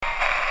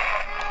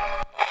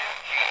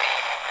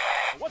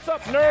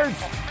up, nerds?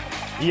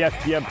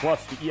 ESPN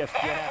Plus, the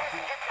ESPN app.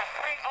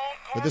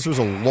 But this was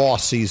a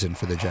lost season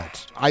for the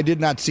Jets. I did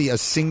not see a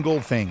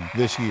single thing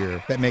this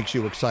year that makes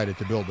you excited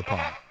to build upon.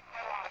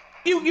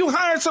 You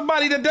hired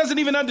somebody that doesn't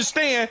even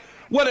understand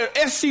what an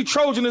SC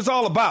Trojan is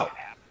all about.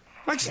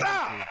 Like,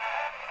 stop.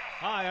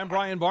 Hi, I'm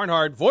Brian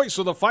Barnhart, voice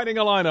of the Fighting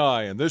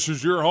Illini, and this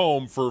is your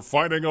home for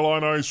Fighting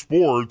Illini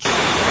Sports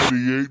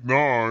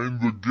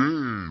 98.9 The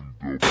Game.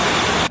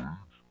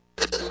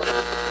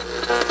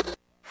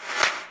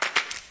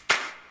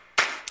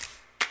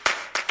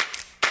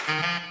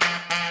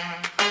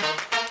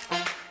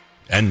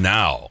 And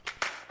now,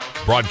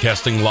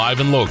 broadcasting live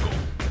and local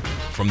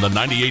from the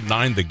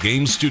 98.9 The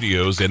Game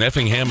studios in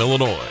Effingham,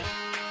 Illinois,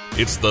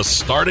 it's the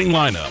starting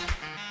lineup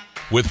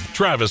with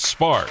Travis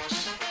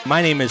Sparks.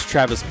 My name is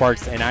Travis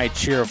Sparks, and I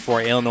cheer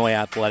for Illinois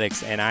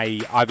athletics, and I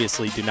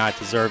obviously do not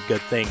deserve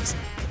good things.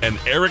 And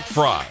Eric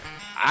Fry.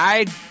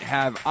 I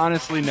have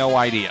honestly no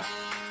idea.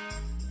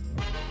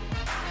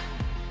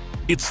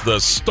 It's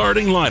the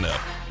starting lineup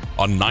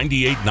on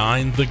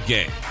 98.9 The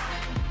Game.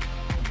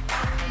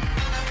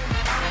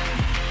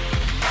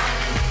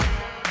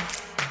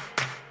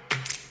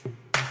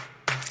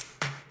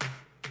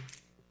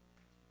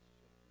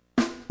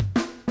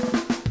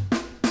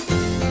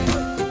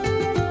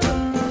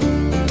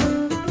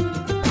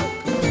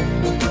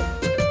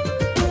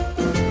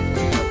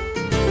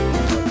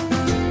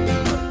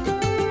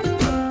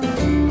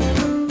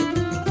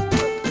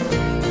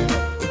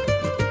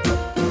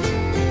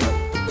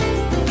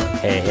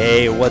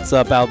 Hey, what's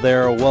up out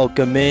there?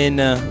 Welcome in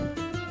to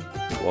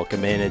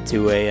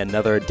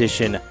another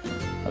edition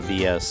of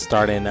the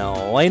starting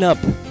lineup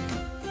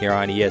here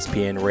on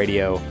ESPN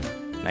Radio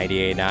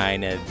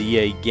 98.9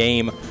 The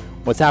Game.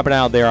 What's happening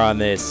out there on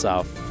this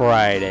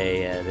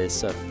Friday,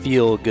 this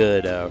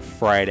feel-good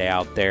Friday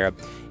out there,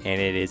 and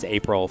it is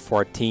April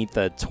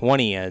 14th,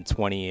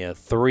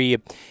 2023.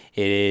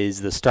 It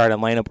is the starting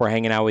lineup. We're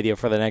hanging out with you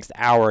for the next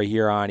hour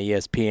here on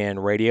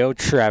ESPN Radio.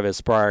 Travis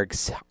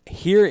Sparks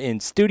here in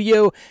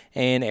studio,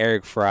 and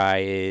Eric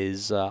Fry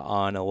is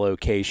on a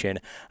location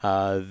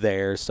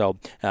there. So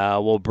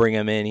we'll bring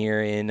him in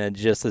here in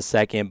just a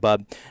second.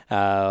 But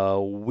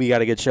we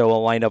got a good show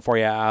lined up for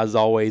you, as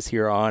always,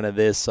 here on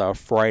this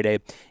Friday.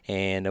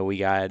 And we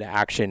got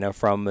action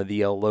from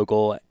the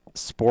local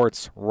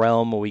sports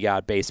realm. We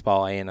got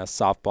baseball and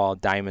softball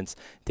diamonds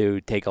to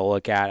take a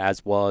look at,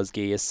 as well as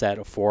get you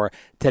set for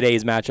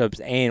today's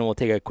matchups, and we'll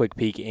take a quick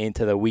peek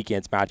into the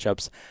weekend's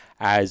matchups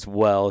as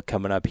well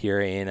coming up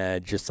here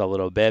in just a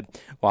little bit.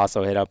 We'll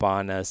also hit up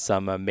on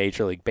some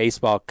Major League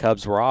Baseball.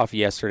 Cubs were off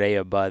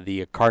yesterday, but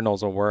the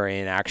Cardinals were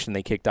in action.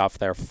 They kicked off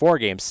their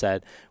 4-game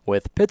set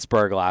with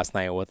Pittsburgh last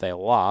night with a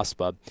loss,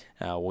 but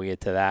we'll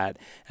get to that,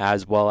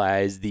 as well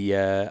as the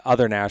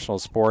other national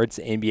sports.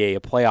 NBA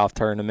playoff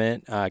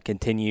tournament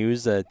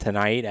continues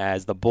tonight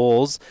as the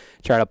Bulls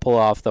try to pull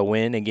off the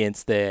win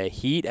against the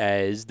Heat,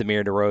 as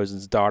DeMar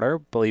DeRozan's daughter,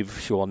 believe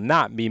she will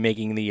not be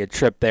making the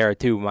trip there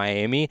to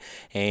Miami,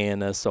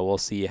 and so we'll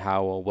see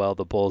how well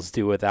the Bulls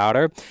do without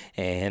her,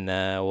 and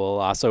we'll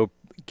also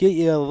get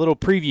you a little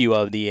preview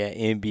of the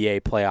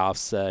NBA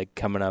playoffs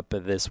coming up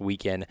this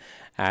weekend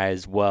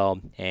as well,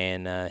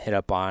 and hit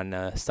up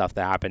on stuff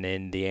that happened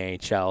in the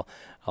NHL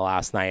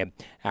last night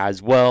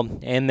as well.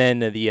 And then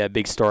the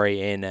big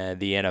story in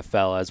the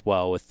NFL as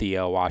well, with the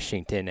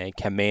Washington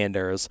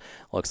Commanders.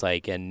 Looks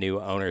like a new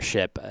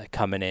ownership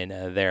coming in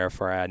there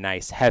for a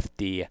nice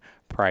hefty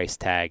price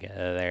tag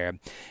there.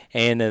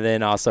 And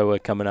then also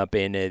coming up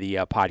in the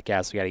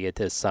podcast, we got to get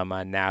to some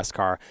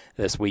NASCAR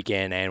this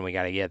weekend, and we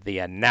got to get the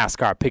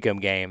NASCAR Pick'em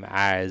game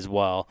as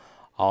well,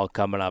 all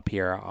coming up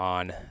here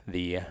on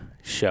the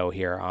show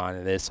here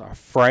on this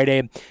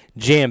Friday,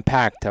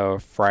 jam-packed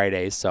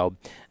Friday. So,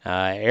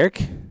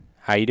 Eric,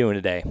 how you doing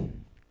today?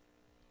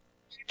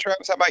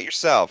 Travis, how about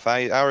yourself?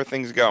 How are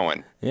things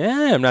going?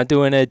 Yeah, I'm not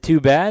doing too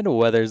bad. The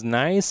weather's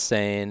nice,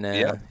 and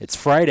It's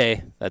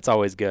Friday. That's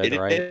always good,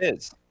 right? It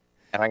is.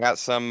 And I got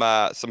some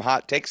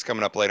hot takes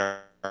coming up later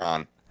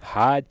on.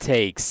 Hot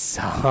takes.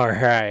 All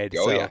right.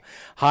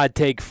 Hot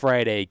Take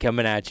Friday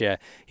coming at you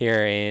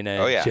here in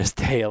just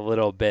a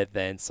little bit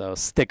then. So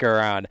stick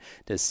around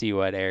to see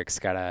what Eric's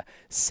got to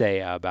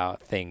say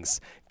about things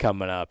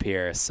coming up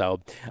here.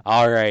 So,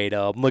 all right.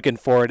 I'm looking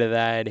forward to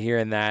that,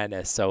 hearing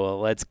that. So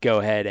let's go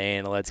ahead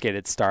and let's get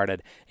it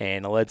started.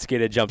 And let's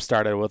get it jump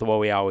started with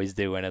what we always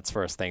do, and it's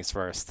first things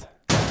first.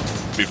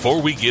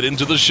 Before we get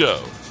into the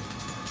show,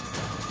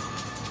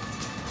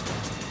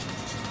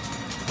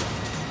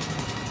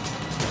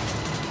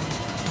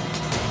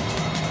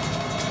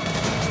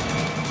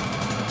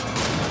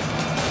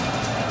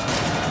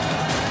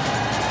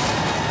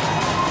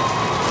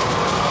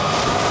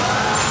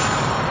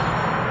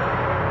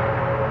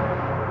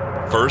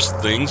 first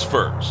things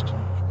first.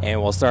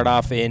 And we'll start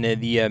off in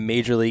the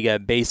Major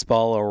League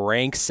Baseball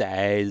ranks,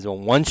 as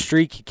one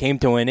streak came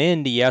to an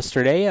end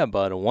yesterday,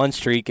 but one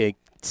streak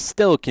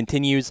still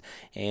continues.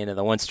 And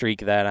the one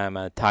streak that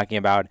I'm talking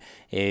about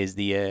is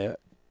the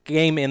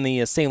game in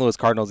the St. Louis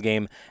Cardinals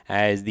game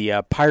as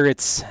the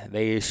Pirates,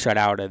 they shut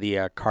out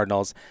the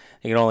Cardinals.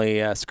 They can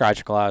only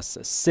scratch across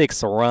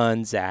 6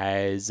 runs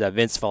as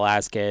Vince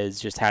Velasquez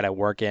just had it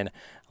working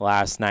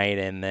last night,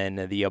 and then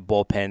the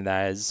bullpen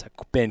that has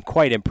been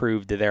quite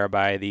improved there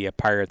by the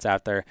Pirates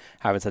after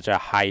having such a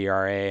high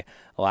ERA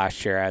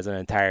last year as an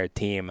entire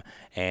team,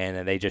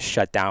 and they just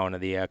shut down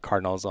the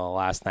Cardinals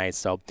last night.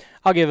 So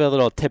I'll give a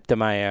little tip to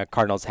my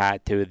Cardinals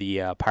hat to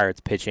the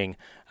Pirates pitching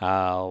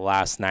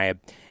last night,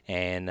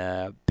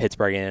 and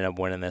Pittsburgh ended up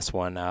winning this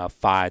one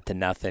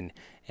 5-0.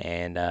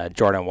 And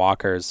Jordan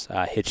Walker's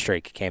hit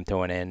streak came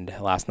to an end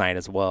last night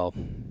as well.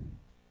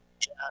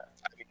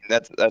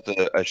 That's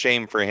a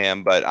shame for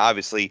him, but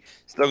obviously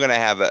still going to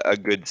have a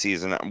good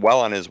season,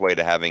 well on his way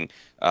to having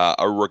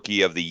a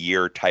Rookie of the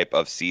Year type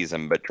of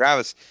season. But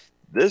Travis,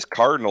 this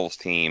Cardinals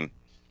team,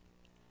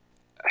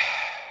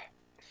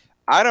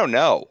 I don't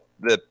know.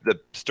 The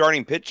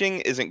starting pitching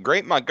isn't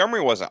great.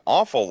 Montgomery wasn't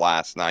awful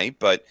last night,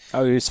 but he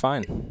was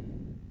fine.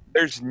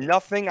 There's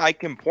nothing I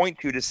can point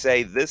to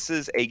say this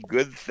is a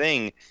good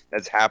thing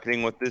that's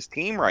happening with this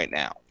team right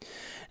now.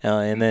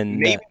 And then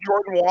maybe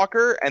Jordan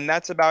Walker, and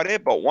that's about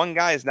it. But one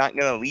guy is not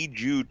going to lead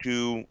you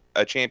to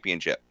a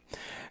championship.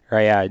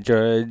 Right, yeah.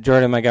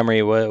 Jordan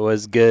Montgomery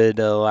was good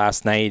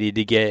last night. He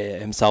did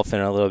get himself in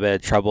a little bit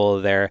of trouble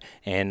there,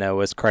 and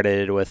was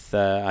credited with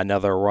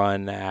another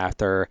run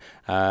after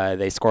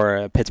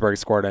Pittsburgh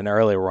scored an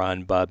early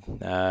run, but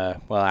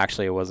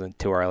actually it wasn't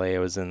too early. It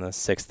was in the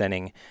 6th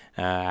inning,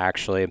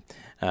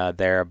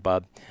 there.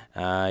 But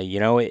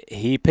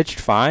he pitched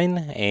fine,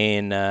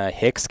 and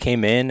Hicks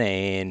came in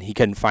and he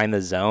couldn't find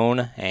the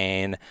zone,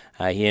 and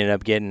he ended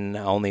up getting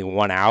only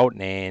 1 out,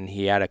 and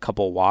he had a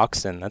couple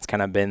walks, and that's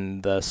kind of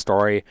been the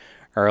story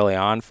early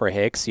on for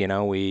Hicks.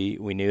 We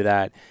knew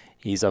that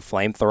he's a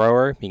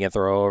flamethrower. He can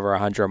throw over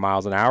 100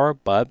 miles an hour,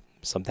 but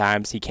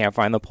sometimes he can't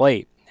find the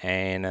plate.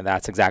 And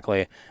that's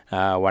exactly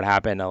what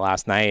happened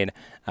last night.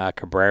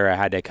 Cabrera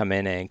had to come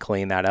in and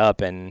clean that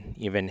up, and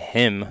even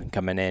him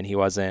coming in, he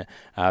wasn't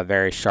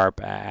very sharp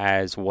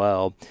as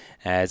well.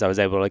 As I was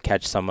able to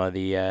catch some of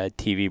the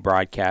TV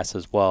broadcasts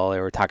as well, they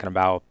were talking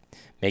about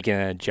making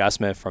an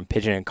adjustment from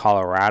pitching in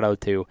Colorado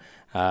to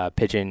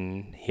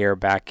pitching here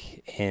back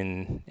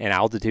in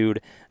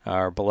altitude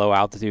or below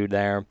altitude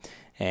there,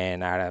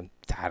 and I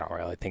don't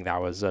really think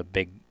that was a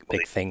big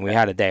thing. We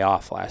had a day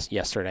off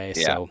yesterday,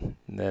 so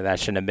that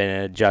shouldn't have been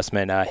an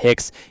adjustment.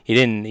 Hicks, he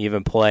didn't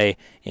even play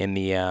in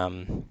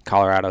the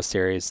Colorado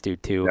series due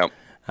to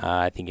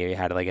I think he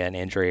had like an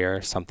injury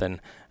or something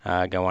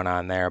going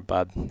on there.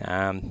 But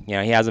he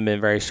hasn't been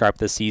very sharp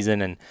this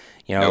season, and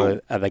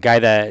the guy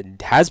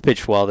that has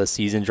pitched well this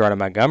season, Jordan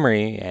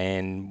Montgomery,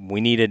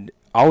 and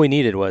all we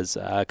needed was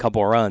a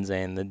couple of runs,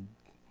 and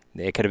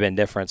it could have been a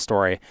different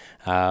story,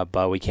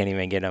 but we can't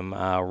even get him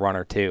a run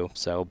or two.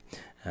 So,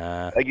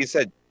 like you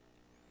said,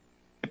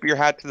 tip your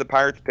hat to the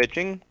Pirates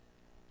pitching,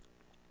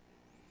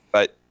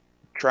 but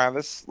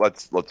Travis,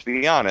 let's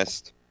be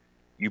honest.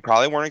 You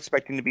probably weren't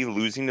expecting to be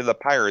losing to the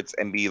Pirates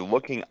and be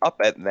looking up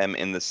at them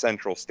in the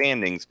central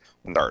standings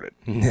when started.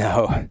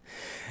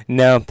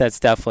 No, that's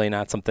definitely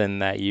not something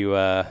that you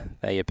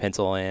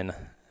pencil in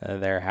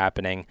there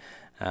happening.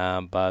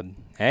 But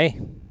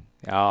hey,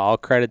 all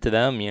credit to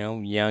them.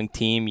 Young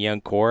team, young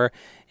core.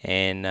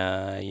 And,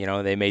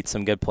 they made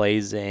some good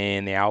plays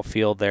in the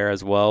outfield there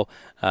as well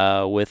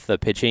with the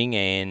pitching.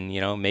 And,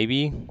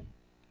 maybe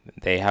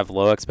they have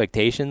low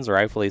expectations,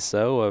 rightfully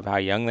so, of how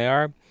young they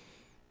are.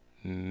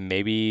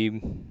 Maybe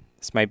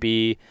this might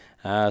be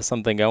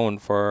something going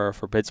for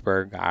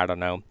Pittsburgh. I don't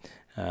know.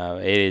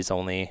 It is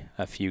only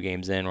a few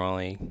games in. We're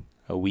only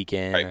a week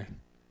in or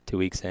 2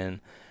 weeks in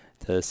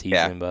to the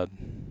season. But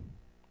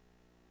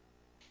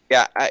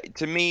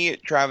to me,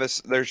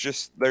 Travis,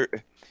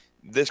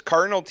 this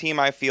Cardinal team,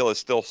 I feel, is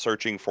still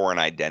searching for an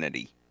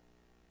identity.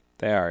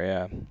 They are,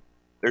 yeah.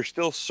 They're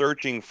still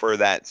searching for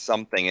that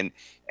something,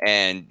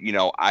 and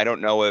I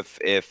don't know if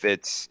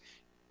it's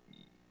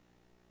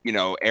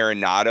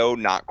Arenado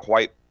not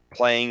quite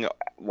playing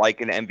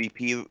like an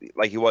MVP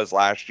like he was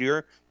last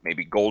year.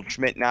 Maybe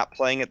Goldschmidt not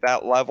playing at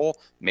that level.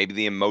 Maybe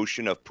the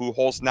emotion of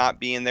Pujols not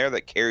being there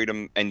that carried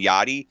him, and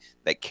Yachty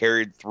that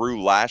carried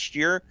through last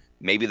year.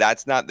 Maybe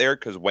that's not there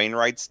because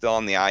Wainwright's still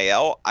on the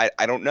IL.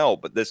 I don't know.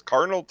 But this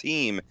Cardinal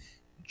team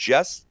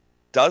just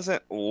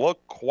doesn't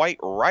look quite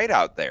right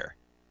out there.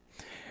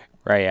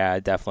 Right, yeah,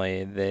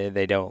 definitely.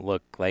 They don't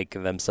look like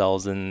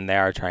themselves, and they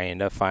are trying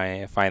to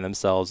find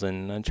themselves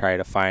and try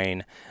to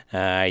find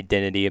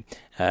identity.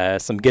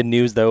 Some good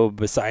news, though,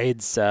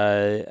 besides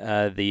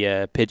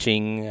the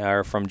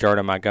pitching from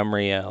Jordan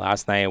Montgomery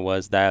last night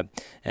was that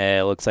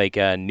it looks like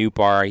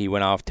Newbar, he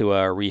went off to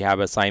a rehab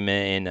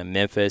assignment in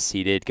Memphis.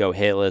 He did go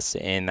hitless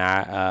in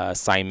that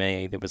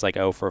assignment. It was like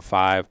 0 for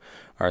 5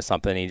 or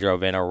something. He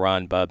drove in a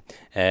run, but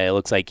it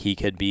looks like he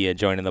could be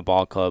joining the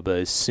ball club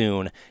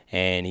soon,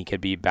 and he could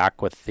be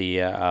back with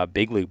the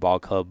big league ball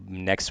club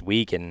next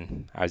week.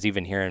 And I was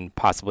even hearing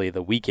possibly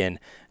the weekend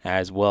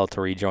as well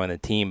to rejoin the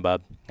team,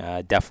 but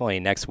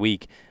definitely next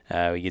week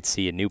we could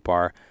see a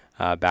Newbar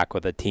back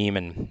with the team,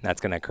 and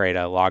that's going to create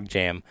a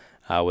logjam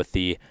with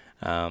the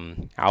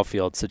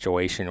outfield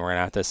situation. We're going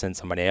to have to send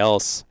somebody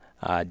else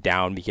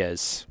down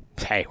because,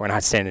 hey, we're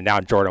not sending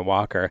down Jordan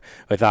Walker.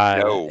 We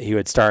thought he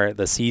would start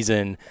the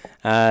season,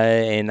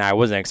 and I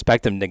wasn't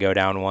expecting him to go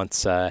down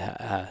once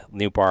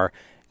Newbar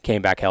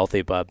came back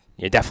healthy, but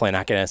you're definitely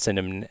not going to send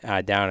him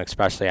down,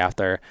 especially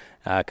after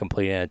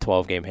completing a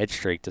 12-game hit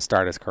streak to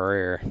start his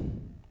career.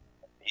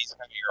 He's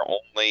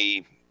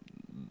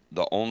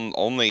the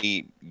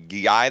only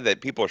guy that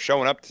people are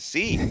showing up to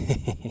see.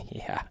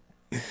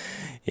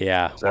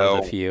 Yeah, so, one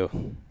of the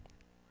few.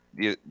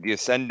 Do you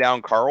send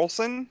down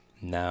Carlson?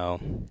 No.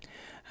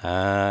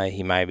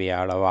 He might be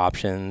out of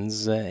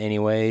options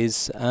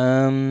anyways.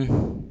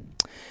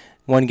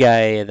 One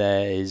guy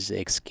that is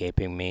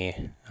escaping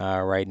me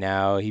right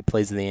now, he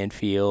plays in the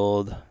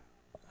infield.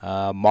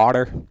 Taylor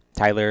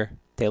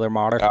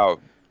Motter. Oh,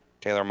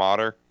 Taylor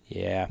Motter?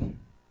 Yeah,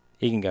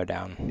 he can go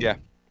down. Yeah,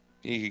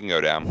 he can go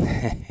down.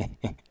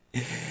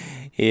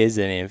 He is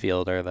an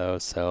infielder, though,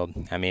 so,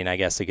 I mean, I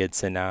guess I could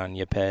send down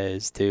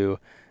Yepez, too,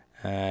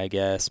 I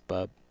guess,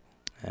 but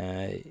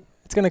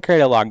it's going to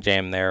create a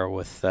logjam there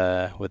with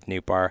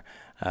Newbar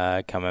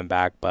coming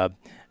back, but,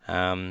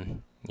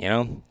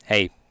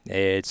 hey,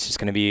 it's just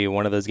going to be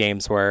one of those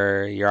games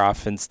where your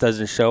offense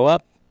doesn't show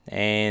up,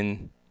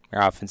 and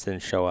your offense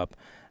didn't show up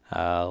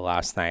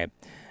last night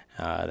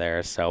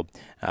there. So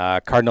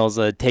Cardinals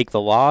take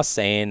the loss,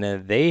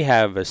 and they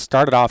have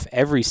started off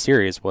every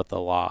series with a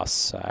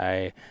loss.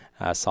 I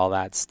saw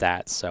that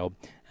stat. So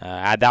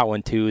add that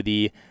one to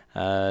the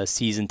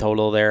season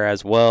total there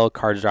as well.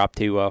 Cards dropped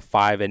to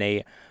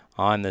 5-8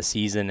 on the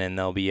season, and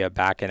they'll be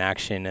back in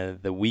action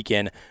the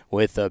weekend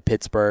with the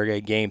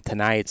Pittsburgh game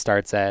tonight.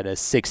 Starts at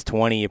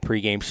 6:20, a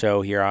pregame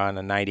show here on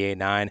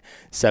 98.9,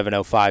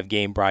 7:05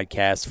 game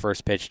broadcast,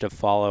 first pitch to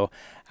follow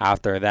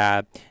after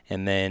that.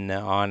 And then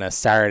on a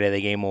Saturday,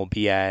 the game will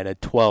be at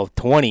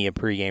 12:20, a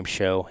pregame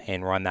show,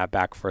 and run that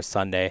back for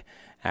Sunday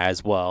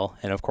as well.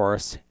 And, of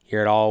course,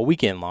 hear it all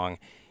weekend long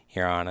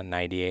here on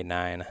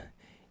 98.9,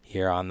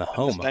 here on the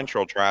home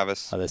Central,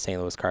 Travis, of the St.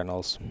 Louis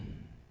Cardinals.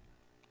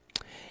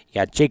 You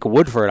got Jake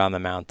Woodford on the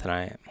mound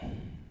tonight.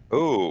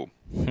 Ooh,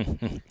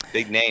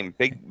 big name,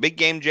 big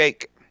game,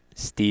 Jake.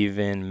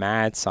 Steven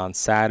Matz on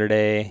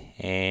Saturday,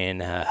 and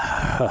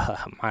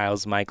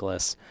Miles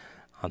Michaelis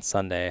on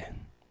Sunday.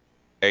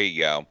 There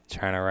you go.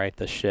 Trying to right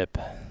the ship.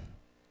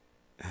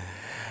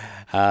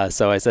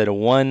 So I said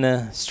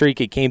one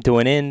streak, it came to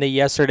an end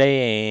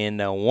yesterday,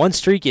 and one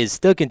streak is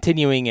still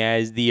continuing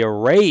as the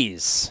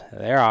Rays,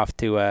 they're off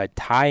to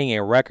tying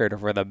a record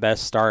for the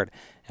best start,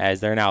 as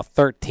they're now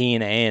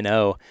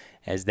 13-0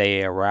 as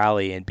they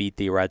rally and beat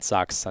the Red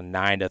Sox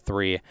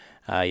 9-3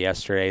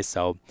 yesterday.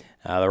 So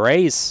the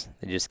Rays,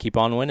 they just keep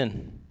on winning.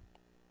 Thank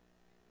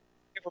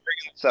you for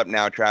bringing this up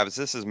now, Travis.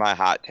 This is my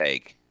hot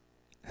take.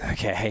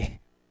 Okay.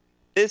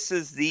 This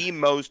is the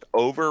most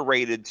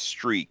overrated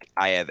streak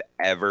I have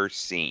ever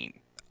seen.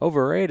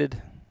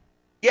 Overrated?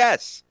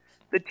 Yes.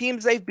 The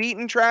teams they've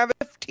beaten, Travis,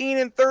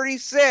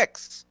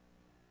 15-36.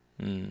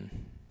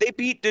 They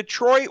beat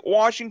Detroit,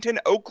 Washington,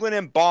 Oakland,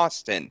 and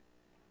Boston.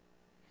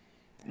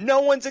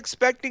 No one's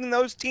expecting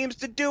those teams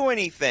to do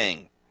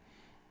anything.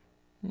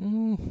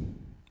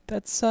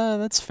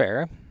 That's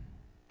fair.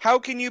 How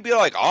can you be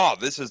like, oh,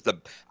 this is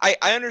the... I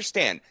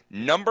understand.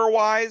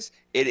 Number-wise,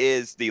 it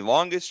is the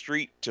longest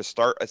streak to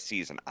start a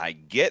season. I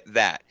get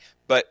that.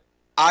 But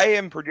I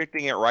am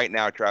predicting it right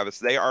now, Travis.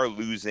 They are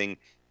losing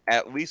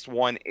at least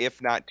one,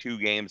 if not two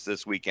games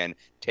this weekend,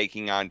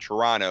 taking on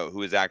Toronto,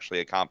 who is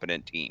actually a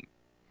competent team.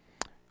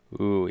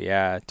 Ooh,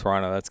 yeah,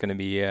 Toronto. That's gonna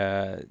be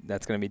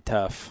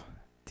tough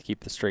to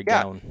keep the streak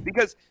going.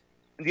 Because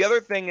the other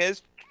thing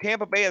is,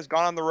 Tampa Bay has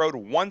gone on the road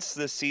once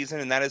this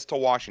season, and that is to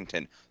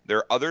Washington.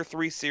 Their other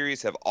three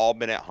series have all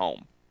been at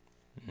home.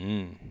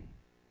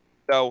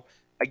 So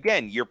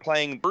again, you're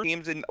playing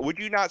teams, and would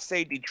you not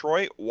say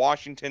Detroit,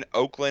 Washington,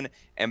 Oakland,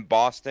 and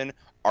Boston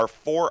are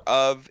four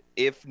of,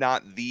 if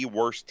not the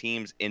worst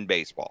teams in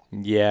baseball?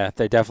 Yeah,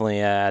 they're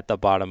definitely at the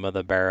bottom of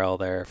the barrel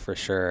there for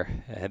sure.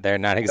 They're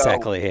not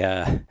exactly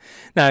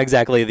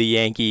the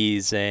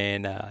Yankees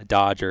and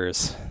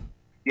Dodgers.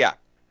 Yeah.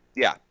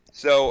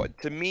 So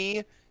to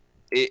me,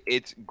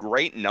 it's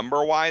great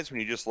number-wise when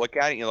you just look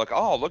at it. And you're like,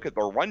 oh, look at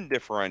the run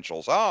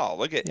differentials. Oh,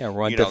 look at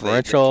run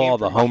differential, all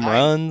the home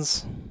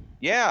runs.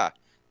 Yeah,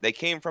 they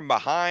came from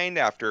behind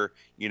after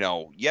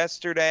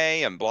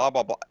yesterday and blah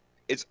blah blah.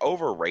 It's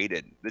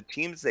overrated. The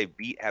teams they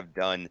beat have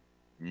done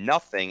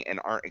nothing and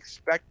aren't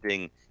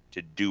expecting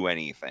to do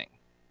anything.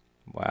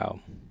 Wow.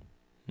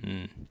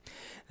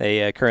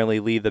 They currently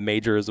lead the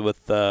majors with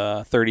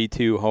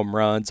 32 home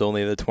runs.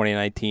 Only the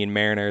 2019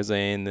 Mariners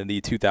and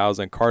the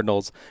 2000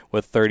 Cardinals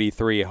with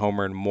 33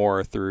 homer and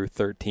more through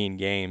 13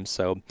 games.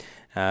 So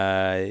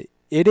it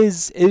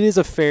is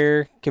a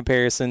fair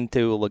comparison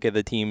to look at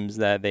the teams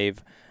that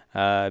they've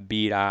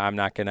beat. I'm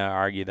not going to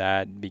argue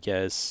that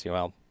because,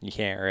 you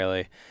can't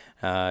really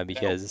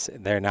because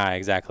they're not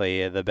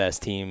exactly the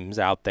best teams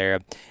out there.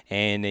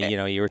 And,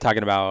 you were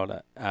talking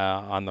about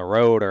on the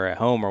road or at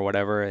home or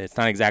whatever. It's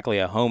not exactly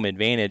a home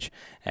advantage,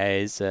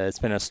 as it's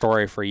been a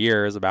story for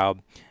years about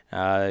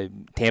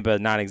Tampa,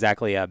 not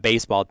exactly a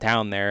baseball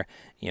town there.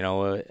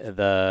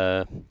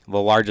 The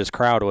largest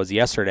crowd was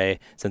yesterday.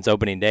 Since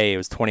opening day, it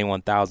was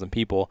 21,000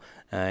 people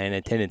in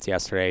attendance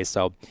yesterday.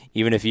 So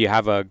even if you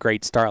have a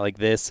great start like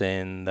this,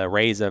 and the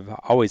Rays have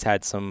always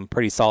had some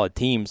pretty solid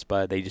teams,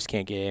 but they just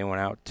can't get anyone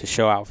out to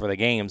show out for the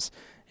games.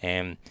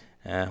 And,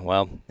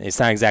 it's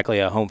not exactly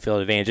a home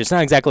field advantage. It's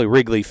not exactly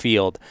Wrigley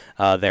Field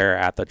there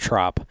at the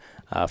Trop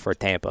for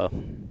Tampa.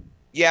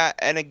 Yeah,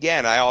 and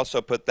again, I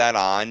also put that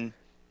on,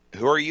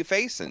 who are you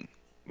facing?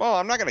 Well,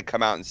 I'm not going to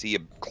come out and see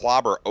you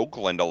clobber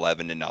Oakland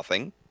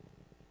 11-0.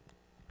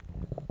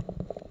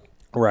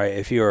 Right,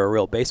 if you were a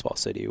real baseball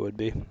city, you would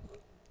be.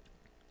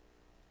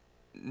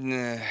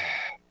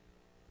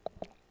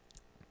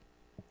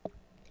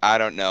 I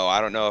don't know.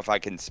 I don't know if I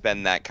can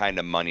spend that kind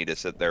of money to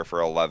sit there for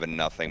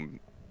 11-0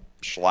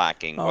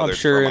 shellacking, whether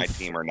it's for my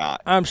team or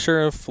not. I'm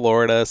sure in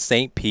Florida,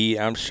 St. Pete,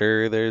 I'm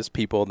sure there's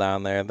people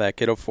down there that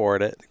could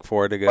afford to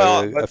go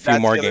to a few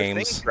more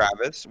games. Thing,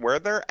 Travis, where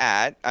they're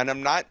at,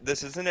 and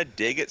this isn't a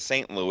dig at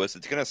St. Louis.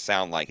 It's going to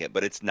sound like it,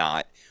 but it's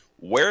not.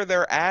 Where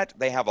they're at,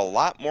 they have a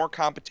lot more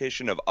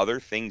competition of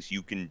other things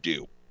you can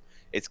do.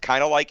 It's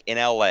kind of like in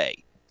LA.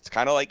 It's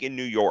kind of like in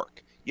New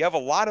York. You have a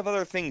lot of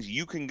other things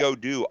you can go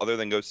do other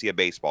than go see a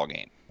baseball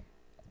game.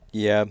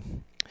 Yeah.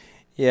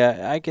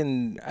 Yeah, I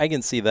can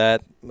see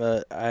that.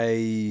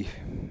 I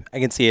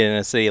can see it in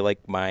a city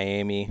like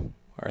Miami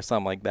or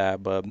something like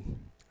that. But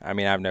I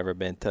mean, I've never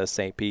been to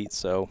St. Pete,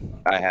 so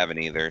I haven't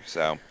either.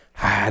 So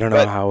I don't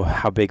know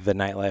how big the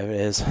nightlife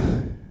is.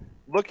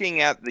 Looking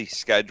at the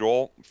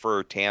schedule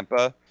for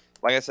Tampa,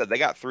 like I said, they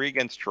got 3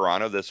 against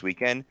Toronto this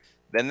weekend.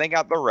 Then they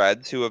got the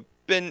Reds, who have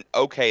been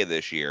okay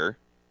this year.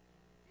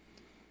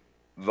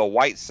 The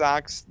White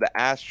Sox, the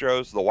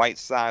Astros, the White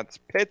Sox,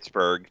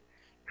 Pittsburgh.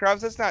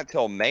 Travis, it's not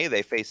till May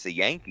they face the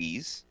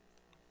Yankees.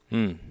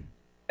 And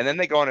then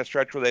they go on a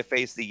stretch where they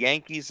face the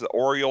Yankees, the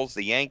Orioles,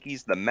 the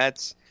Yankees, the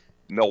Mets,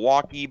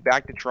 Milwaukee,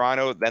 back to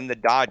Toronto, then the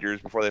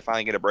Dodgers before they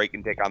finally get a break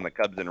and take on the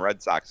Cubs and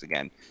Red Sox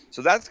again.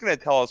 So that's going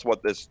to tell us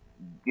what this,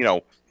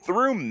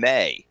 through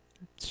May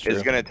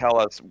is going to tell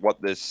us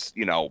what this,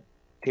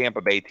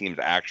 Tampa Bay team's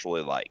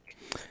actually like.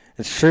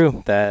 It's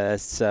true.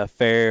 That's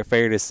fair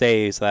to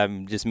say. So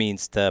that just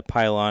means to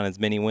pile on as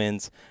many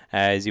wins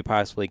as you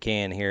possibly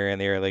can here in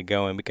the early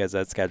going, because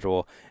that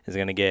schedule is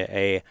going to get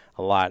a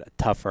lot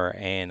tougher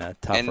and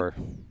tougher.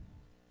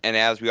 And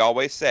as we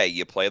always say,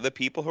 you play the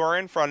people who are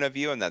in front of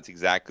you, and that's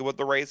exactly what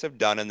the Rays have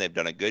done, and they've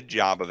done a good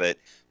job of it.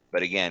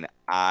 But again,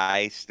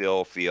 I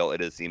still feel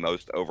it is the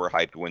most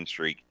overhyped win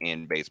streak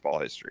in baseball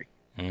history.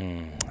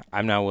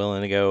 I'm not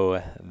willing to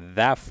go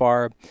that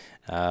far,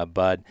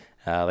 but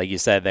like you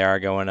said, they are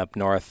going up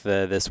north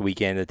this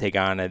weekend to take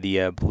on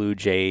the Blue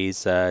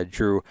Jays.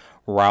 Drew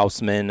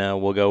Rousman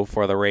will go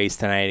for the Rays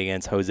tonight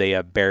against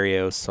Jose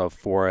Barrios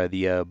for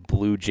the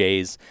Blue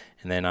Jays.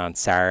 And then on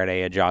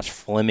Saturday, Josh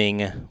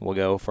Fleming will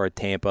go for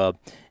Tampa,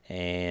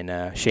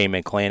 and Shane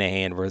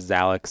McClanahan versus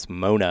Alex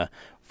Mona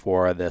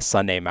for the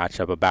Sunday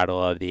matchup, a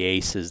battle of the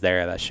aces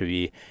there. That should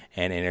be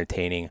an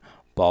entertaining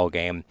ball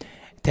game.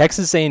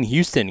 Texas and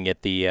Houston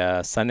get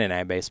the Sunday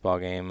night baseball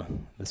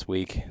game this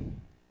week.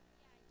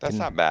 That's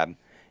not bad.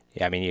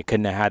 Yeah, I mean, you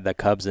couldn't have had the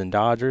Cubs and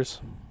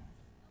Dodgers,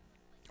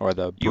 or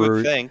the You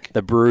would think.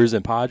 the Brewers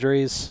and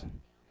Padres.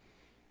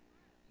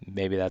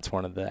 Maybe that's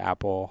one of the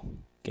Apple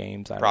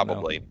games. I don't know.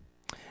 Probably.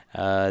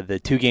 The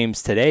 2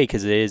 games today,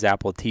 because it is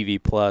Apple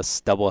TV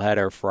Plus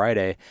doubleheader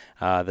Friday.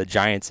 The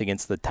Giants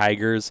against the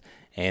Tigers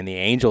and the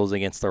Angels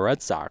against the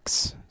Red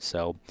Sox.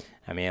 So,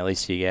 I mean, at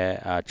least you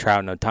get Trout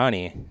and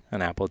Ohtani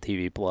on Apple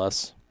TV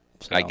Plus.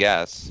 So. I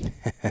guess.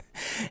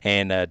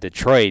 And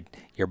Detroit,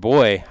 your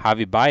boy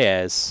Javi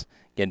Baez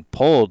getting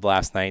pulled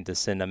last night to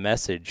send a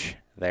message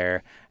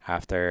there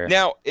after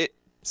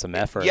some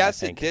effort.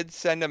 Yes, it did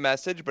send a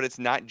message, but it's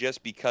not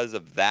just because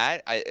of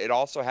that. It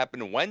also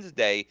happened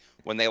Wednesday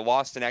when they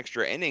lost in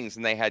extra innings,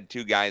 and they had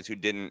 2 guys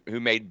who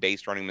made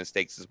base running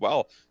mistakes as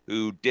well,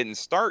 who didn't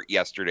start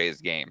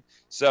yesterday's game.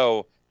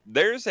 So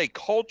there's a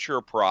culture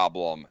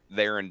problem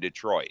there in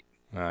Detroit.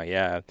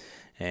 Yeah.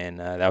 And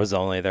that was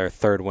only their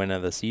 3rd win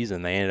of the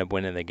season. They ended up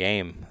winning the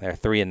game. They're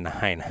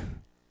 3-9.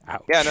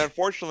 Ouch. Yeah, and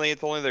unfortunately,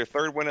 it's only their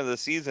 3rd win of the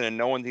season, and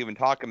no one's even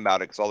talking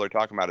about it because all they're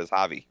talking about is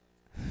Javi.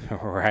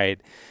 Right.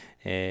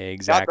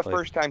 Exactly. Not the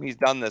first time he's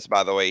done this,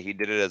 by the way. He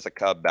did it as a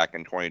Cub back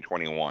in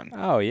 2021.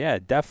 Oh, yeah,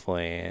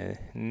 definitely.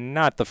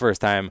 Not the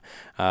first time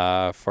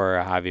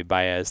for Javi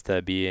Baez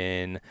to be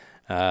in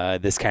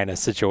this kind of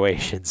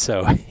situation.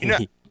 So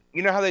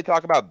you know how they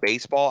talk about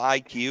baseball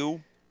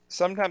IQ?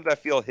 Sometimes I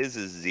feel his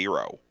is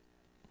 0.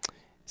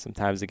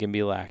 Sometimes it can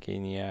be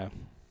lacking, yeah.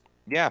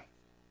 Yeah.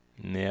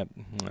 Yep,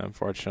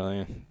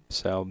 unfortunately.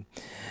 So,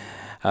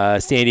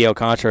 Sandy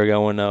Alcantara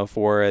going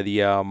for the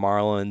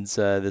Marlins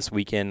this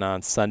weekend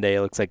on Sunday.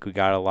 It looks like we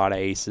got a lot of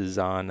aces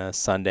on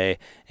Sunday,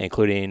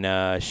 including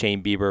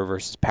Shane Bieber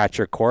versus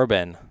Patrick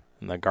Corbin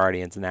in the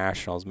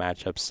Guardians-Nationals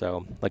matchup,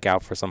 so look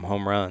out for some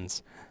home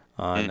runs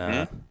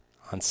on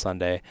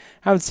Sunday. I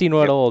haven't seen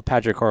what old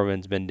Patrick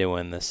Corbin's been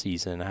doing this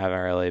season. I haven't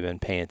really been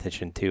paying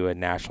attention to it.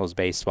 Nationals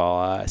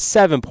baseball,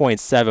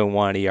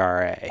 7.71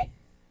 ERA.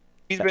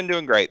 He's been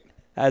doing great.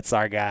 That's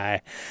our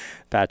guy,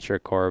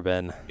 Patrick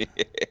Corbin.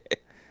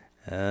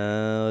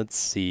 Let's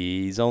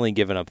see. He's only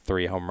given up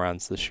 3 home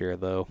runs this year,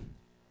 though,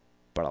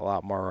 but a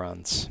lot more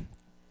runs.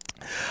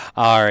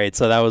 All right,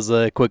 so that was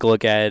a quick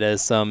look at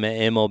some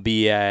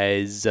MLB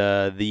as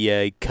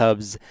the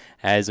Cubs,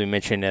 as we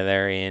mentioned,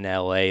 they're in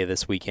L.A.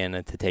 this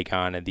weekend to take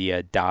on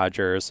the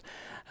Dodgers.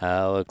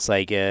 Looks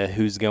like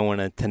who's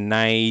going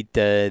tonight,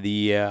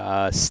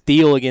 the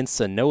Steel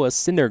against Noah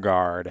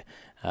Syndergaard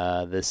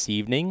this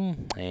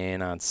evening.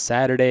 And on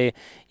Saturday,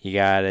 you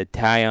got a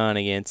Tyon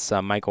against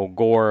Michael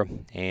Gore.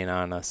 And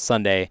on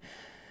Sunday,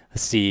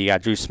 let's see, you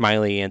got Drew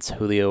Smyly against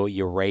Julio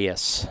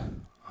Urias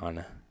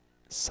on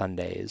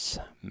Sunday's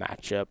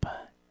matchup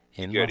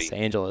in Los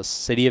Angeles.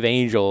 City of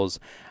Angels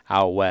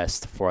out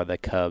west for the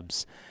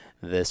Cubs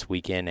this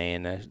weekend.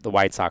 And the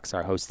White Sox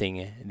are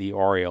hosting the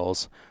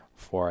Orioles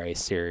for a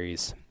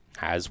series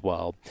as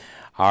well.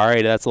 All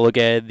right, let's look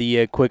at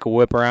the quick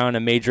whip around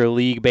in Major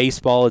League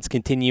Baseball. Let's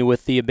continue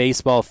with the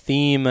baseball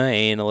theme,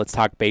 and let's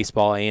talk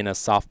baseball and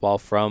softball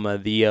from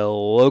the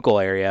local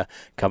area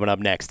coming up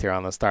next here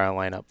on the starting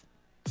lineup.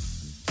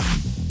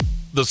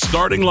 The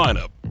starting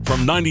lineup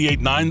from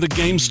 98.9 The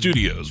Game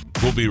Studios.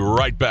 We'll be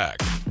right back.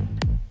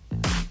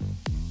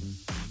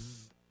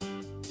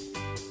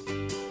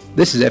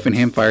 This is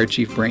Effingham Fire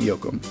Chief Brent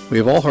Yoakum. We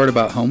have all heard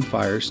about home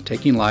fires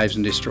taking lives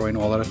and destroying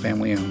all that a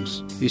family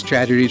owns. These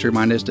tragedies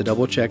remind us to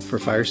double check for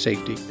fire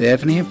safety. The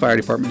Effingham Fire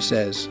Department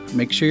says,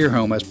 make sure your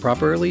home has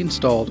properly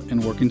installed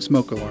and working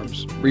smoke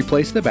alarms.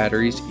 Replace the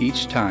batteries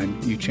each time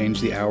you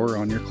change the hour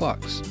on your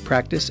clocks.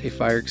 Practice a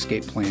fire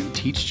escape plan.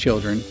 Teach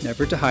children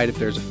never to hide if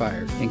there's a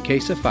fire. In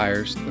case of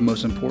fires, the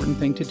most important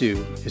thing to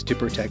do is to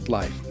protect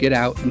life. Get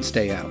out and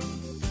stay out.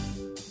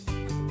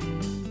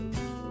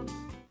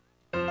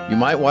 You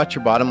might watch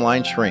your bottom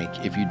line shrink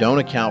if you don't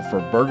account for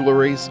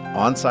burglaries,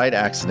 on-site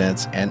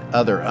accidents, and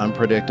other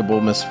unpredictable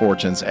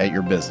misfortunes at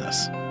your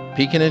business.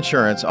 Pekin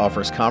Insurance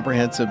offers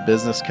comprehensive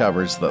business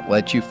coverage that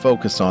lets you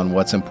focus on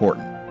what's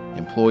important: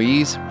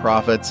 employees,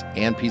 profits,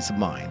 and peace of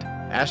mind.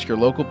 Ask your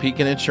local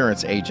Pekin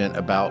Insurance agent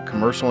about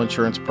commercial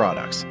insurance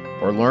products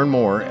or learn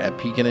more at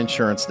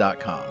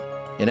pekininsurance.com.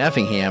 In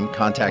Effingham,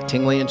 contact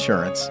Tingley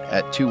Insurance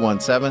at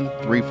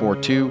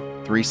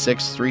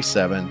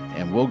 217-342-3637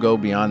 and we'll go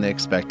beyond the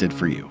expected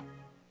for you.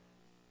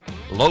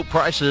 Low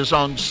prices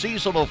on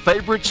seasonal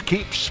favorites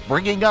keep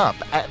springing up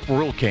at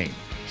Rural King.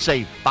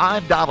 Save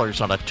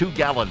 $5 on a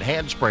 2-gallon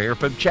hand sprayer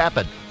from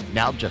Chapin,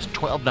 now just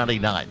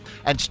 $12.99.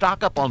 And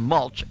stock up on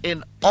mulch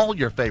in all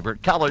your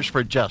favorite colors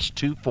for just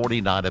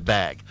 $2.49 a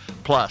bag.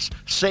 Plus,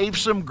 save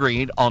some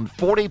green on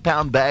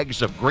 40-pound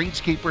bags of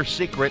Greenskeeper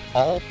Secret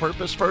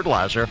all-purpose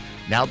fertilizer,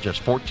 now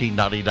just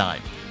 $14.99.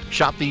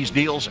 Shop these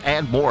deals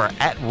and more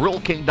at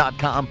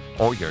RuralKing.com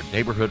or your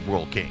neighborhood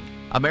Rural King,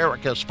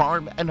 America's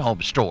farm and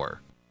home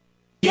store.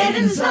 Get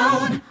in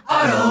zone,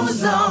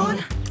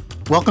 AutoZone.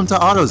 Welcome to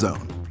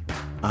AutoZone.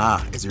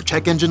 Is your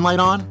check engine light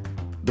on?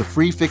 The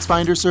free Fix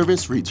Finder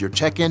service reads your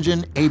check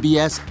engine,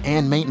 ABS,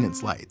 and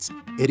maintenance lights.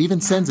 It even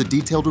sends a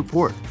detailed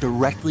report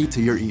directly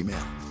to your email.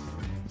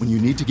 When you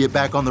need to get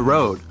back on the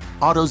road,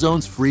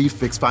 AutoZone's free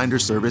Fix Finder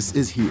service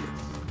is here.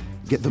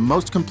 Get the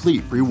most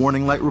complete free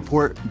warning light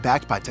report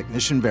backed by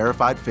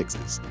technician-verified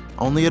fixes.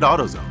 Only at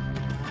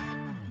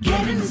AutoZone.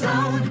 Get in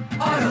zone,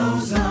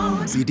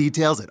 AutoZone. See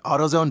details at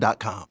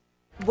AutoZone.com.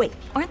 Wait,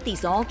 aren't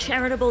these all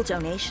charitable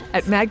donations?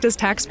 At Magda's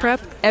Tax Prep,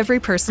 every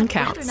person I'd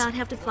rather counts. not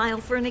have to file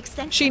for an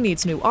extension. She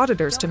needs new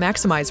auditors to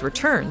maximize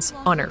returns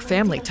on her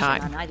family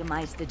time. On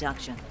itemized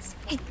deductions.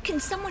 Hey, can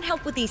someone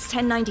help with these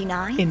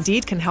 1099s?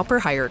 Indeed can help her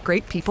hire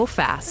great people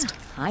fast.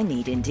 I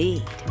need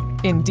Indeed.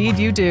 Indeed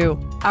you do.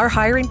 Our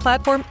hiring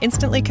platform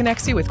instantly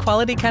connects you with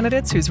quality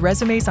candidates whose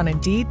resumes on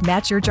Indeed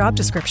match your job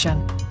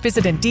description.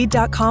 Visit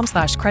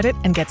Indeed.com/credit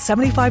and get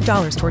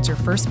 $75 towards your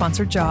first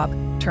sponsored job.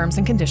 Terms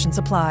and conditions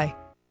apply.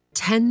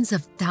 Tens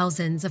of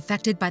thousands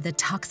affected by the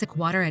toxic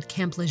water at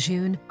Camp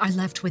Lejeune are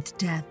left with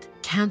death,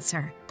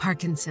 cancer,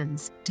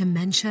 Parkinson's,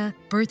 dementia,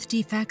 birth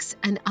defects,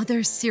 and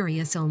other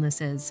serious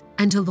illnesses.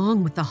 And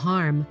along with the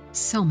harm,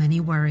 so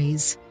many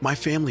worries. My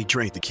family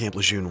drank the Camp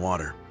Lejeune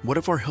water. What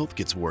if our health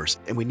gets worse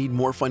and we need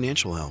more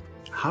financial help?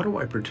 How do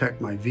I protect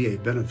my VA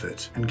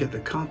benefits and get the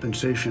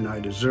compensation I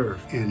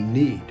deserve and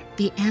need?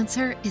 The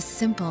answer is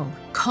simple.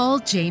 Call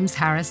James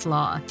Harris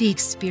Law, the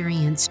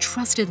experienced,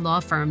 trusted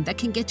law firm that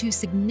can get you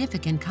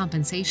significant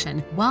compensation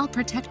while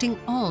protecting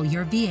all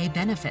your VA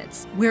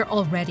benefits. We're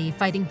already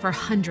fighting for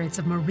hundreds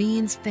of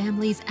Marines,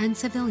 families, and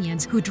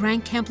civilians who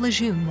drank Camp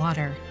Lejeune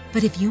water.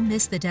 But if you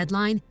miss the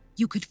deadline,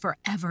 you could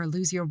forever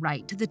lose your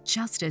right to the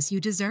justice you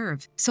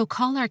deserve. So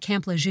call our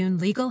Camp Lejeune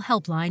legal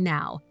helpline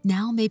now.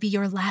 Now may be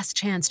your last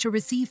chance to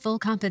receive full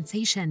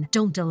compensation.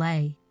 Don't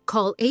delay.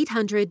 Call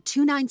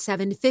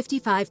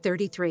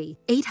 800-297-5533.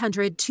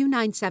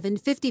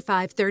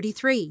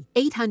 800-297-5533.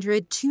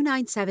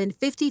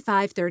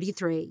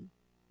 800-297-5533.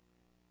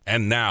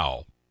 And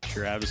now,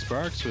 Travis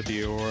Sparks with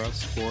the Aurora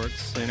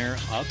Sports Center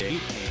update,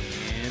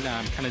 and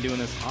I'm kind of doing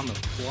this on the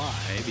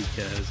fly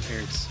because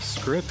Eric's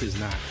script is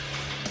not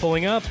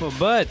pulling up,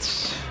 but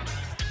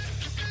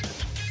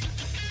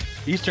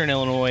Eastern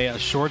Illinois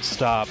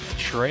shortstop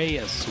Trey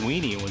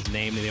Sweeney was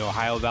named the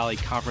Ohio Valley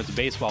Conference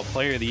Baseball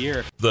Player of the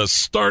Year. the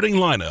starting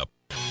lineup.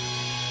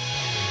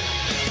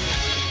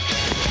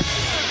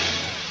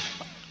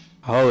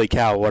 Holy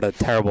cow, what a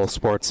terrible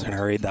Sports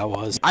Center read that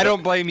was. I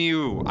don't blame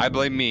you. I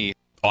blame me.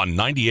 On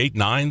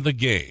 98.9 The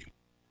Game.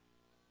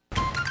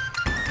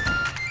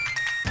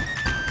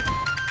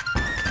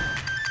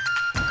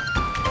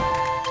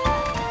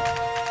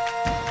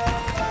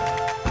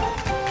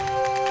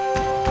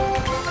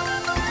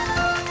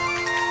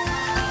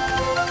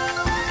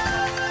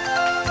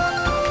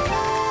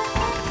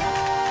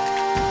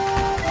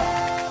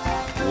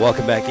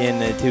 Welcome back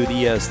into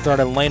the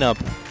starting lineup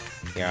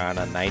here on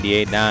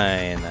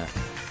 98.9.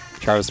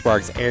 Travis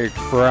Sparks, Eric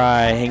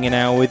Fry hanging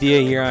out with you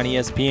here on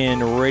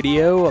ESPN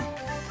Radio.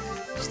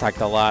 Just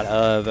talked a lot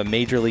of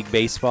Major League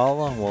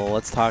Baseball. Well,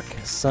 let's talk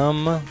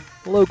some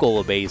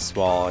local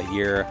baseball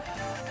here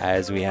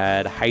as we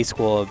had high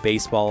school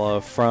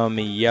baseball from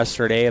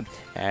yesterday.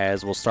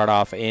 As we'll start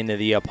off in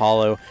the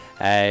Apollo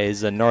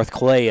as North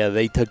Clay,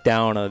 they took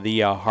down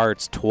the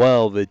Hearts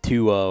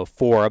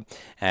 12-4.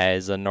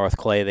 As North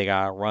Clay, they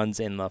got runs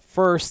in the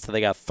first.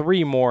 They got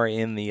 3 more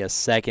in the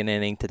second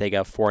inning to take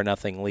a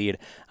 4-0 lead.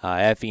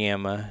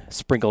 FEM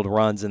sprinkled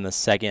runs in the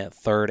second,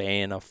 third,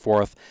 and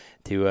fourth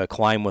to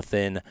climb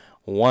within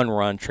 1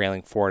 run,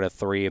 trailing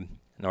 4-3.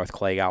 North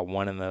Clay got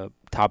 1 in the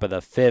top of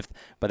the 5th,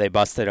 but they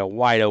busted it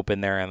wide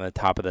open there in the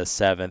top of the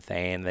 7th,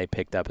 and they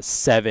picked up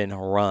 7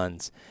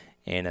 runs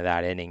in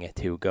that inning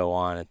to go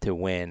on to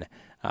win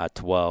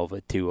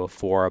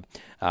 12-4.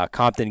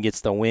 Compton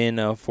gets the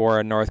win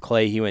for North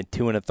Clay. He went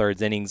 2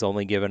 1/3 innings,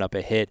 only giving up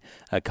a hit,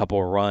 a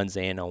couple of runs,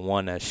 and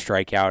 1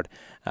 strikeout.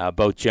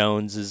 Both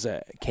Joneses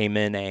came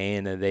in,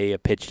 and they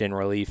pitched in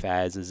relief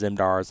as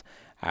Zimdars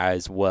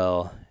as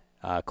well.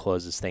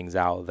 Closes things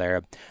out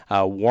there.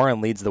 Warren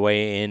leads the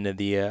way in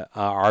the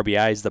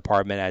RBIs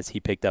department as he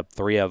picked up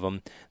 3 of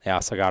them. They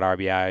also got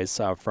RBIs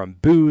from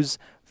Booz,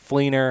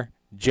 Fleener,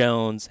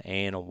 Jones,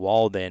 and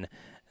Walden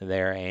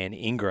there, and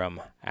Ingram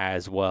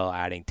as well,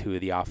 adding to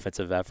the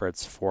offensive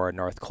efforts for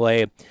North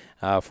Clay.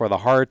 For the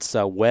Hearts,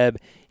 Webb,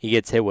 he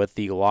gets hit with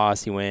the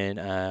loss. He went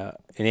an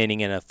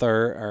inning and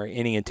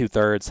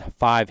 2/3,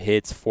 5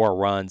 hits, 4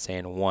 runs,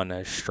 and 1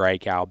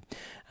 strikeout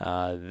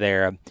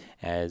there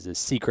as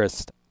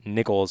Sechrist,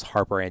 Nichols,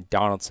 Harper, and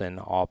Donaldson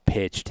all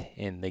pitched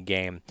in the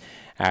game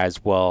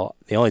as well.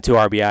 The only 2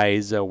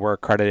 RBIs were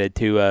credited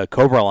to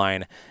Cobra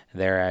Line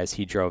there as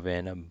he drove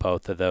in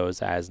both of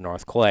those as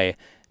North Clay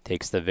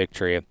takes the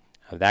victory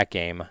of that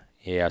game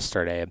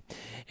yesterday.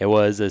 It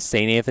was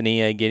St.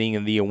 Anthony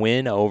getting the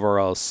win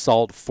over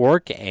Salt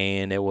Fork,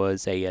 and it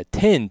was a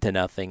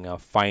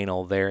 10-0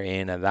 final there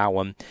in that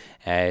one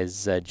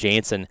as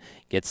Jansen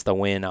gets the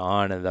win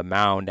on the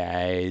mound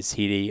as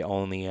he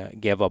only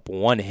gave up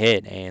 1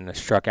 hit and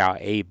struck out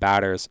 8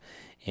 batters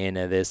in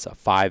this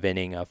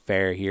 5-inning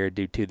affair here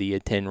due to the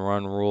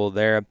 10-run rule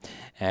there.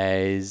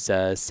 As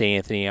St.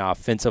 Anthony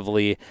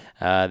offensively,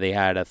 they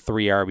had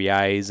 3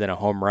 RBIs and a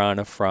home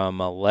run from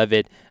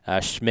Levitt.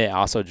 Schmidt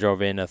also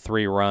drove in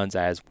 3 runs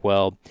as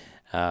well.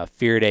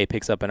 Fearday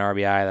picks up an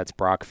RBI. That's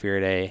Brock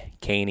Fearday.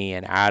 Caney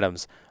and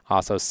Adams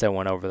also sent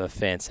one over the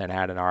fence and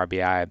had an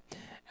RBI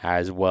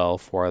as well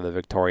for the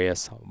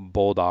victorious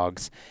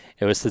Bulldogs.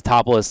 It was the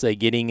Topless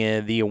getting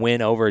the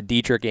win over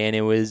Dietrich, and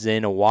it was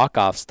in a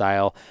walk-off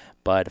style.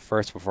 But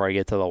first, before I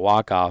get to the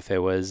walk-off, it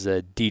was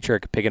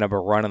Dietrich picking up a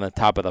run on the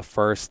top of the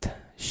first.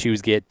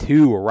 Shoes get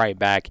 2 right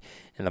back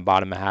in the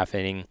bottom of half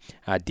inning.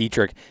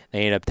 Dietrich, they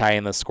ended up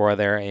tying the score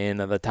there in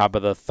the top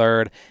of the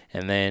 3rd,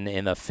 and then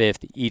in the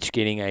 5th, each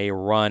getting a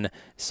run.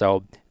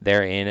 So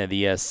there in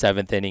the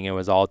 7th inning, it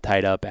was all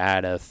tied up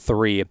at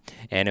 3,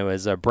 and it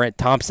was Brent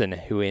Thompson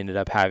who ended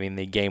up having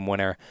the game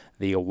winner,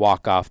 the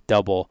walk-off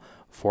double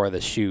for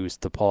the Shoes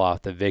to pull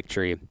off the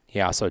victory.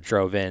 He also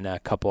drove in a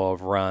couple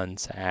of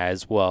runs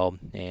as well,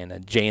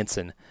 and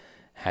Jansen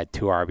had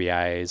 2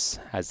 RBIs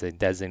as a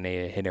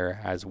designated hitter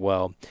as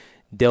well.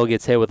 Dill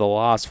gets hit with a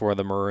loss for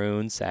the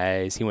Maroons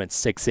as he went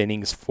 6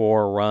 innings,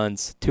 4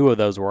 runs. 2 of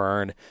those were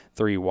earned,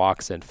 3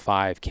 walks, and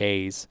 5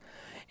 Ks.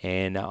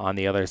 And on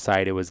the other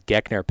side, it was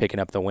Geckner picking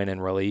up the win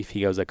in relief.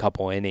 He goes a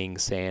couple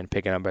innings and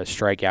picking up a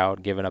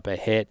strikeout, giving up a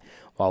hit.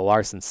 While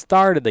Larson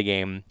started the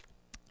game,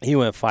 he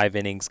went 5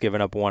 innings,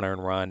 giving up 1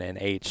 earned run and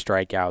 8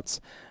 strikeouts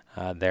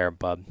there.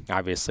 But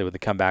obviously with the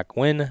comeback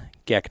win,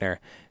 Geckner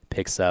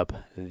picks up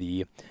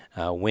the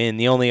win.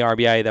 The only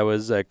RBI that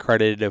was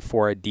credited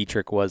for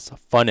Dietrich was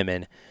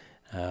Funneman,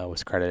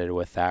 was credited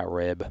with that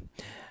rib.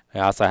 We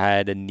also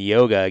had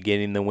Neoga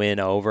getting the win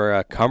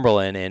over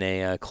Cumberland in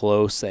a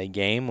close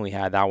game. We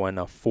had that one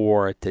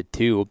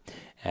 4-2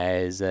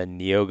 as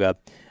Neoga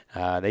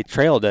They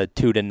trailed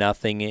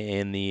 2-0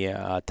 in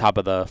the top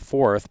of the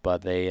fourth,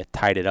 but they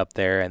tied it up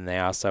there, and they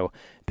also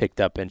picked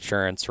up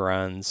insurance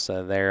runs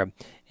there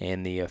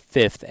in the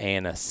fifth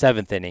and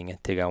seventh inning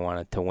to go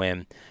on to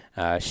win.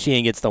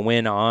 Sheehan gets the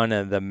win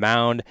on the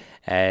mound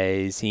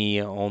as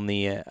he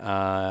only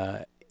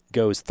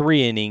goes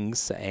 3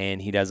 innings,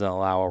 and he doesn't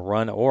allow a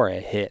run or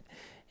a hit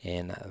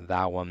in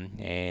that one.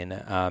 And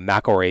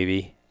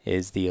McElravy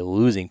is the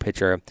losing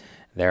pitcher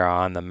there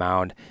on the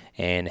mound.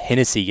 And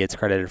Hennessy gets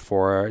credited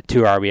for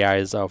 2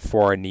 RBIs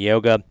for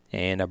Neoga,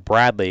 and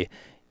Bradley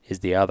is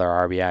the other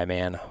RBI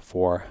man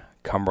for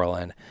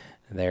Cumberland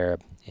there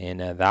in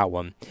that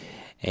one.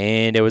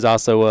 And it was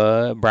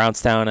also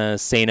Brownstown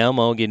St.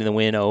 Elmo getting the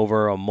win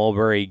over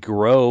Mulberry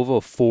Grove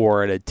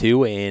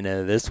 4-2 in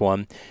this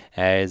one,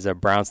 as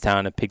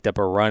Brownstown picked up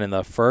a run in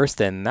the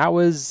first, and that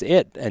was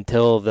it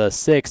until the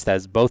sixth,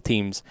 as both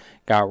teams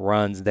got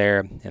runs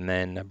there. And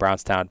then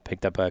Brownstown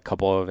picked up a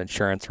couple of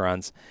insurance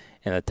runs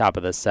in the top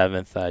of the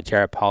seventh.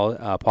 Jarrett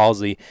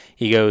Palsley,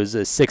 he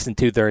goes 6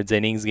 2/3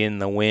 innings, getting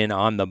the win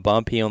on the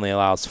bump. He only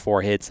allows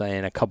 4 hits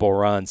and a couple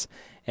runs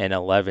and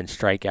 11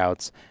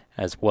 strikeouts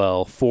as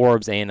well.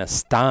 Forbes and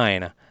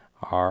Stein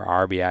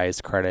are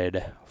RBIs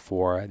credited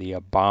for the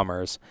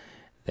Bombers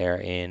there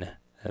in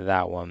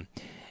that one.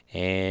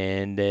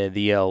 And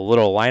the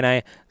Little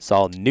Illini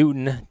saw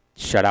Newton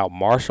shut out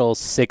Marshall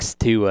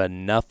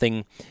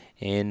 6-0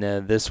 in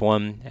this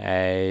one,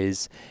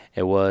 as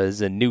it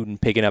was Newton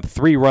picking up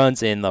 3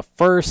 runs in the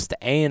first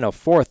and a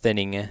fourth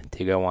inning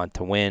to go on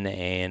to win,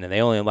 and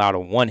they only allowed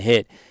 1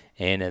 hit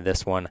in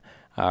this one.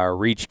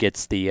 Reach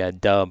gets the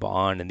dub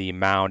on the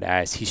mound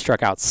as he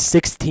struck out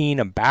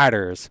 16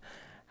 batters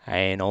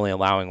and only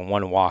allowing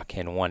 1 walk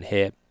and 1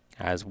 hit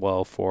as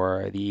well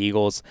for the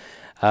Eagles.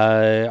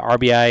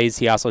 RBIs,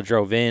 he also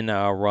drove in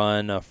a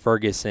run.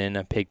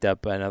 Ferguson picked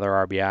up another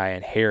RBI,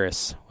 and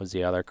Harris was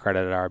the other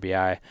credited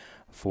RBI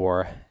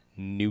for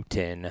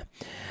Newton.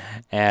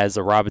 As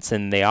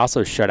Robinson, they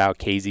also shut out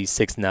KZ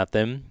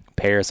 6-0.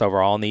 Paris over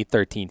Alney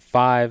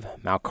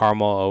 13-5. Mount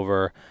Carmel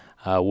over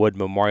Wood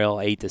Memorial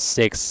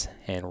 8-6,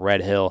 and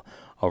Red Hill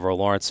over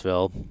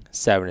Lawrenceville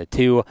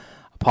 7-2.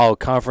 Apollo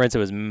Conference, it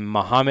was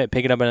Muhammad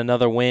picking up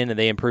another win, and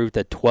they improved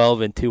to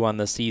 12-2 on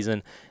the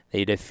season.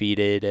 They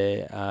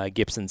defeated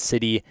Gibson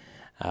City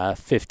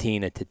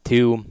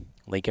 15-2.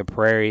 Lincoln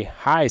Prairie,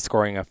 high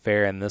scoring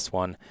affair in this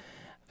one.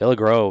 Villa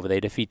Grove,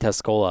 they defeat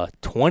Tuscola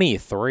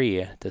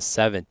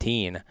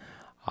 23-17.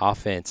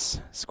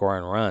 Offense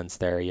scoring runs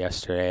there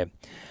yesterday.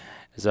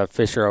 There's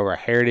Fisher over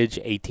Heritage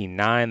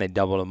 18-9. They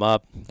doubled them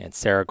up. And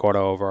Saragordo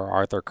over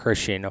Arthur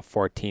Christian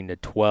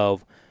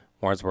 14-12.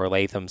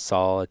 Warrensburg-Latham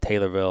saw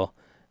Taylorville,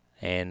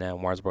 and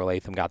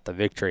Warrensburg-Latham got the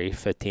victory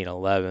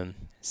 15-11.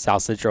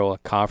 South Central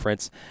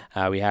Conference,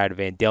 we had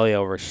Vandalia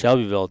over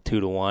Shelbyville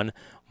 2-1.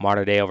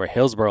 Mater Dei over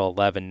Hillsborough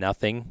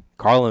 11-0.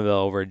 Carlinville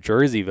over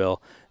Jerseyville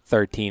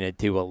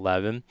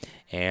 13-11.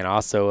 And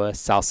also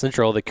South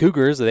Central, the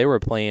Cougars, they were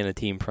playing a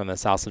team from the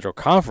South Central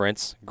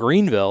Conference,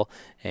 Greenville,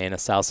 and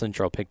South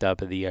Central picked up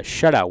the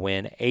shutout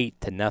win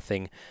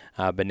 8-0.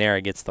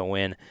 Benera gets the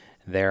win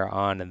there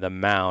on the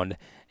mound,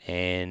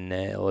 and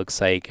it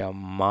looks like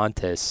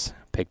Montes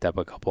picked up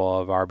a couple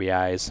of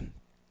RBIs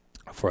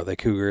for the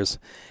Cougars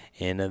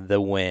in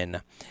the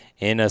win.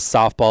 In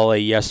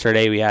softball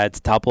yesterday, we had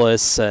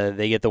Topless.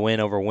 They get the win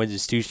over Windsor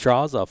Stew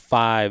Straws,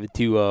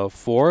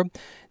 5-4.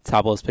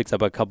 Topless picks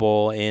up a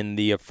couple in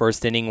the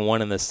first inning,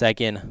 1 in the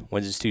second.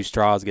 Windsor Stew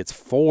Straws gets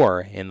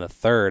 4 in the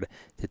third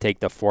to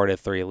take the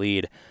 4-3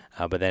 lead.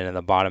 But then in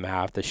the bottom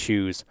half, the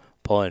Shoes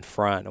pull in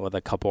front with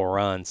a couple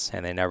runs,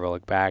 and they never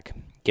look back.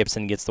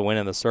 Gibson gets the win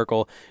in the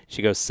circle.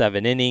 She goes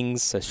 7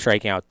 innings,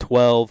 striking out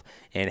 12,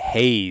 and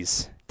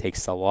Hayes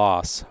takes the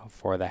loss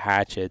for the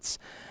Hatchets.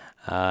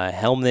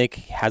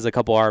 Helmnick has a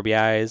couple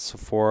RBIs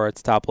for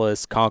its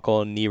Topless.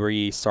 Conkle,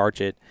 Niebury,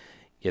 Sarchett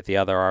get the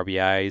other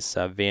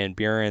RBIs. Van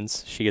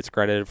Buren's, she gets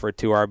credited for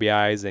 2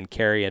 RBIs, and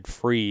Carey and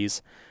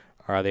Freeze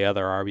are the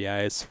other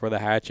RBIs for the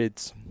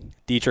Hatchets.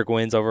 Dietrich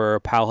wins over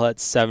Powhut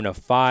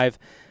 7-5.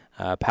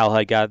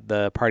 Powhut got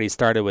the party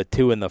started with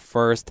 2 in the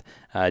first.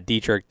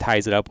 Dietrich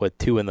ties it up with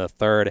 2 in the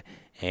third,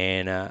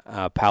 and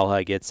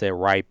Powhut gets it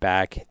right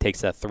back,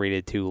 takes a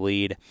 3-2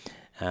 lead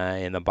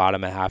in the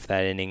bottom half of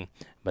that inning.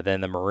 But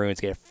then the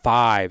Maroons get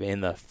 5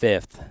 in the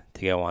fifth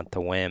to go on to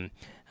win.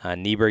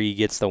 Niebury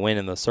gets the win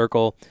in the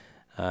circle.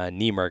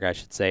 Niemerg, I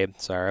should say,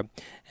 sorry,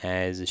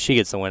 as she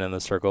gets the win in the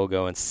circle,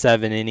 going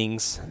 7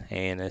 innings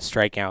and a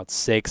strikeout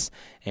 6.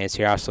 And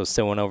she also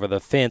still went over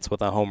the fence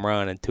with a home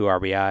run and 2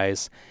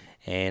 RBIs.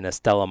 And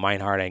Estella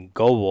Meinhardt and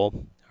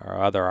Goebel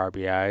are other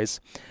RBIs.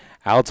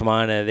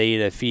 Altamont, they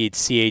defeat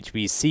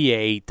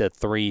CHBC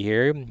 8-3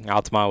 here.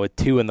 Altamont with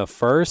 2 in the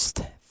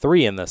first,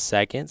 3 in the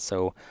second,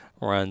 so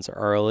runs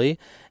early.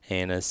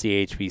 And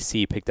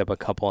CHBC picked up a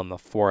couple in the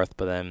fourth,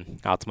 but then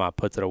Altamont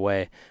puts it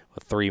away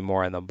with 3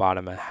 more in the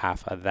bottom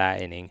half of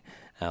that inning.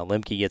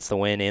 Lemke gets the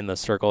win in the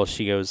circle.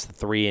 She goes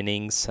 3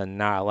 innings,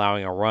 not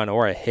allowing a run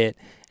or a hit,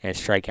 and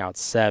strikeout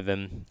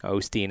 7.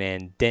 Osteen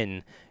and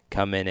Denton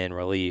come in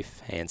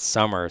relief, and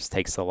Summers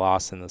takes the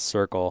loss in the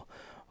circle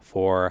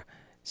for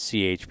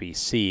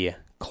CHBC.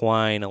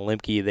 Klein,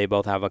 Limke, they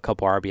both have a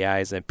couple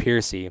RBIs, and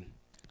Piercy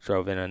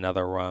drove in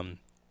another run.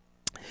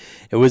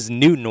 It was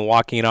Newton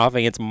walking it off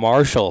against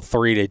Marshall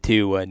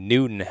 3-2.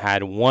 Newton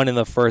had one in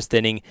the first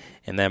inning,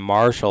 and then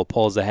Marshall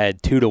pulls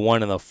ahead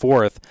 2-1 in the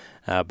fourth.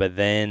 But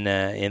then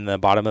in the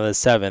bottom of the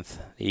seventh,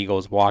 the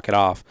Eagles walk it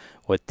off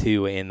with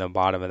 2 in the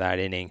bottom of that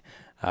inning.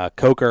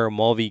 Coker,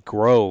 Mulvey,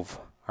 Grove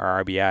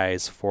are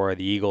RBIs for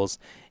the Eagles,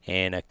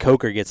 and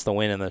Coker gets the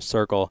win in the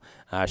circle.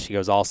 She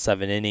goes all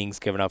 7 innings,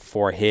 giving up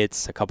 4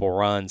 hits, a couple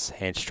runs,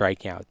 and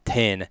striking out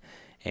 10.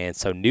 And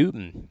so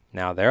Newton,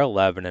 now they're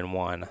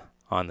 11-1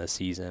 on the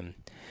season.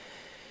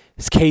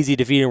 Casey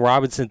defeated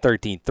Robinson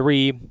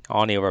 13-3.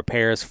 Alney over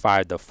Paris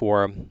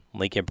 5-4.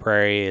 Lincoln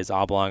Prairie is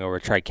Oblong over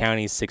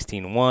Tri-County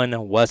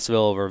 16-1.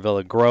 Westville over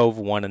Villa Grove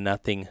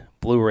 1-0.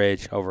 Blue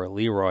Ridge over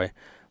Leroy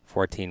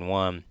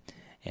 14-1.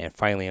 And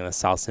finally in the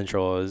South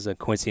Central is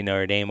Quincy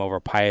Notre Dame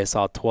over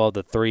Piasaw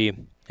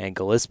 12-3. And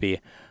Gillespie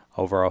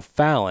over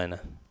O'Fallon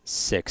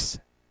 6-3.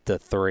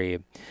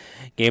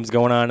 Games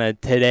going on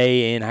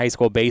today in high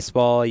school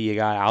baseball. You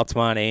got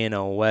Altamont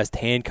and West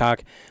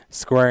Hancock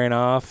squaring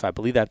off. I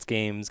believe that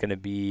game's going to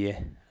be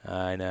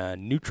in a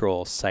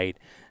neutral site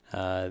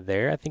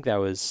there. I think that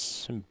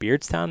was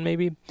Beardstown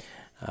maybe.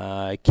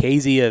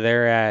 Casey,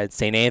 they're at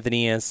St.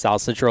 Anthony,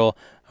 South Central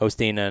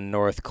hosting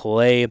North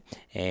Clay,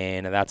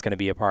 and that's going to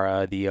be a part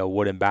of the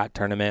Wood and Bat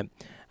tournament.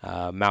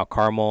 Mount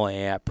Carmel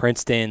at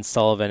Princeton,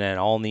 Sullivan at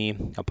Olney,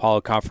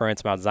 Apollo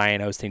Conference, Mount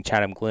Zion hosting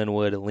Chatham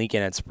Glenwood,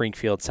 Lincoln at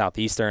Springfield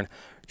Southeastern,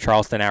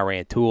 Charleston at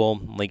Rantoul,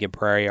 Lincoln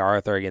Prairie,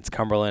 Arthur against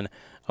Cumberland,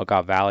 Oak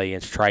Valley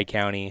against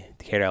Tri-County,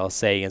 Decatur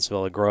LSA against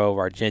Villa Grove,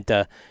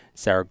 Argenta,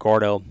 Cerro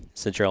Gordo,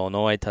 Central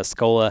Illinois,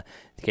 Tuscola,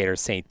 Decatur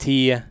St.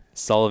 T,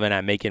 Sullivan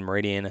at Macon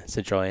Meridian,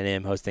 Central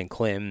A&M hosting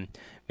Clinton,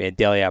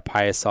 Vandalia at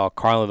Piasaw,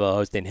 Carlinville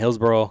hosting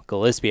Hillsboro,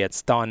 Gillespie at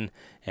Staunton,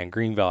 and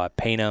Greenville at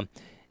Pana.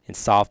 In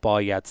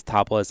softball, you got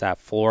Topless at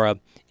Flora,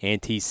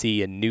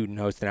 NTC and Newton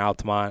hosting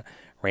Altamont,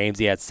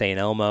 Ramsey at St.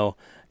 Elmo,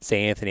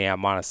 St. Anthony at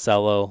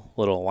Monticello,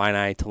 Little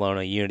Illini,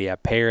 Tolona Unity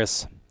at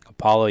Paris,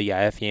 Apollo, you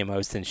got FEM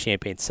hosting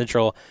Champaign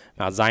Central,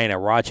 Mount Zion at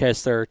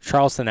Rochester,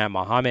 Charleston at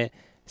Mahomet,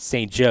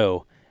 St.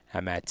 Joe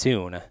at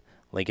Mattoon,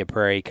 Lincoln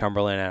Prairie,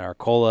 Cumberland at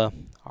Arcola,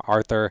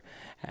 Arthur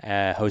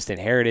hosting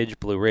Heritage,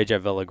 Blue Ridge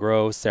at Villa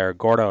Grove, Cerro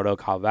Gordo at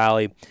Oak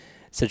Valley,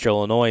 Central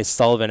Illinois,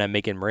 Sullivan at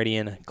Macon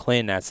Meridian,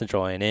 Clinton at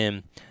Central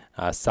A&M,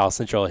 South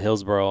Central at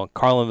Hillsboro,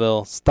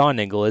 Carlinville, Staunton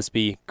and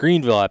Gillespie,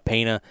 Greenville at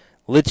Pana,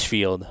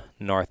 Litchfield,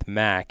 North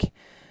Mac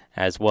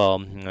as well.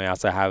 And we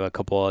also have a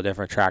couple of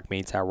different track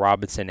meets at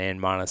Robinson and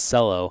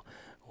Monticello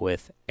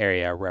with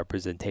area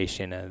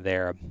representation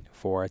there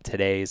for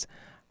today's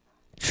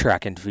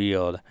track and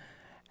field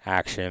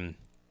action.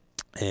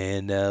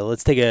 And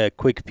let's take a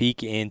quick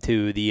peek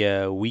into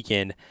the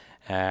weekend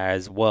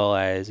as well,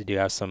 as we do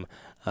have some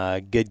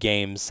good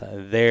games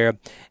there,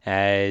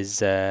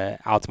 as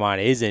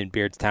Altamont is in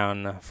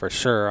Beardstown for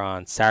sure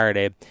on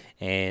Saturday,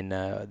 and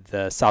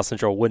the South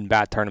Central Wooden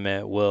Bat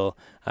Tournament will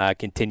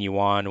continue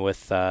on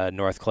with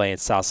North Clay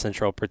and South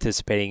Central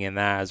participating in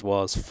that, as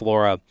well as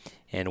Flora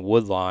and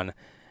Woodlawn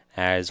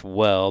as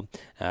well.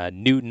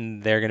 Newton,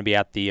 they're going to be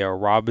at the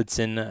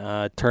Robinson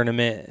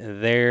tournament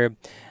there.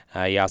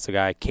 You also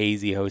got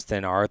Casey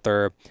hosting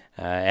Arthur.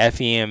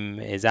 FEM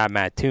is at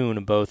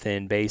Mattoon, both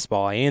in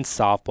baseball and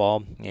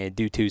softball. And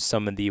due to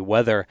some of the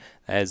weather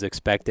that is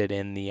expected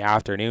in the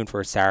afternoon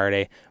for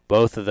Saturday,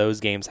 both of those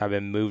games have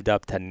been moved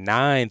up to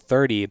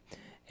 9:30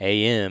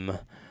 a.m.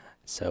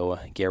 So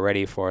get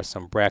ready for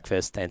some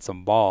breakfast and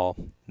some ball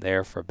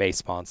there for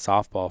baseball and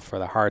softball for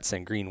the Hearts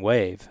and Green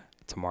Wave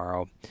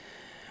tomorrow.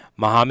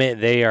 Mahomet,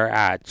 they are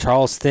at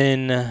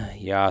Charleston.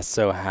 You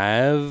also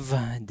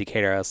have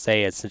Decatur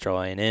LSA at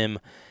Central A&M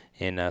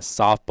in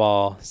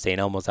softball. St.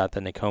 Elmo's at the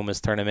Nokomis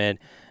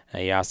tournament.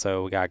 You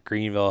also got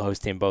Greenville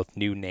hosting both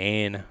Newton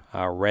and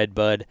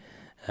Redbud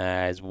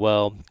as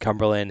well.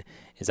 Cumberland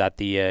is at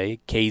the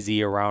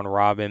KZ around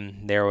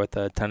Robin there with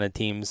a ton of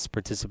teams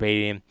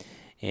participating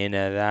in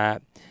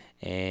that.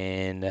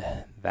 And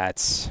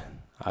that's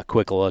a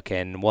quick look,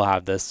 and we'll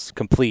have this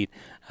complete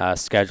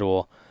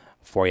schedule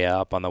for you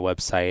up on the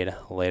website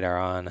later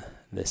on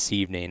this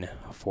evening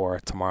for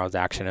tomorrow's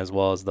action, as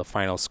well as the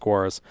final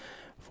scores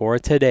for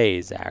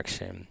today's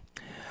action.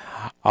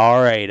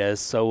 All right,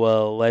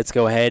 so let's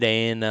go ahead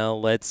and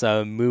let's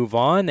move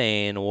on,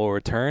 and we'll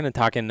return and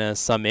talking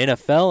some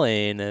NFL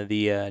in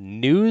the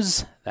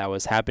news that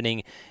was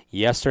happening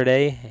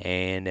yesterday,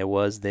 and it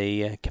was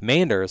the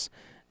Commanders.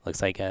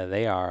 Looks like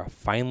they are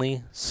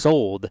finally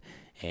sold,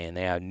 and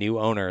they have new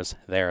owners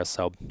there,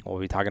 so we'll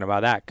be talking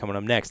about that coming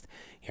up next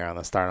here on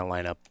the starting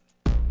lineup.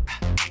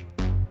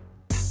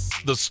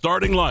 The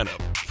starting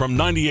lineup from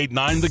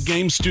 98.9 The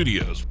Game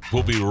Studios.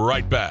 We'll be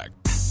right back.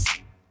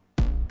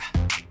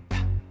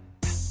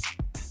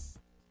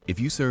 If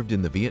you served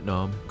in the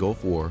Vietnam,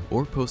 Gulf War,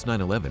 or post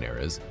 9/11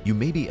 eras, you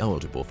may be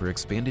eligible for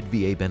expanded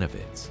VA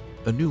benefits.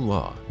 A new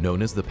law,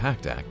 known as the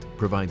PACT Act,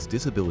 provides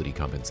disability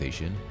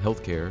compensation,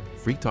 health care,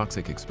 free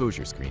toxic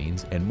exposure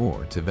screenings, and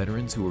more to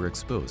veterans who were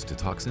exposed to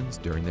toxins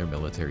during their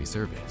military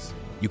service.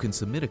 You can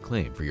submit a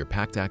claim for your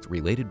PACT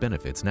Act-related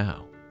benefits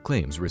now.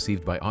 Claims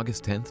received by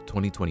August 10,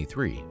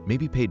 2023 may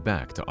be paid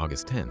back to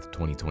August 10,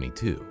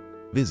 2022.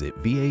 Visit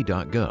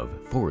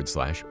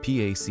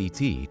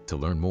va.gov/PACT to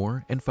learn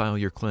more and file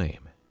your claim.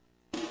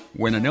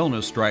 When an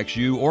illness strikes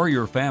you or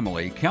your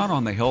family, count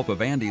on the help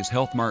of Andy's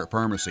Health Mart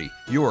Pharmacy,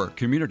 your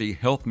community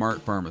Health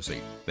Mart pharmacy.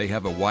 They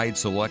have a wide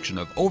selection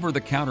of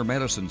over-the-counter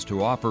medicines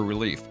to offer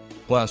relief.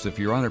 Plus, if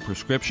you're on a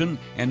prescription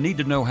and need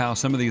to know how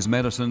some of these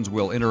medicines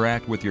will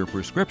interact with your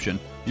prescription,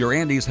 your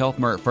Andy's Health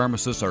Mart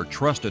pharmacists are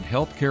trusted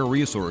healthcare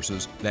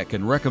resources that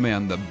can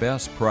recommend the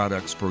best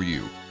products for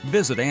you.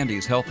 Visit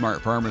Andy's Health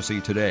Mart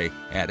Pharmacy today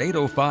at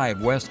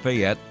 805 West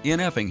Fayette in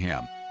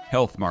Effingham.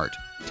 Health Mart,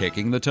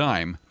 taking the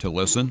time to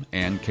listen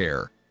and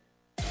care.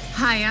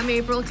 Hi, I'm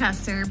April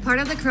Custer, part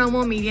of the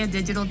Chromo Media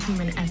digital team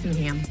in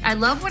Effingham. I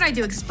love what I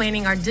do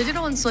explaining our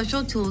digital and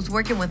social tools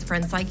working with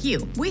friends like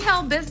you. We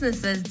help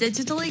businesses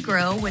digitally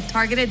grow with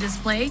targeted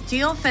display,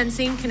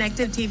 geofencing,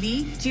 connected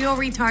TV,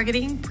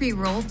 geo-retargeting,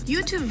 pre-roll,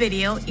 YouTube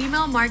video,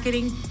 email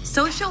marketing,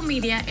 social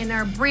media, and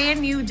our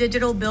brand new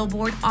digital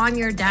billboard on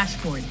your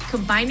dashboard.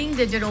 Combining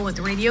digital with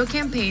radio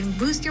campaign,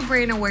 boost your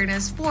brand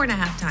awareness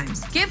 4.5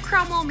 times. Give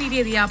Chromo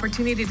Media the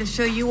opportunity to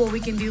show you what we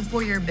can do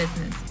for your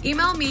business.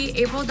 Email me,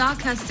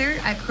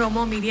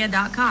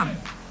 april.custer@chromomedia.com.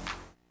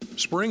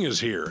 Spring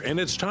is here, and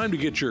it's time to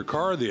get your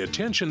car the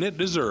attention it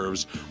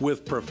deserves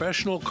with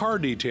professional car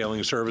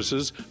detailing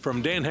services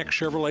from Dan Heck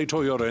Chevrolet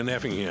Toyota in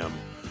Effingham.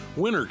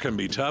 Winter can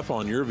be tough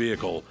on your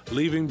vehicle,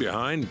 leaving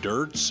behind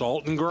dirt,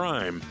 salt, and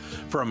grime.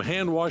 From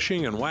hand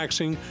washing and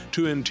waxing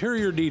to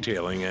interior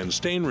detailing and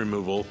stain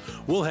removal,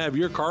 we'll have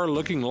your car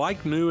looking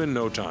like new in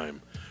no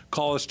time.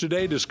 Call us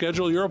today to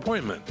schedule your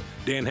appointment.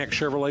 Dan Heck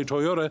Chevrolet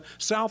Toyota,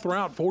 South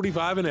Route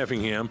 45 in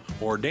Effingham,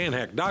 or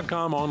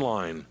danheck.com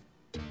online.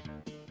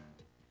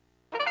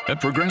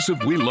 At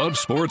Progressive, we love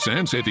sports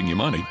and saving you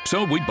money,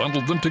 so we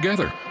bundled them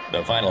together.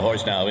 The final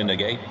horse now in the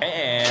gate,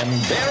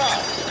 and they're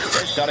off.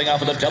 They're starting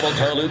off with a double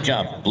toe loop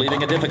jump,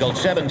 leaving a difficult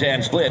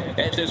 7-10 split.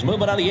 As there's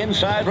movement on the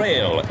inside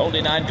rail.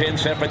 Only 9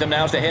 pins separate them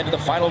now as they head to the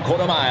final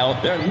quarter mile.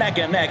 They're neck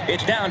and neck.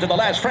 It's down to the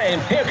last frame.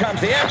 Here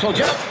comes the axle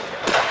jump.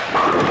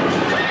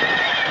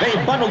 They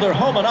bundled their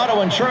home and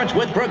auto insurance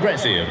with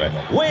Progressive.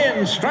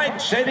 Win, strike,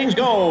 savings,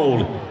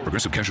 gold.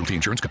 Progressive Casualty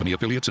Insurance Company,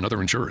 affiliates, and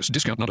other insurers.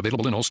 Discount not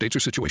available in all states or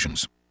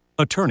situations.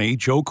 Attorney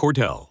Joe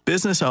Cordell.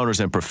 Business owners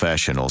and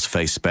professionals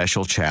face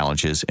special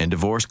challenges in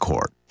divorce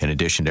court. In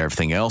addition to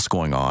everything else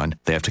going on,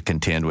 they have to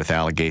contend with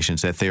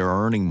allegations that they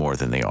are earning more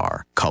than they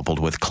are, coupled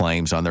with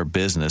claims on their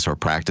business or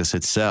practice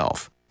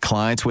itself.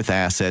 Clients with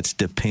assets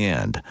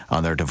depend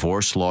on their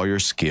divorce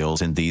lawyer's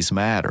skills in these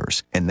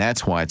matters, and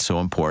that's why it's so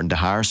important to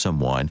hire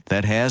someone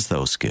that has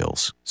those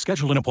skills.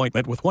 Schedule an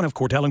appointment with one of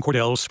Cordell &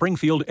 Cordell's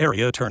Springfield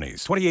area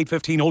attorneys.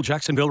 2815 Old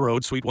Jacksonville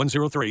Road, Suite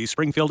 103,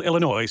 Springfield,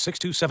 Illinois,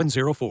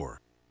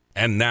 62704.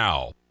 And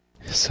now.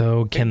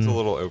 So Peyton's a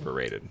little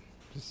overrated.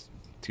 Just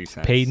 2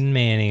 cents. Peyton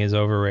Manning is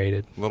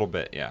overrated. A little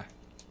bit, yeah.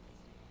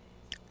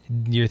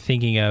 You're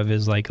thinking of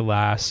his like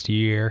last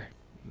year.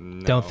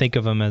 No. Don't think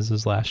of him as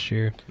his last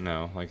year.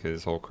 No, like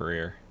his whole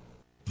career.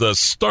 The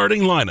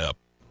starting lineup.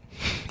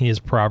 He is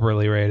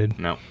properly rated.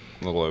 No,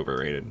 a little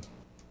overrated.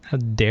 How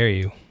dare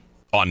you?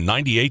 On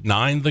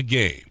 98.9 The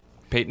Game.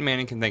 Peyton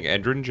Manning can thank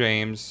Edgerrin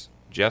James,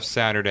 Jeff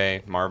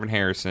Saturday, Marvin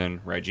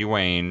Harrison, Reggie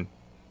Wayne,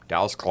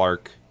 Dallas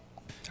Clark.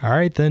 All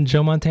right, then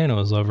Joe Montana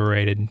was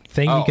overrated.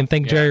 You can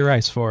thank Jerry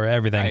Rice for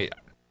everything.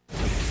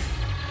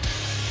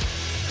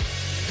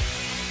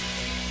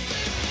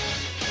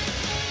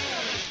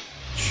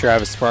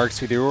 Travis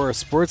Sparks with your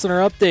Sports Center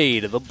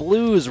update. The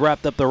Blues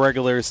wrapped up the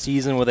regular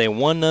season with a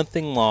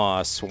 1-0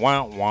 loss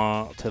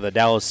to the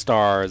Dallas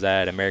Stars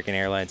at American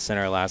Airlines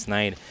Center last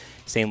night.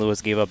 St.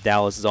 Louis gave up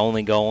Dallas'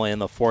 only goal in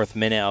the 4th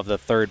minute of the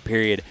 3rd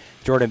period.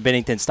 Jordan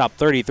Bennington stopped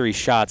 33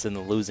 shots in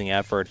the losing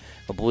effort.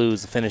 The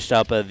Blues finished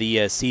up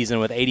the season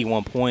with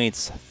 81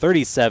 points,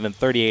 37,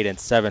 38, and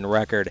 7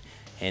 record,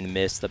 and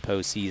missed the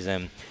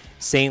postseason.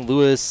 St.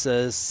 Louis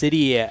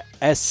City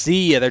SC,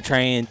 they're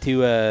trying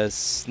to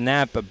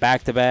snap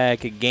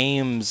back-to-back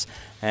games,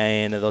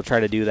 and they'll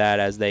try to do that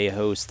as they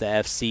host the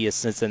FC of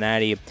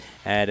Cincinnati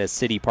at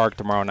City Park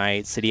tomorrow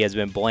night. City has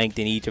been blanked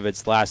in each of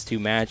its last 2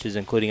 matches,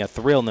 including a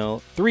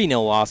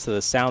 3-0 loss to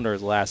the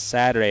Sounders last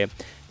Saturday.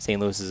 St.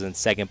 Louis is in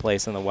 2nd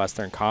place in the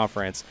Western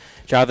Conference.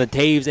 Jonathan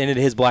Taves ended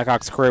his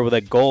Blackhawks career with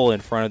a goal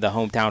in front of the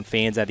hometown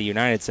fans at the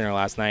United Center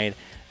last night.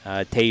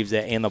 Taves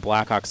and the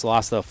Blackhawks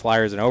lost to the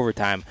Flyers in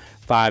overtime,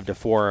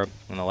 5-4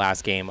 in the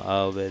last game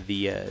of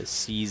the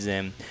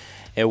season.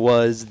 It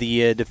was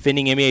the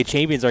defending NBA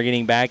champions are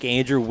getting back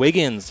Andrew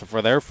Wiggins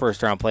for their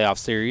first-round playoff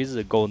series.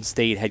 Golden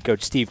State head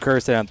coach Steve Kerr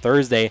said on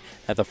Thursday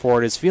that the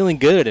forward is feeling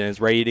good and is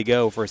ready to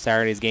go for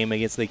Saturday's game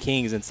against the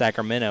Kings in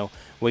Sacramento.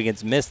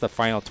 Wiggins missed the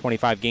final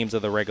 25 games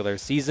of the regular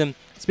season.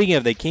 Speaking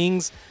of the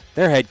Kings,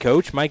 their head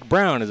coach, Mike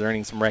Brown, is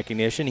earning some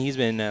recognition. He's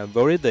been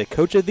voted the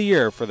Coach of the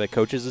Year for the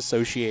Coaches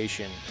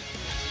Association.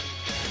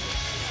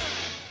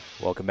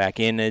 Welcome back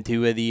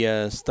into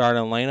the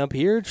starting lineup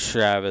here.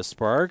 Travis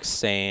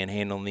Sparks and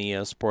handling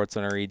the Sports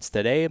Center reads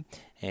today,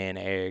 and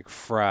Eric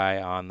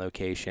Fry on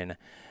location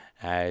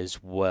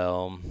as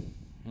well.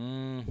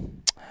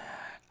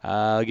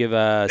 I'll give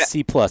a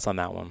C+ on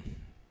that one.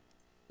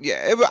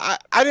 Yeah,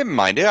 I didn't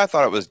mind it. I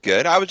thought it was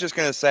good. I was just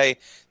going to say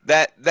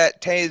that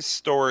Taze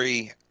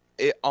story,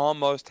 it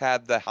almost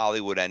had the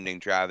Hollywood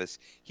ending, Travis.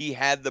 He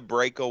had the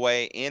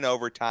breakaway in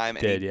overtime,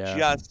 and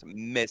just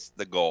missed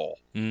the goal.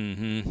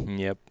 Mm-hmm.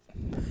 Yep.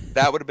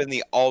 That would have been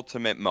the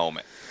ultimate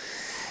moment.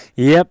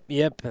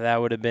 Yep. That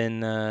would have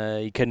been.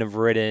 He couldn't have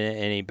written it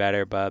any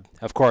better, but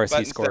of course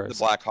he scores.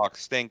 The Blackhawks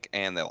stink,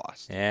 and they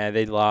lost. Yeah,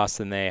 they lost,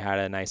 and they had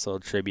a nice little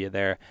tribute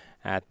there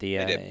at the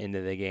end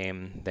of the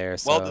game there.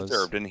 So well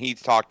deserved, and he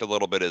talked a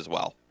little bit as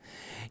well.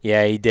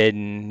 Yeah, he did,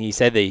 and he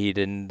said that he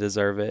didn't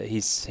deserve it. He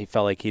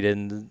felt like he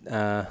didn't.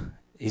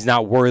 He's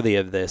not worthy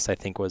of this, I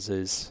think, was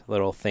his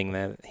little thing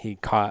that he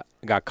got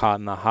caught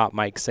in the hot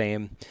mic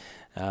saying.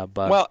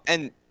 Well,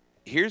 and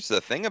here's the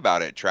thing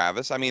about it,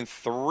 Travis. I mean,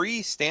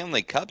 3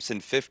 Stanley Cups in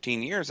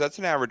 15 years. That's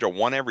an average of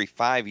 1 every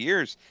 5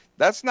 years.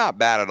 That's not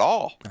bad at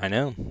all. I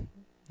know.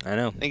 I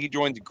think he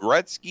joins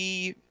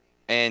Gretzky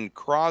and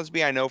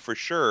Crosby, I know for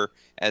sure,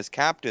 as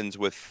captains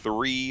with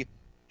 3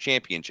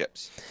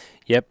 championships.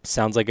 Yep,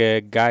 sounds like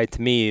a guy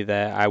to me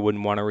that I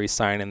wouldn't want to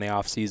re-sign in the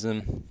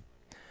offseason.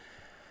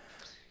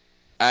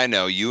 I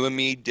know, you and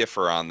me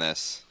differ on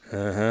this.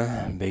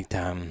 Big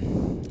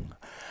time.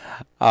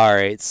 All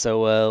right,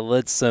 so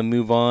let's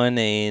move on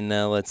and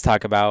let's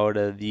talk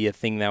about the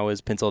thing that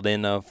was penciled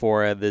in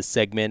for this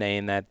segment,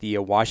 and that the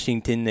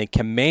Washington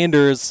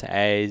Commanders,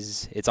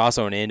 as it's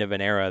also an end of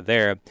an era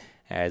there,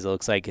 as it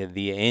looks like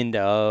the end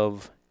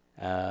of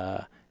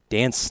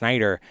Dan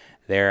Snyder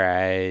there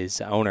as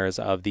owners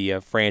of the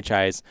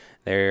franchise.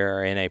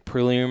 They're in a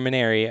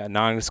preliminary,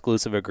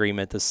 non-exclusive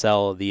agreement to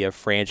sell the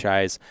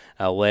franchise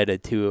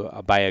led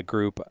by a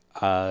group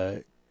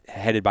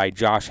headed by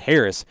Josh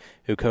Harris,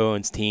 who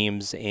co-owns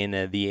teams in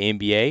the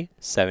NBA,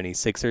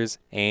 76ers,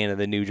 and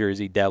the New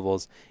Jersey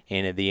Devils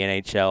in the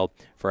NHL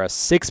for a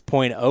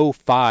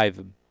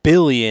 $6.05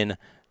 billion,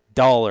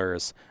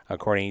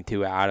 according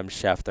to Adam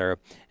Schefter,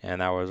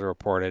 and that was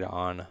reported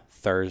on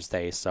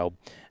Thursday. So,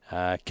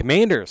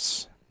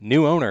 Commanders,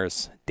 new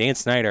owners, Dan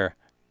Snyder,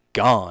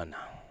 gone.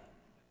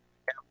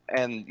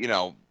 And,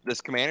 this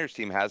Commanders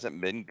team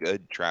hasn't been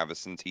good, Travis,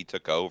 since he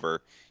took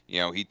over.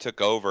 He took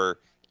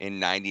over in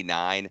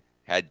 99,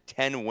 had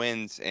 10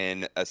 wins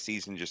in a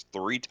season just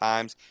 3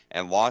 times,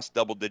 and lost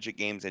double-digit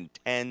games in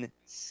 10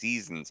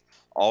 seasons,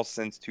 all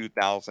since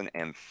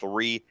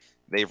 2003.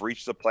 They've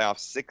reached the playoffs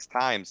 6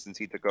 times since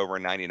he took over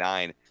in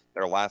 99.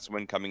 Their last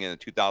win coming in the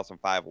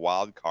 2005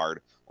 wild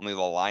card. Only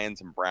the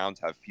Lions and Browns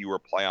have fewer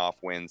playoff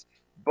wins,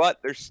 but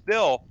they're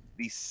still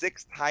the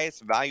 6th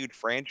highest valued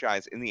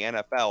franchise in the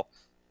NFL.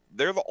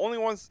 They're the only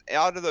ones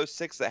out of those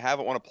 6 that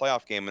haven't won a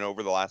playoff game in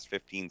over the last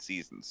 15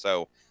 seasons.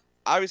 So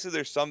obviously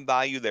there's some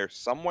value there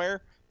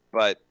somewhere,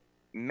 but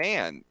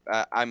man,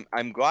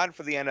 I'm glad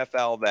for the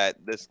NFL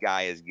that this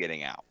guy is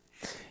getting out.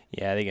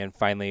 Yeah, they can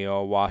finally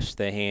wash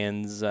the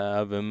hands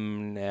of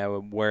him,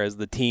 whereas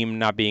the team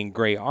not being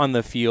great on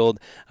the field,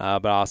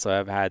 but also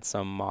have had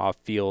some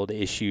off-field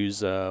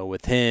issues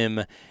with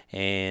him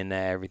and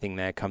everything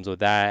that comes with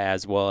that,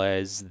 as well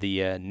as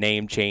the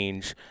name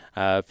change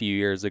a few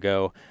years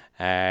ago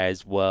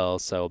as well.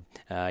 So,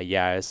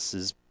 this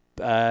is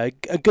a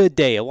good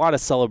day. A lot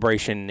of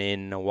celebration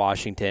in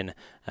Washington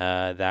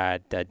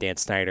that Dan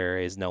Snyder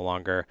is no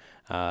longer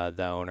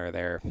the owner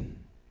there.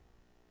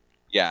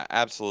 Yeah,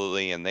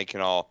 absolutely, and they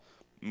can all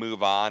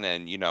move on,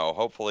 and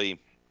hopefully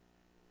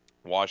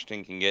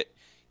Washington can get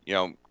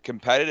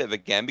competitive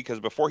again,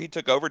 because before he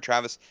took over,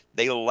 Travis,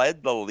 they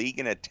led the league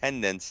in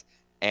attendance,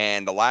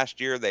 and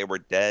last year they were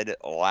dead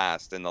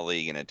last in the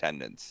league in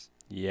attendance.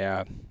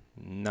 Yeah,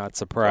 not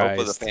surprised.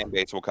 Hopefully the fan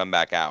base will come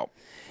back out.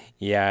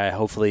 Yeah,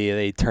 hopefully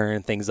they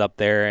turn things up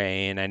there,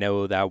 and I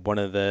know that one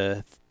of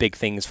the big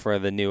things for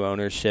the new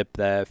ownership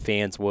that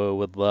fans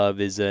would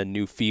love is a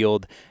new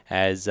field,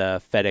 as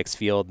FedEx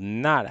Field.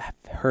 Not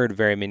heard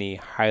very many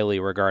highly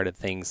regarded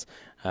things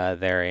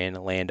there in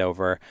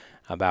Landover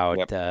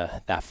about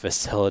that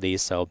facility,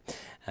 so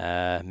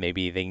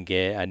maybe they can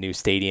get a new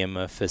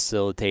stadium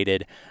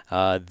facilitated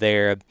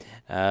there.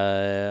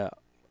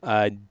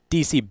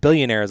 DC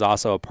Billionaire is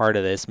also a part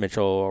of this.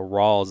 Mitchell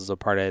Rawls is a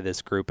part of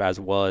this group, as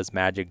well as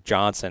Magic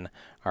Johnson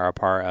are a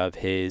part of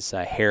his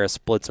Harris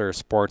Blitzer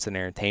Sports and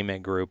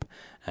Entertainment Group.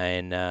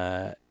 And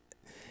the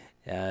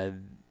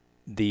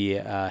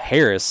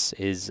Harris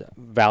is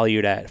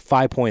valued at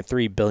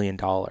 $5.3 billion.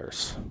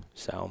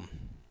 So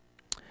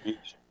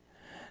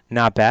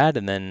not bad.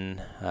 And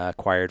then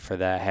acquired for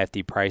that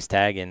hefty price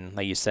tag. And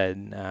like you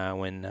said,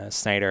 when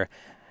Snyder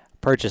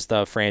purchased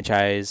the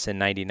franchise in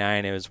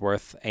 '99, it was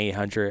worth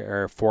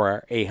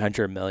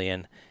 $800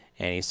 million,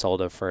 and he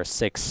sold it for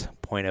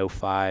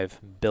 $6.05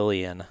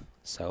 billion.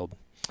 So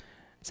I'd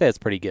say it's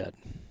pretty good.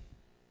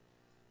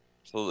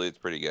 Absolutely, it's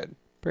pretty good.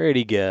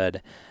 Pretty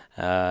good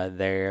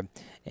there.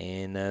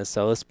 And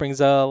so this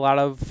brings a lot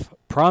of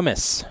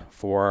promise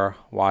for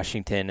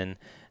Washington, and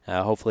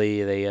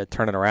hopefully they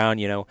turn it around.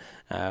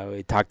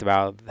 We talked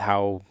about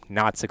how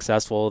not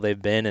successful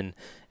they've been, and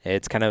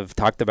it's kind of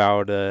talked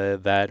about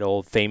that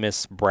old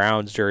famous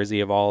Browns jersey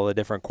of all the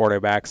different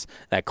quarterbacks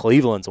that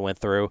Cleveland's went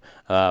through,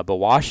 but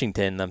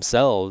Washington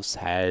themselves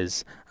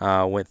has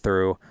went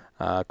through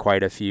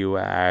quite a few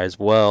as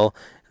well.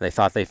 They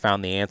thought they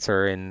found the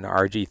answer in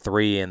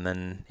RG3, and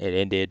then it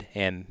ended,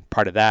 and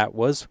part of that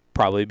was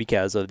probably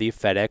because of the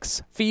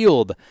FedEx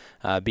Field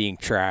being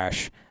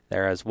trash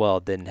there as well.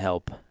 Didn't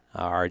help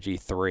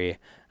RG3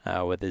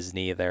 with his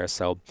knee there.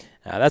 So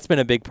that's been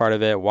a big part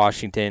of it.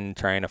 Washington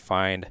trying to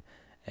find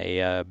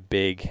a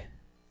big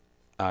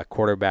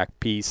quarterback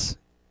piece,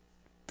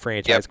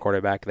 franchise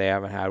quarterback. They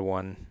haven't had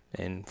one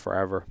in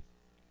forever.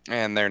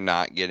 And they're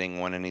not getting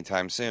one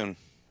anytime soon.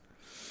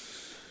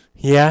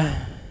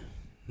 Yeah.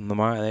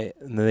 Lamar,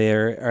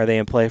 are they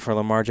in play for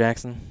Lamar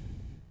Jackson?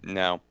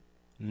 No.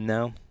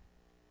 No.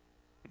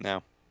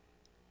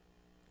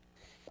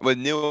 With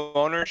new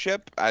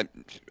ownership, I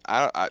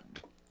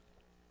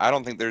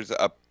don't think there's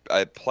a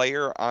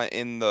player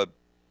in the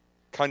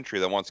country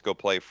that wants to go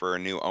play for a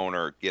new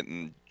owner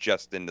getting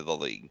just into the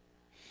league.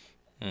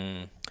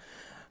 I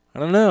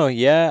don't know.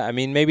 Yeah, I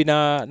mean maybe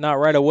not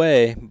right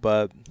away,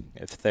 but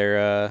if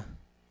they're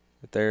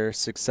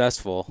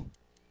successful,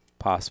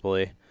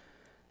 possibly.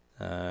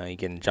 You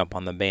can jump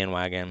on the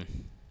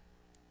bandwagon.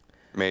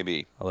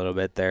 Maybe. A little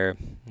bit there.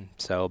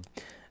 So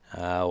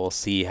we'll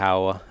see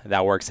how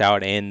that works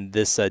out. And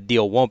this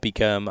deal won't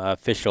become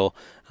official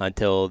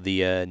until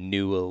the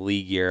new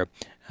league year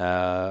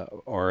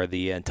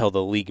until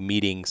the league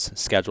meetings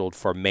scheduled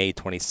for May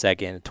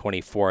 22nd and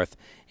 24th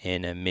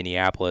in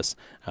Minneapolis.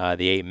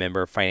 The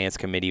 8-member finance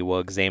committee will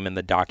examine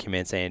the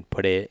documents and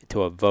put it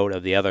to a vote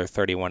of the other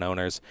 31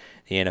 owners.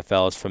 The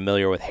NFL is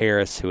familiar with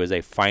Harris, who is a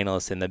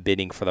finalist in the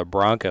bidding for the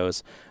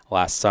Broncos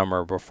last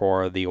summer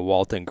before the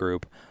Walton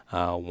Group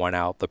won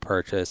out the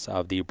purchase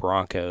of the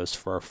Broncos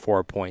for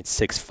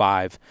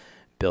 $4.65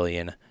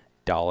 billion.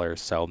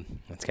 So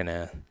it's going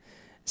to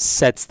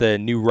sets the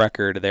new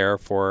record there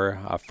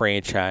for a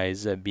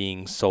franchise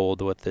being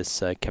sold with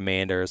this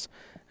Commanders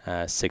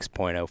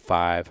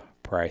 6.05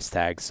 price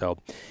tag. So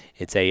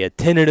it's a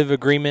tentative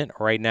agreement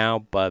right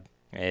now, but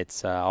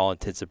it's all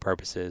intents and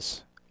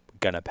purposes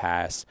going to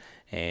pass,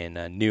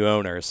 and new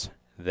owners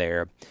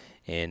there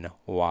in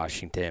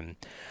Washington.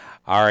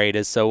 All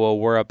right, so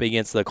we're up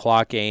against the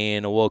clock,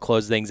 and we'll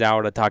close things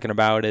out talking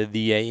about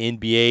the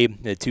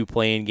NBA, the 2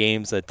 playing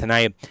games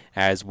tonight,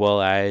 as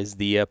well as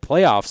the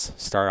playoffs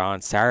start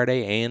on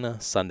Saturday and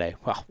Sunday.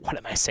 Well, what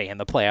am I saying?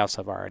 The playoffs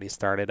have already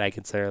started. I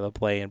consider the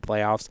play-in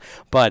playoffs,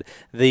 but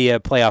the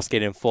playoffs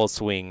get in full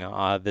swing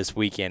this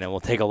weekend, and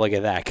we'll take a look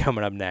at that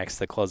coming up next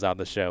to close out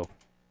the show.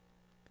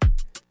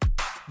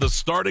 The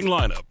starting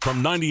lineup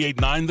from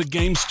 98.9 The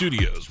Game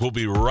Studios. We'll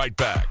be right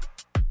back.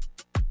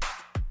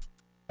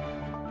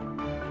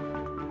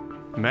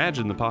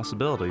 Imagine the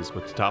possibilities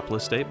with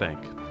Topless State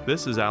Bank.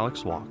 This is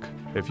Alex Walk.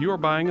 If you are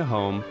buying a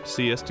home,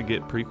 see us to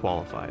get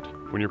pre-qualified.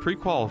 When you're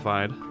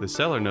pre-qualified, the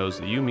seller knows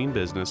that you mean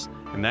business,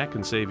 and that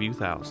can save you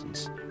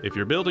thousands. If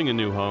you're building a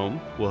new home,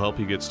 we'll help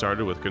you get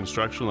started with a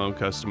construction loan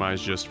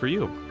customized just for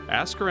you.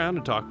 Ask around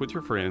and talk with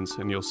your friends,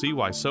 and you'll see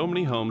why so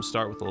many homes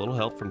start with a little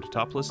help from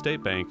Topless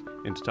State Bank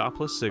and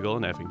Topless, Sigel,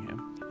 and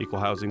Effingham. Equal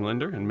housing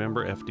lender and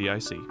member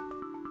FDIC.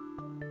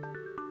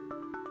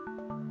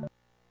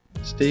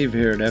 Steve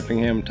here at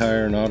Effingham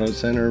Tire and Auto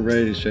Center,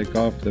 ready to shake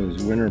off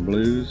those winter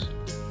blues.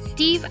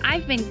 Steve,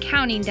 I've been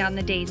counting down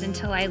the days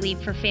until I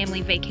leave for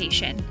family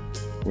vacation.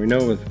 We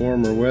know with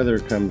warmer weather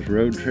comes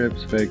road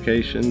trips,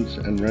 vacations,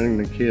 and running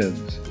the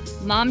kids.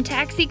 Mom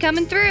taxi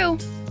coming through.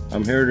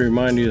 I'm here to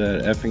remind you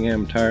that at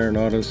Effingham Tire and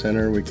Auto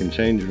Center, we can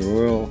change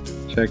your oil,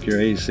 check your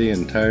AC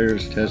and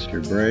tires, test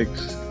your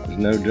brakes. There's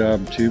no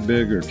job too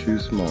big or too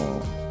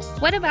small.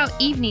 What about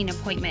evening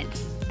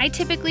appointments? I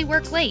typically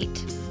work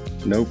late.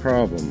 No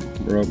problem.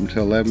 We're open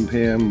till 11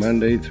 p.m.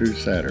 Monday through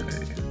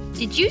Saturday.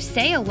 Did you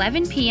say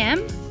 11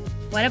 p.m.?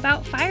 What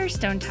about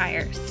Firestone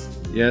Tires?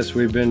 Yes,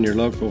 we've been your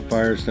local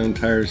Firestone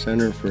Tire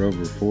Center for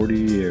over 40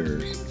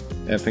 years.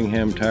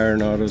 Effingham Tire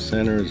and Auto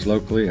Center is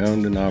locally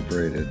owned and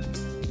operated.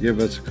 Give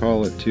us a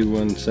call at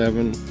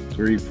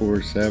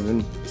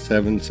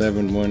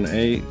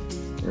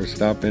 217-347-7718 or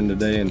stop in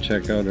today and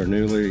check out our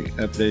newly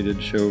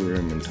updated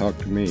showroom and talk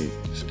to me,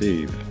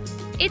 Steve.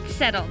 It's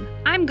settled.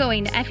 I'm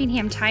going to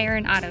Effingham Tire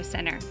and Auto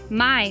Center,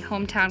 my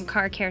hometown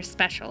car care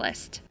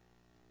specialist.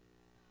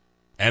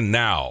 And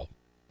now,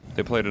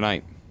 they play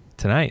tonight.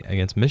 Tonight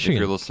against Michigan.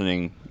 If you're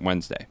listening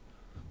Wednesday.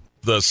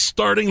 The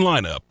starting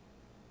lineup.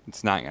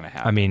 It's not going to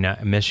happen. I mean,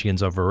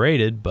 Michigan's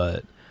overrated,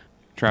 but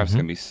Travis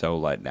going to be so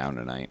let down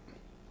tonight.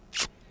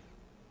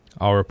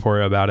 I'll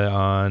report about it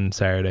on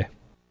Saturday.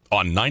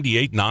 On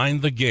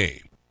 98.9 The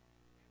Game.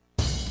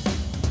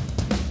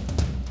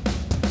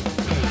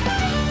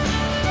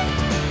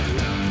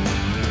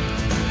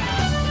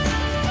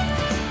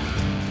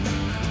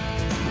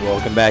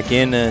 Welcome back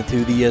in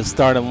to the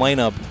starting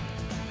lineup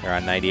here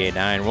on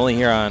 98.9. We're only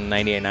here on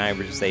 98.9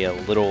 for just a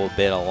little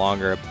bit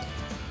longer.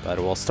 But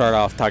we'll start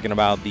off talking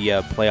about the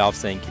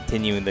playoffs and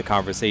continuing the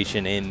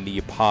conversation in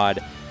the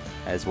pod,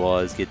 as well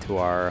as get to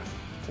our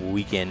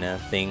weekend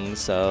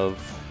things of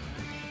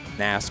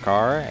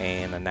NASCAR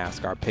and a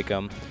NASCAR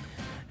pick'em.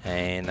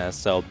 And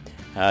so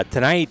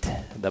tonight,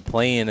 the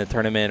play-in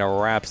tournament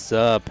wraps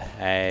up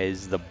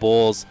as the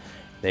Bulls,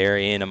 they're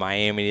in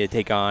Miami to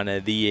take on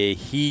the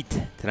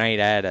Heat tonight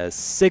at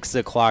 6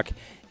 o'clock.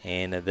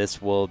 And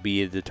this will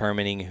be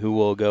determining who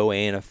will go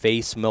and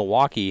face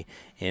Milwaukee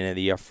in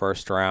the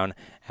first round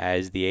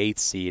as the 8th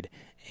seed.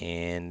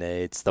 And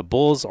it's the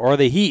Bulls or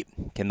the Heat.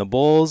 Can the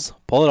Bulls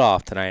pull it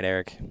off tonight,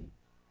 Eric?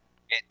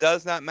 It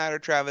does not matter,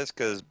 Travis,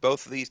 because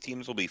both of these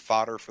teams will be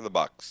fodder for the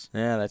Bucks.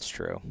 Yeah, that's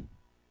true.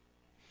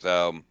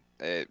 So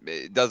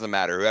it doesn't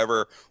matter.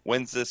 Whoever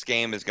wins this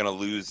game is going to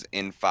lose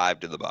in 5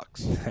 to the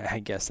Bucks. I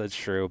guess that's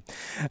true.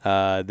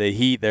 The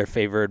Heat, they're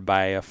favored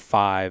by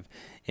 5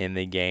 in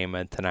the game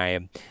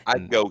tonight.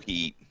 I'd go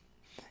Heat.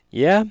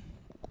 Yeah?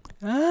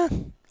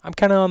 I'm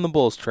kind of on the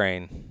Bulls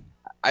train.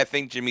 I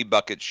think Jimmy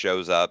Bucket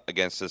shows up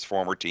against his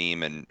former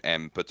team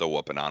and puts a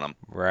whooping on him.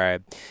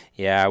 Right.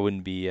 Yeah, I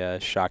wouldn't be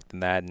shocked in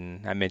that.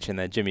 And I mentioned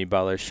that Jimmy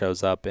Butler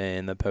shows up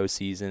in the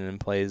postseason and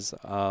plays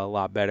a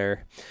lot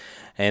better.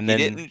 And then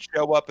he didn't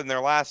show up in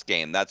their last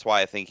game. That's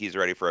why I think he's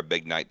ready for a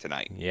big night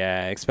tonight.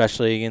 Yeah,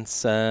 especially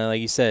against,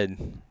 like you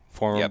said,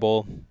 former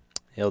Bull.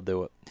 He'll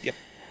do it. Yep.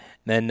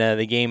 Then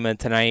the game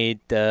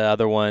tonight, the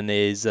other one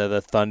is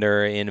the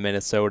Thunder in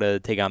Minnesota to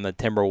take on the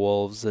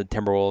Timberwolves. The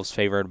Timberwolves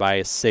favored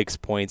by 6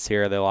 points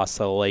here. They lost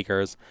to the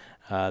Lakers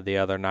the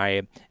other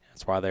night.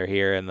 That's why they're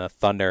here. And the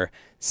Thunder,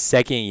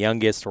 second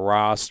youngest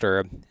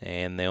roster,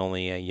 and the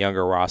only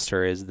younger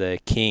roster is the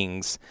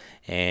Kings.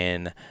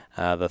 And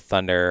the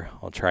Thunder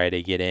will try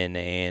to get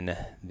in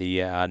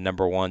the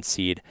number 1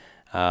 seed.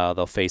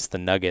 They'll face the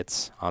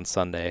Nuggets on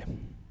Sunday.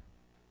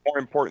 More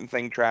important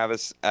thing,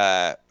 Travis,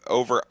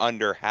 over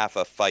under half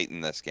a fight in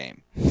this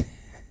game.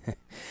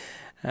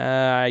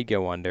 I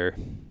go under.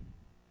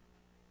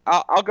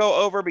 I'll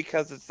go over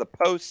because it's the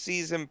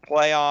postseason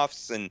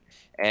playoffs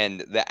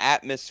and the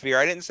atmosphere.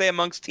 I didn't say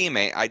amongst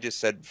teammate. I just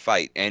said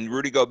fight. And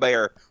Rudy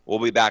Gobert will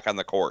be back on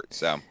the court.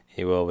 So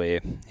he will be.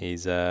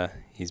 He's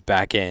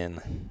back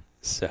in.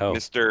 So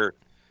Mr.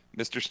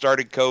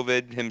 started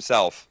COVID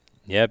himself.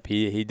 Yep,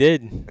 he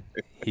did.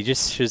 He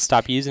just should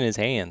stop using his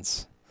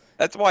hands.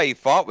 That's why he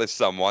fought with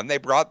someone. They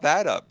brought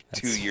that up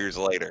 2 years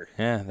later.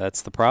 Yeah,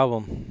 that's the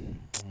problem.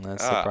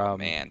 That's the problem.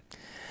 Man.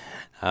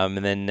 And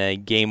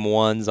then game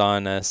 1's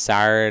on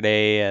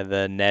Saturday,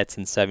 the Nets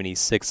and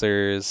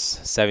 76ers.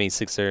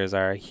 76ers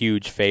are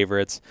huge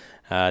favorites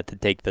to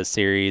take the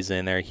series,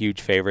 and they're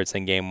huge favorites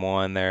in game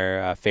 1.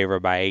 They're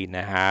favored by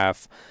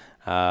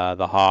 8.5.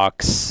 The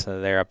Hawks,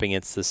 they're up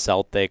against the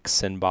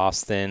Celtics in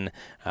Boston.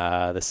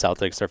 The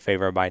Celtics are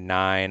favored by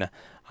 9.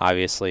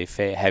 Obviously,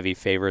 heavy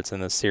favorites in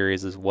the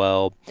series as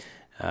well.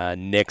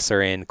 Knicks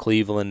are in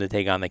Cleveland to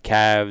take on the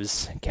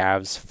Cavs.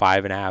 Cavs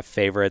 5.5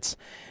 favorites.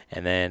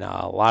 And then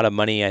a lot of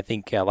money, I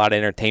think a lot of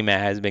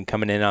entertainment has been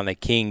coming in on the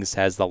Kings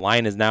as the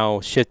line is now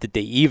shifted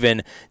to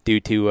even due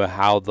to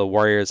how the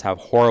Warriors have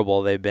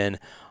horrible they've been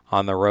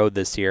on the road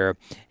this year.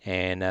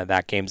 And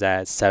that game's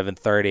at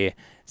 7:30.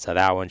 So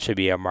that one should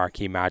be a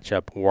marquee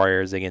matchup,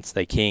 Warriors against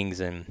the Kings.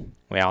 And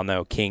we all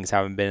know Kings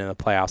haven't been in the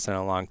playoffs in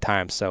a long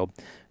time. So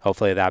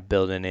hopefully that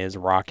building is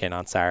rocking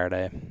on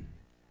Saturday.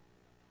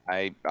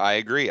 I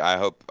agree. I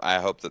hope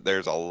that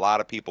there's a lot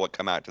of people that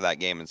come out to that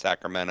game in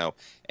Sacramento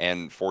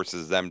and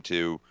forces them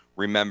to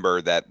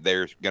remember that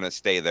they're going to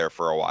stay there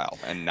for a while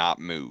and not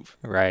move.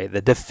 Right.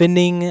 The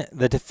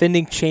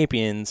defending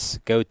champions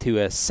go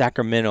to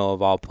Sacramento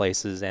of all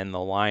places, and the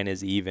line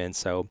is even.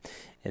 So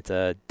it's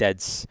a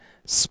dead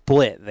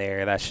split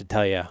there. That should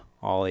tell you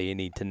all you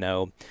need to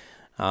know.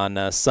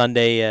 On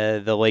Sunday,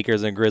 the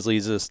Lakers and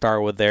Grizzlies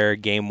start with their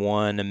game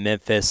 1 in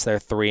Memphis. They're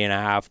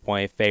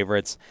 3.5-point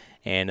favorites.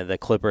 And the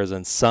Clippers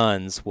and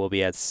Suns will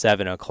be at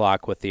 7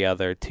 o'clock with the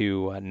other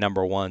two number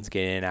 1s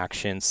getting in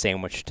action.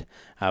 Sandwiched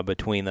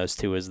between those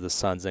two is the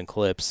Suns and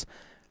Clips.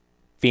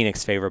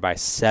 Phoenix favored by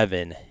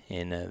 7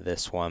 in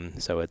this one.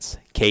 So it's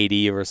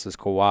KD versus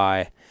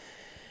Kawhi.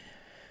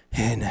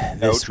 And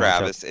no,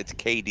 Travis, it's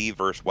KD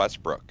versus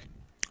Westbrook.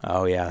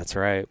 Oh, yeah, that's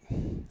right.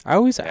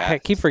 I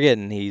keep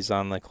forgetting he's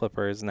on the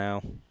Clippers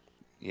now.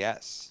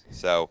 Yes.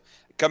 So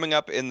coming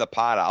up in the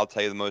pod, I'll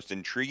tell you the most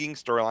intriguing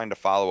storyline to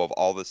follow of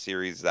all the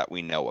series that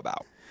we know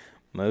about.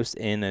 Most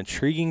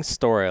intriguing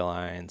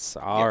storylines.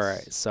 All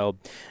right. So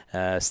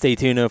stay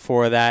tuned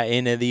for that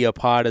in the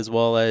pod, as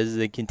well as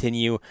the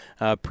continue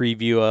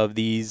preview of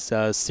these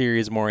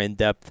series more in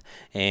depth.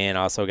 And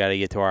also got to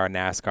get to our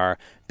NASCAR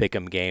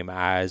pick'em game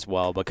as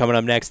well. But coming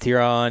up next here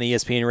on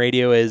ESPN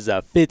Radio is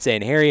Fitz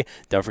and Harry.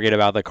 Don't forget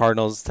about the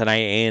Cardinals tonight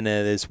and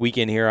this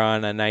weekend here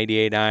on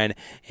 98.9.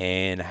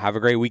 And have a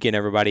great weekend,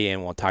 everybody.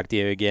 And we'll talk to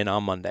you again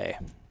on Monday.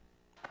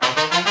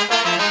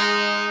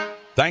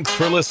 Thanks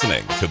for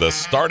listening to the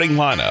starting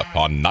lineup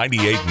on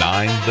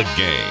 98.9 The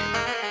Game.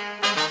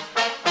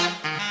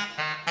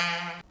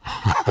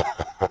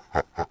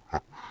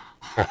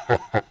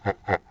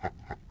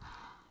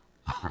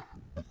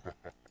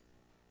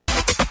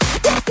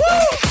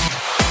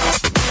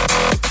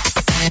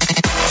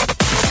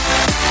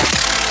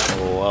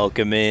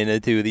 Welcome in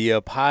to the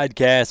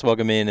podcast.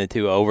 Welcome in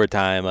to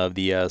overtime of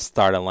the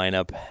starting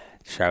lineup.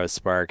 Travis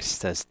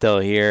Sparks still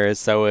here.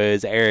 So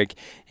is Eric.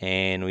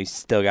 And we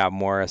still got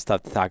more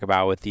stuff to talk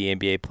about with the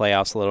NBA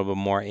playoffs, a little bit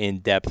more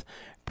in-depth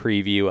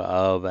preview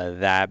of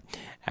that,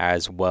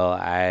 as well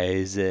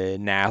as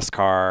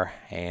NASCAR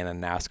and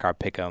a NASCAR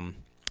pick'em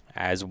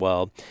as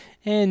well.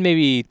 And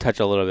maybe touch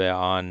a little bit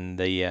on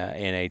the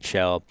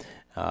NHL.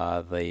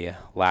 The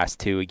last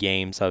two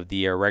games of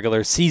the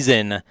regular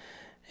season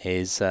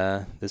is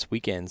this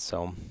weekend,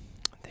 so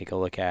take a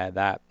look at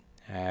that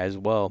as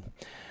well.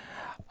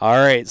 All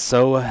right,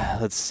 so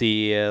let's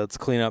see. Let's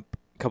clean up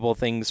a couple of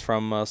things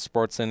from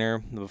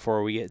SportsCenter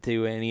before we get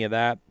to any of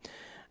that.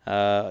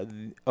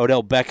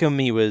 Odell Beckham,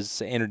 he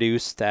was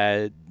introduced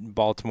at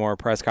Baltimore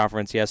press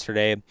conference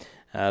yesterday.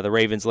 The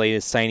Ravens'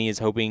 latest signing is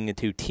hoping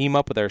to team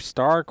up with their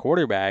star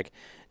quarterback.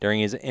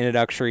 During his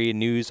introductory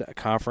news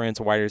conference,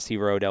 wide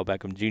receiver Odell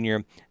Beckham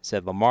Jr.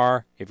 said,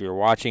 "Lamar, if you're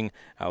watching,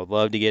 I would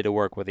love to get to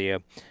work with you."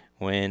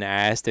 When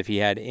asked if he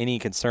had any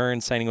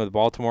concerns signing with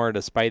Baltimore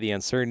despite the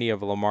uncertainty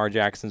of Lamar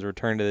Jackson's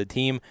return to the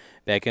team,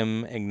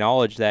 Beckham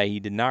acknowledged that he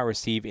did not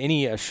receive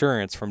any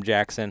assurance from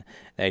Jackson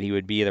that he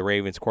would be the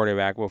Ravens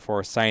quarterback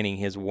before signing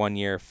his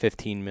one-year,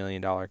 $15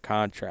 million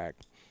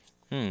contract.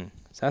 So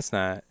that's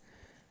not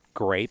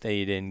great that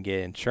he didn't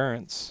get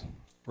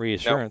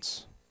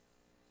reassurance.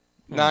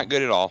 Nope. Not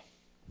good at all.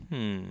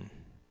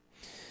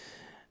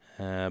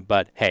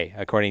 But, hey,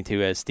 according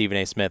to Stephen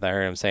A. Smith, I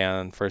heard him say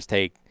on First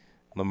Take,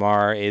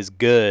 Lamar is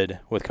good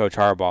with Coach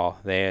Harbaugh.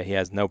 He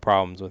has no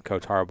problems with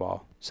Coach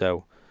Harbaugh.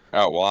 So,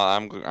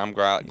 I'm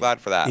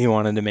glad for that. He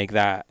wanted to make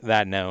that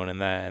known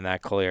and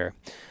that clear.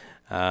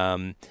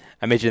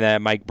 I mentioned that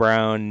Mike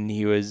Brown,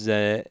 he was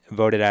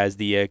voted as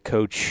the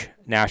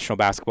National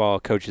Basketball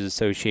Coaches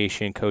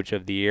Association Coach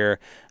of the Year.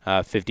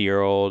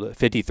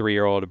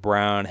 53-year-old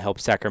Brown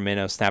helped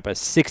Sacramento snap a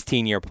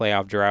 16-year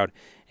playoff drought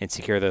and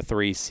secure the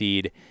 3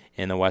 seed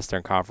in the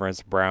Western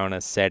Conference. Brown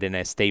has said in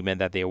a statement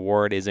that the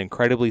award is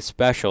incredibly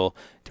special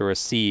to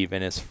receive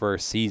in his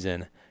first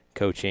season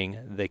coaching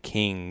the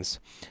Kings.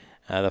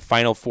 The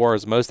Final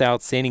Four's most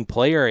outstanding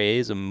player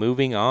is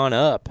moving on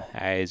up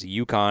as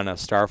UConn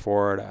star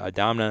forward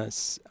Adamna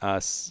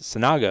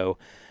Sanago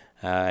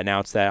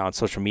announced that on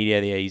social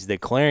media that he's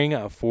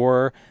declaring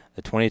for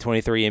the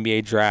 2023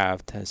 NBA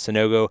Draft.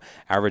 Sanogo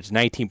averaged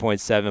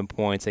 19.7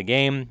 points a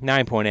game,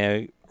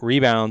 9.8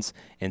 rebounds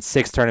in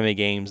 6 tournament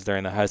games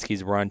during the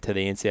Huskies' run to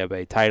the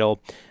NCAA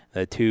title.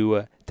 The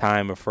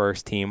two-time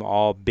first-team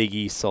All-Big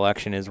East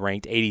selection is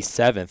ranked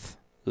 87th.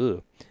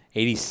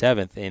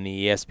 87th in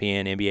the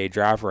ESPN NBA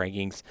draft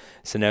rankings.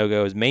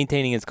 Sanogo is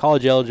maintaining his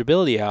college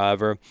eligibility,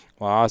 however,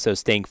 while also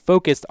staying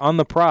focused on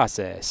the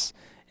process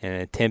in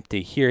an attempt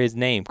to hear his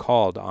name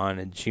called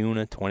on June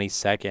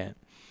 22nd.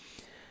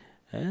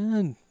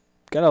 And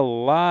got a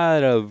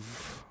lot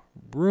of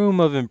room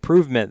of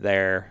improvement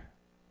there,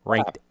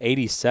 ranked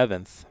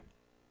 87th.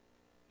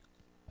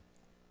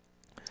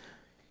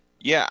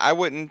 Yeah, I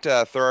wouldn't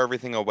throw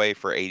everything away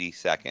for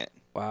 82nd.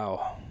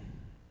 Wow.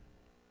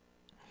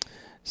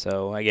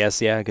 So I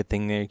guess, yeah, good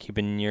thing they're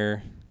keeping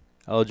your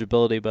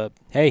eligibility. But,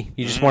 hey,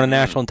 you just won a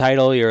national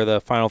title. You're the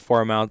Final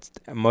Four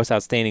most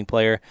outstanding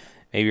player.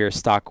 Maybe your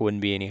stock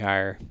wouldn't be any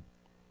higher.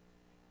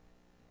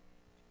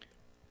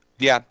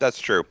 Yeah, that's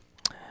true.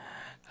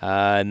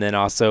 And then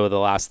also the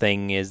last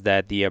thing is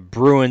that the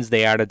Bruins,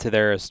 they added to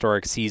their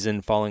historic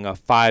season following a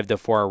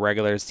 5-4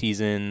 regular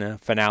season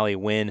finale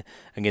win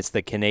against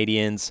the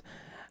Canadiens.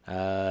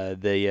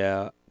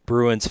 The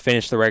Bruins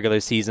finished the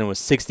regular season with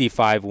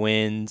 65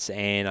 wins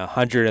and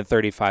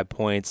 135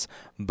 points.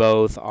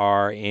 Both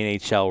are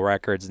NHL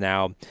records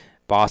now.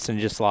 Boston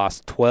just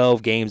lost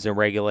 12 games in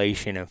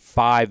regulation and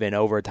 5 in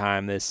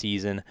overtime this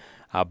season.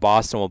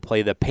 Boston will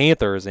play the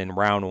Panthers in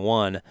round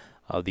 1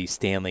 of the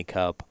Stanley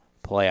Cup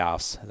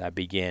playoffs that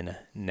begin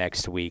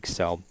next week.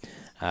 So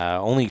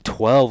only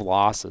 12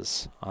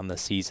 losses on the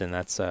season.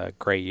 That's a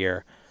great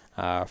year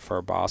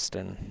for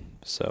Boston.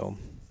 So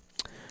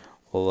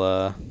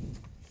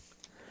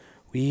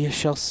we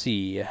shall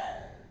see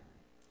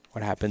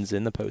what happens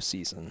in the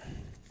postseason.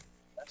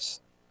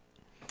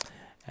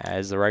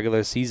 As the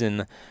regular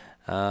season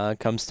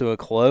comes to a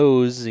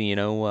close,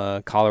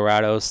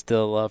 Colorado's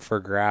still up for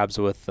grabs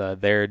with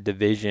their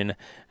division.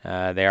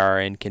 They are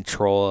in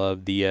control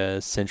of the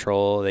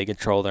Central. They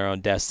control their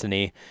own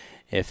destiny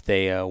if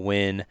they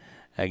win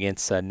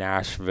against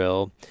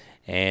Nashville.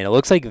 And it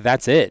looks like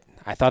that's it.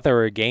 I thought there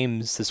were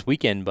games this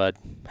weekend, but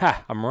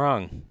I'm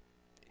wrong.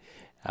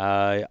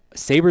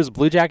 Sabres,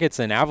 Blue Jackets,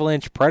 and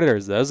Avalanche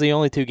Predators. Those are the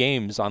only 2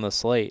 games on the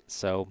slate.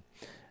 So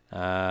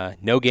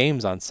no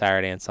games on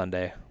Saturday and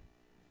Sunday.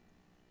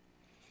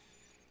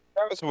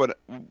 That was what.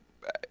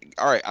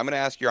 All right, I'm going to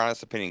ask your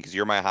honest opinion because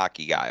you're my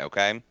hockey guy,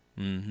 okay?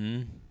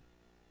 Mm-hmm.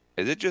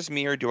 Is it just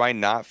me or do I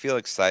not feel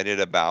excited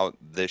about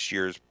this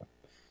year's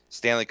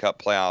Stanley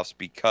Cup playoffs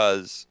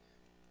because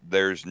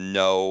there's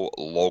no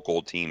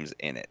local teams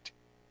in it?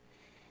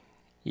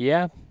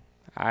 Yeah,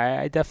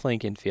 I definitely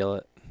can feel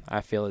it.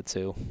 I feel it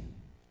too.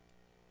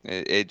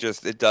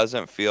 It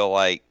doesn't feel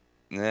like,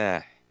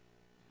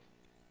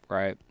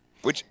 Right.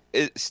 Which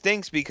it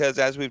stinks because,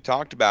 as we've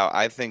talked about,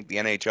 I think the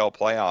NHL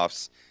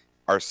playoffs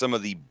are some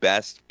of the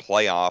best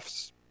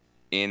playoffs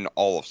in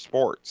all of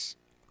sports.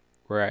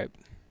 Right.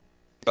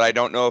 But I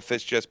don't know if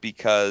it's just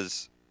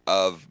because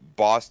of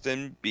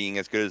Boston being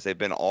as good as they've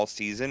been all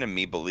season and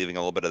me believing a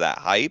little bit of that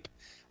hype.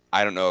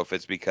 I don't know if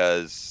it's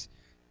because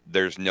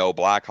there's no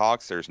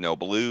Blackhawks, there's no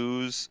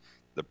Blues,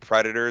 the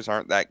Predators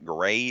aren't that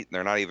great,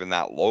 they're not even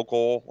that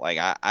local. Like,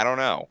 I don't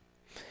know.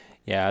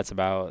 Yeah, it's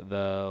about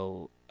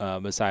the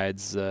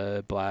besides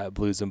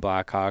Blues and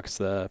Blackhawks,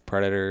 the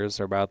Predators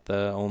are about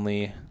the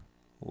only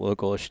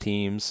localish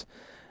teams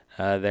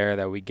there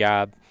that we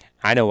got.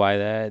 I know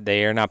why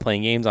they are not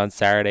playing games on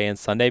Saturday and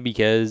Sunday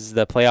because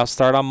the playoffs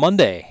start on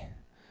Monday.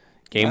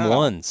 Game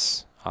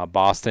ones,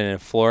 Boston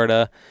and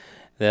Florida.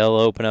 They'll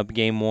open up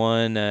game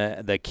one.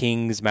 The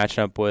Kings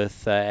matching up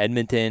with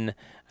Edmonton.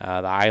 The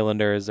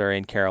Islanders are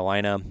in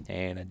Carolina,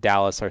 and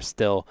Dallas are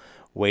still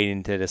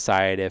waiting to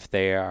decide if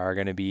they are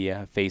going to be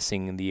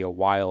facing the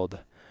Wild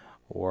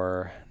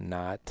or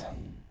not.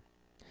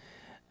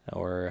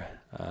 Or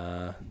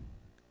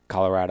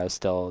Colorado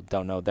still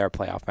don't know their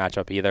playoff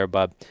matchup either,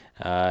 but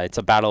it's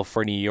a battle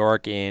for New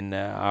York in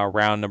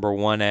round number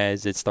one,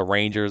 as it's the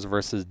Rangers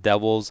versus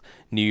Devils,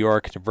 New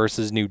York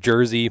versus New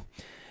Jersey,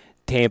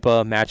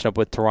 Tampa matching up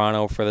with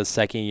Toronto for the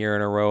second year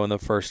in a row in the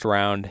first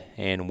round,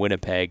 and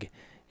Winnipeg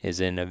is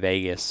in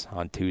Vegas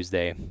on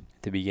Tuesday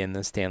to begin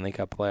the Stanley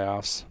Cup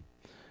playoffs.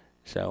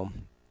 So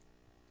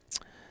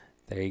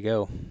there you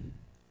go.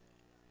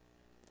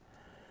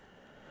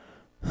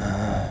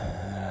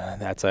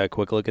 That's a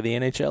quick look at the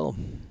NHL.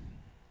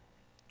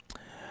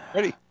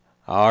 Ready.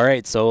 All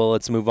right, so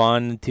let's move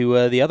on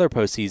to the other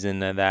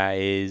postseason that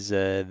is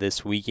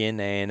this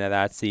weekend, and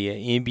that's the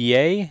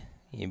NBA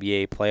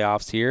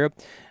playoffs here.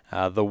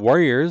 The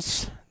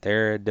Warriors,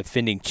 they're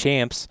defending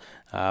champs,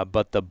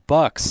 but the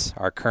Bucks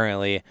are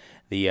currently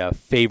the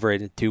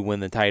favorite to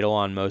win the title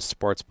on most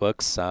sports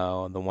books.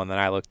 The one that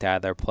I looked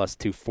at, they're plus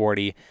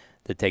 240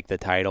 to take the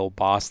title.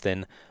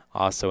 Boston,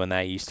 also in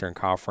that Eastern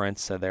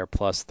Conference, they're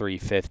plus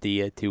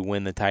 350 to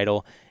win the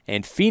title.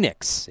 And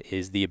Phoenix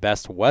is the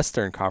best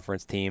Western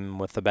Conference team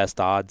with the best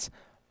odds,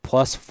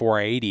 plus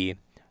 480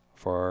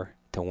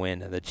 to win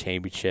the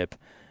championship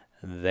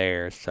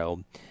there.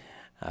 So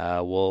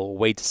we'll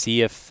wait to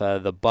see if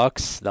the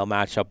Bucks, they'll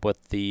match up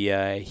with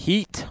the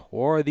Heat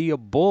or the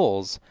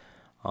Bulls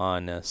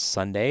on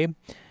Sunday.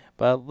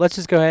 But let's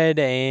just go ahead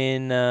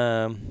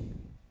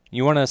and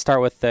you want to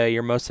start with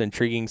your most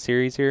intriguing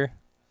series here?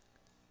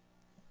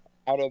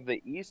 Out of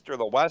the East or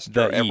the West?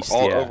 The or East,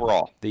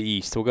 overall? The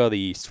East. We'll go the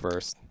East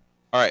first.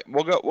 All right,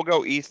 we'll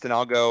go East, and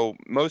I'll go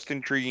most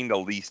intriguing to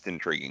least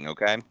intriguing,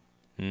 okay?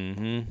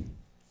 Mm-hmm.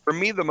 For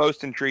me, the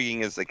most intriguing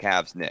is the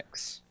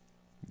Cavs-Knicks.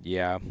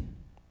 Yeah.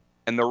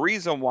 And the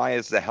reason why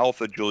is the health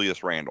of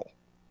Julius Randle.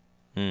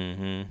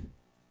 Mm-hmm.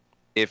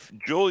 If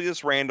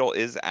Julius Randle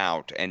is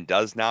out and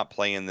does not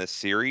play in this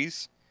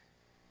series,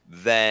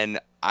 then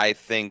I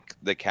think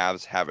the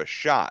Cavs have a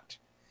shot.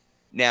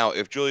 Now,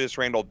 if Julius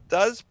Randle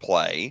does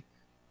play,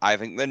 I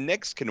think the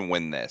Knicks can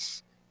win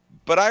this.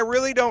 But I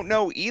really don't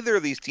know either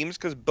of these teams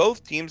because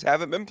both teams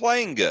haven't been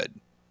playing good.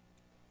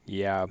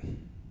 Yeah.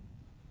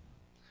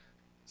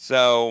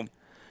 So,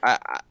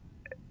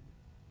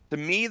 to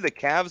me, the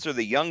Cavs are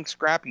the young,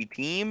 scrappy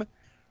team.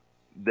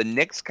 The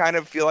Knicks kind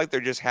of feel like they're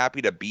just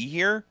happy to be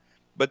here.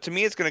 But to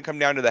me, it's going to come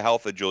down to the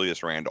health of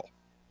Julius Randle.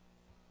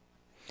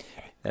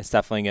 That's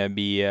definitely going to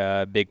be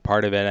a big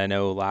part of it. I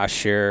know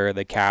last year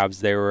the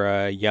Cavs, they were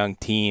a young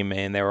team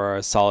and they were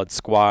a solid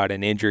squad,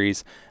 and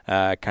injuries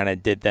kind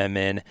of did them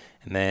in.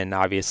 And then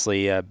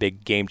obviously a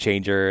big game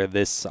changer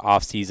this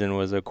offseason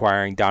was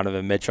acquiring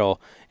Donovan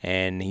Mitchell,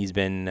 and he's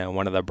been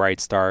one of the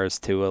bright stars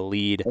to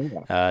lead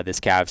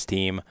this Cavs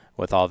team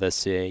with all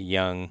this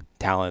young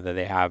talent that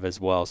they have as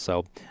well.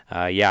 So,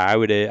 I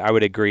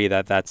would agree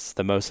that that's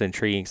the most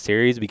intriguing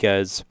series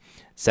because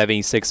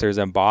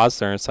 76ers and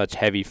Boston are such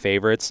heavy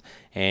favorites,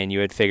 and you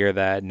would figure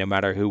that no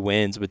matter who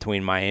wins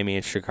between Miami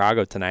and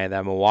Chicago tonight,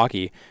 that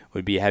Milwaukee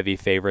would be heavy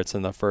favorites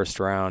in the first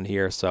round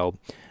here. So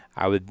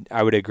I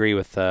would agree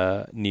with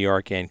New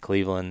York and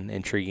Cleveland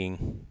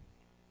intriguing.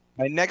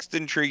 My next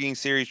intriguing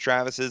series,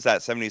 Travis, is that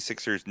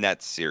 76ers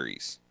Nets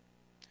series.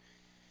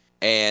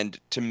 And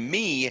to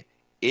me,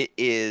 it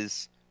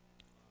is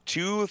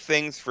two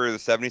things for the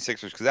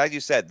 76ers, because as you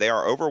said, they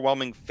are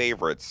overwhelming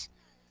favorites.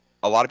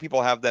 A lot of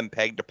people have them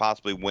pegged to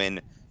possibly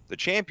win the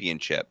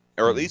championship,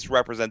 or at least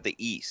represent the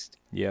East.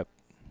 Yep.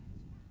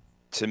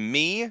 To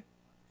me,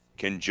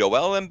 can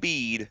Joel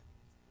Embiid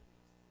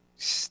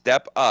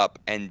step up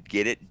and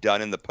get it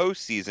done in the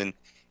postseason?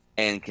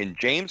 And can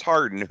James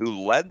Harden,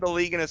 who led the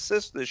league in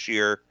assists this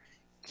year,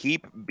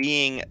 keep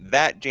being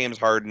that James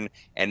Harden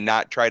and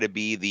not try to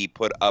be the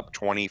put up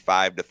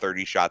 25 to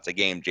 30 shots a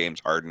game James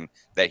Harden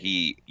that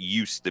he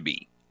used to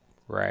be?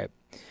 Right.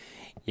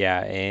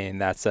 Yeah,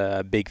 and that's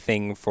a big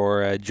thing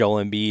for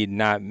Joel Embiid,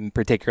 not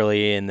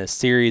particularly in the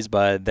series,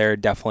 but they're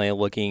definitely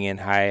looking and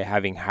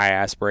having high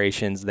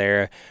aspirations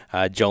there.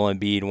 Joel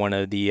Embiid, one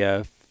of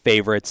the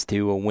favorites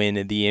to win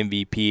the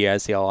MVP. I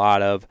see a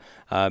lot of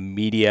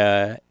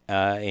media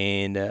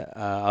and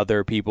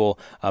other people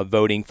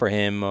voting for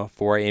him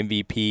for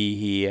MVP.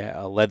 He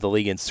led the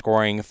league in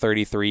scoring,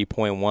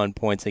 33.1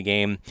 points a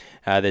game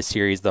this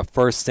series. The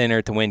first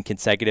center to win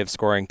consecutive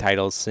scoring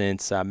titles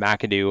since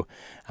McAdoo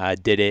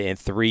did it in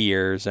 3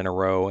 years in a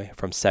row,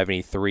 from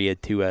 73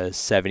 to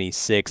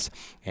 76.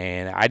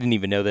 And I didn't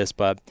even know this,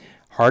 but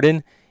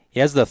Harden, he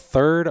has the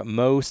third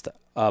most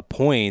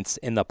points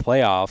in the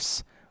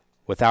playoffs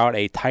without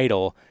a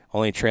title,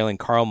 only trailing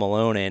Karl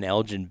Malone and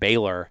Elgin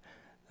Baylor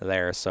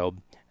there. So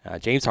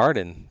James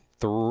Harden,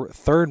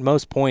 third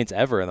most points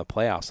ever in the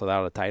playoffs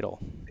without a title.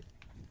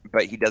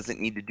 But he doesn't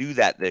need to do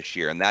that this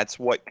year, and that's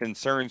what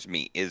concerns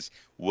me, is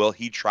will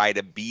he try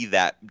to be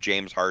that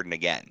James Harden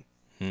again?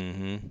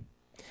 Mm-hmm.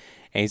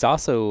 And he's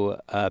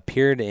also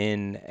appeared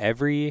in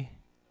every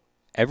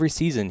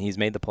season he's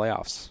made the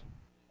playoffs.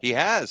 He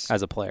has.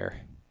 As a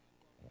player.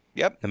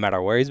 Yep. No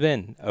matter where he's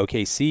been.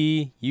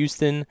 OKC,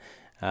 Houston,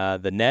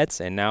 the Nets,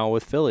 and now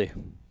with Philly.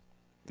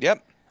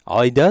 Yep.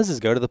 All he does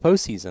is go to the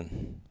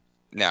postseason.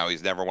 Now,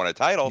 he's never won a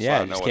title, so Yeah, I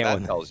don't know what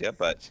that tells you.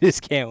 But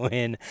just can't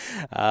win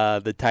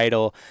the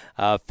title.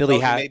 Philly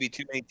has maybe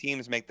too many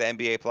teams make the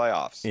NBA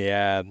playoffs.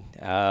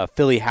 Yeah.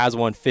 Philly has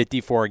won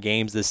 54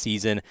 games this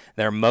season.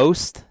 Their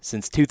most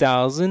since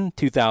 2000,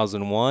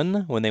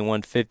 2001, when they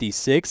won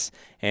 56.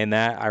 And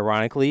that,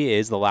 ironically,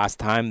 is the last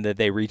time that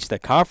they reached the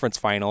conference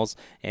finals.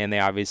 And they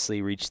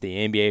obviously reached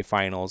the NBA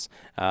finals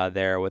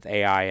there with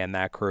AI and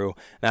that crew.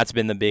 That's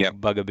been the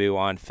big bugaboo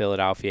on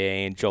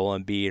Philadelphia and Joel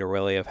Embiid,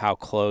 really, of how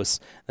close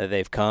that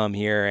they've come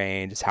here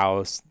and just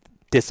how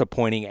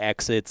disappointing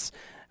exits,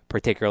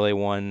 particularly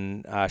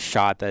one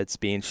shot that's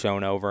being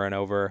shown over and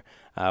over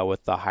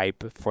with the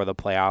hype for the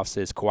playoffs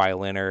is Kawhi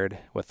Leonard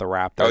with the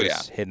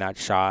Raptors hitting that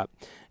shot,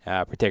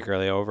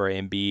 particularly over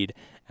Embiid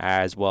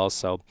as well.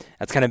 So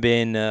that's kind of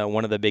been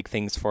one of the big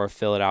things for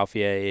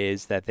Philadelphia,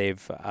 is that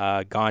they've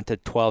gone to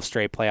 12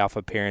 straight playoff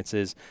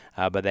appearances,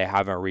 but they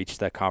haven't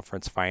reached the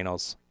conference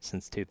finals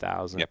since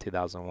 2000,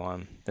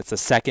 2001. That's the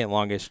second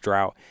longest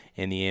drought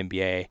in the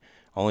NBA,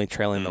 only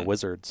trailing the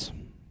Wizards.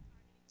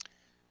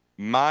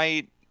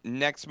 My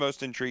next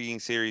most intriguing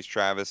series,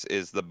 Travis,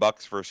 is the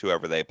Bucks versus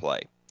whoever they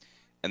play.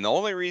 And the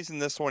only reason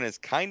this one is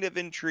kind of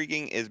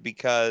intriguing is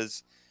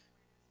because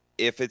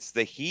if it's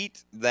the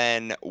Heat,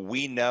 then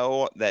we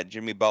know that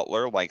Jimmy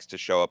Butler likes to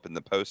show up in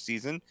the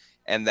postseason,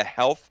 and the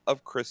health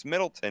of Chris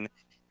Middleton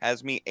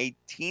has me a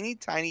teeny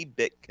tiny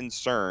bit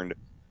concerned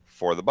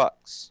for the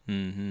Bucks.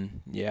 Mm-hmm.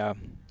 Yeah.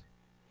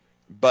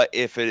 But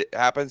if it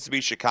happens to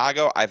be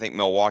Chicago, I think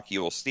Milwaukee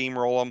will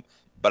steamroll them.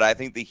 But I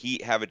think the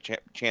Heat have a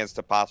chance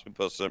to possibly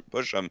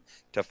push them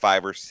to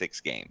 5 or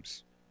 6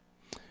 games.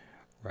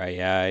 Right.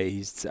 Yeah.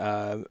 He's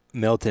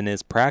Milton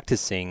is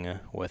practicing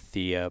with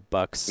the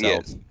Bucks,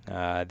 so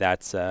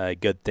that's a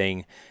good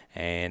thing.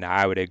 And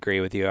I would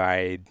agree with you.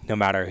 No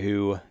matter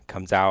who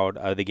comes out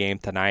of the game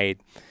tonight,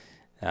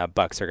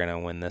 Bucks are going to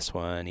win this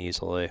one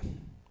easily.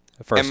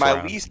 And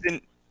my least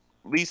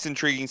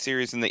intriguing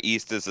series in the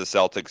East is the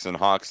Celtics and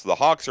Hawks. The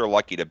Hawks are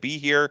lucky to be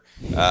here.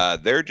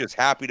 They're just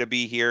happy to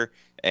be here.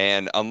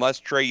 And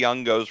unless Trae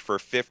Young goes for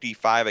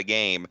 55 a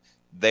game,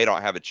 they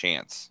don't have a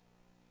chance.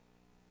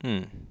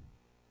 And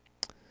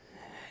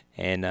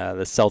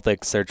the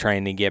Celtics are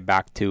trying to get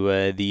back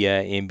to the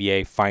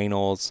NBA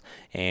Finals,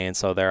 and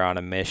so they're on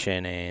a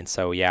mission. And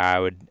so,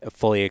 I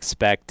fully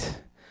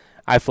expect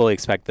the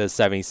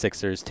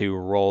 76ers to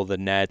roll the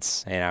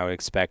Nets, and I would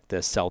expect the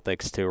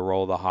Celtics to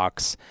roll the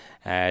Hawks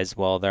as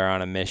well. They're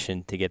on a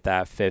mission to get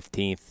that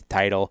 15th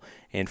title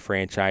in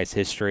franchise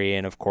history,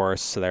 and of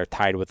course, they're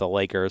tied with the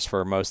Lakers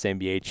for most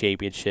NBA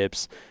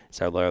championships,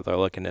 so they're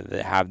looking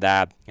to have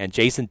that. And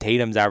Jason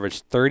Tatum's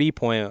averaged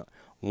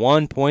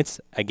 30.1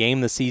 points a game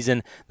this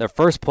season, the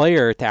first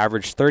player to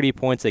average 30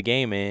 points a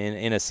game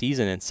in a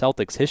season in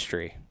Celtics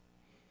history.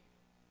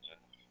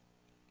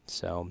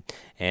 So,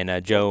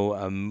 and Joe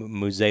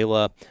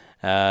Mazzulla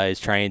is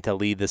trying to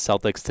lead the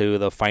Celtics to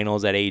the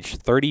finals at age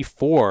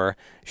 34.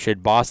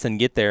 Should Boston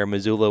get there,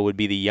 Mazzulla would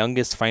be the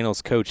youngest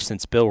finals coach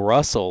since Bill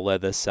Russell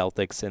led the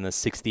Celtics in the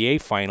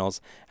 68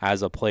 finals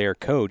as a player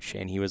coach,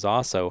 and he was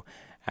also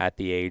at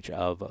the age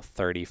of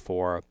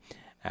 34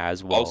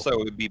 as well. Also, it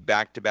would be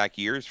back-to-back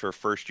years for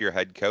first-year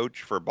head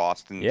coach for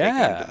Boston taking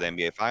to the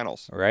NBA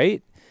Finals.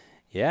 Right?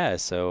 Yeah,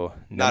 so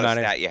not a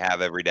stat you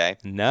have every day.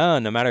 No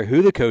matter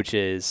who the coach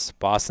is,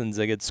 Boston's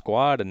a good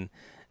squad, and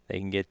they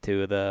can get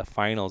to the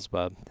finals,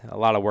 but a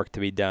lot of work to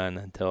be done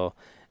until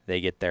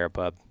they get there.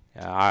 But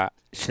I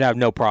should have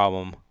no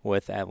problem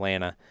with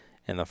Atlanta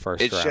in the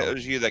first round. It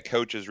shows you that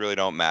coaches really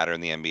don't matter in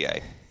the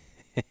NBA.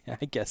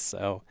 I guess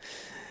so.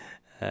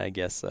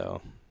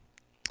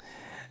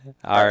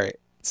 All right.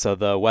 So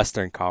the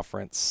Western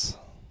Conference.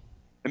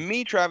 To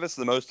me, Travis,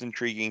 the most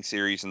intriguing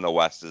series in the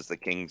West is the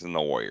Kings and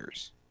the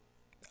Warriors.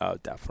 Oh,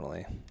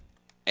 definitely.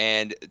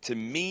 And to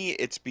me,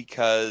 it's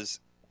because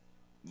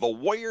the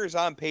Warriors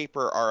on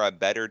paper are a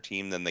better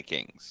team than the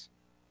Kings.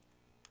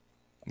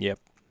 Yep.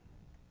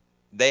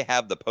 They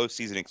have the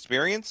postseason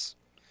experience.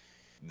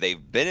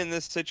 They've been in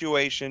this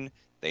situation.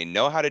 They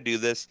know how to do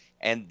this,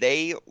 and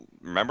they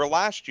remember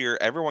last year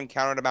everyone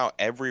counted them out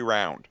every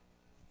round.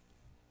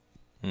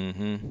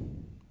 Mm-hmm.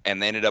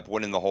 And they ended up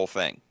winning the whole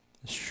thing.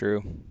 It's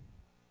true.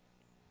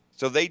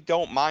 So they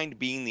don't mind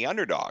being the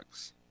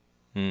underdogs.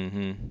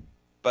 Mm-hmm.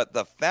 But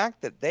the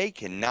fact that they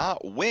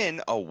cannot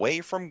win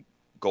away from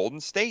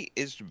Golden State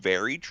is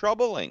very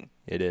troubling.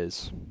 It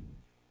is.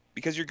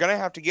 Because you're going to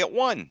have to get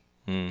one.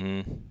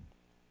 Mm-hmm.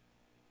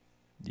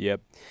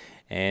 Yep.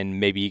 And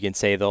maybe you can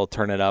say they'll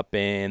turn it up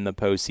in the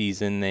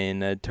postseason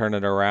and turn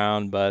it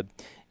around. But,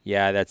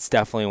 yeah, that's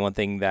definitely one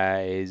thing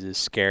that is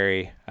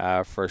scary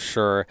for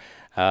sure.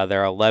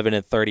 Their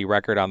 11-30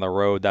 record on the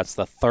road. That's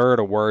the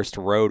third worst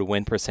road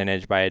win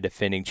percentage by a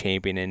defending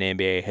champion in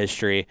NBA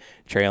history,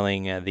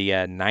 trailing the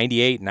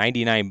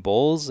 98-99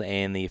 Bulls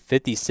and the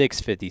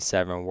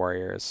 56-57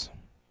 Warriors.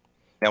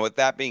 Now, with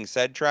that being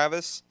said,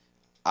 Travis,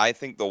 I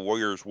think the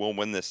Warriors will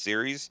win this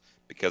series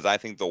because I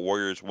think the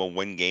Warriors will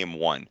win game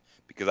one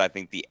because I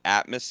think the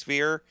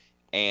atmosphere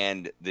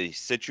and the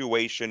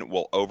situation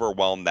will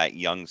overwhelm that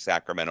young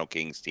Sacramento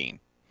Kings team.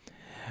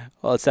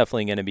 Well, it's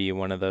definitely going to be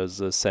one of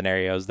those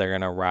scenarios. They're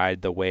going to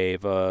ride the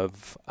wave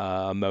of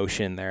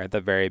emotion there at the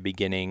very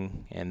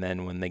beginning, and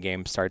then when the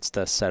game starts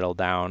to settle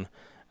down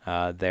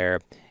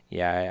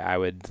I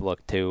would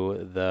look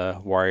to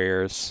the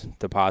Warriors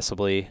to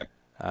possibly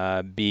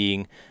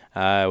being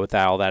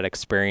without all that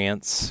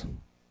experience.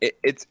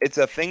 It's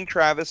a thing,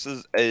 Travis,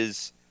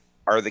 is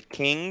are the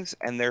Kings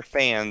and their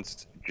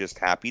fans just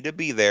happy to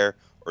be there,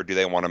 or do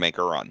they want to make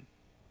a run?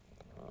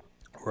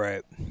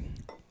 Right.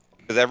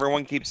 Because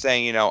everyone keeps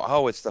saying,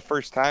 oh, it's the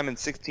first time in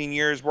 16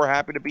 years we're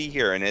happy to be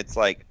here. And it's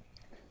like,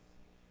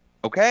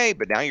 okay,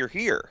 but now you're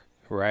here.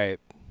 Right.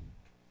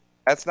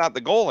 That's not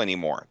the goal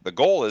anymore. The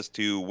goal is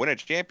to win a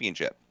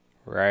championship.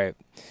 Right.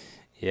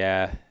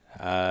 Yeah.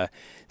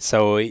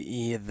 So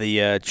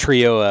the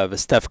trio of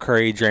Steph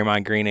Curry,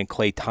 Draymond Green, and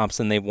Klay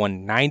Thompson, they've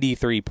won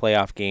 93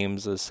 playoff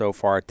games so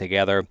far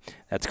together.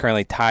 That's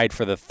currently tied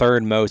for the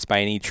third most by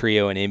any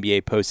trio in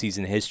NBA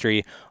postseason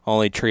history.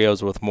 Only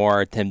trios with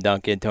more are Tim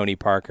Duncan, Tony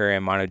Parker,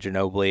 and Manu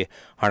Ginobili,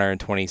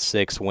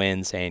 126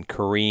 wins, and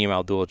Kareem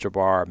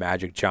Abdul-Jabbar,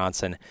 Magic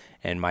Johnson,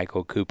 and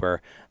Michael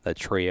Cooper, the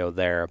trio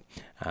there.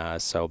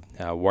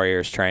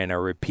 Warriors trying to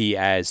repeat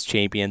as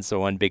champions. The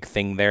one big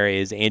thing there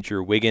is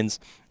Andrew Wiggins.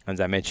 As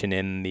I mentioned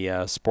in the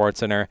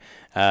SportsCenter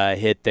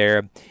hit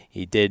there,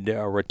 he did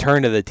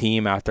return to the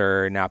team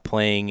after not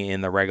playing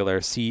in the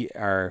regular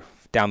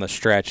down the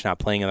stretch, not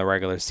playing in the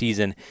regular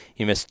season.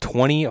 He missed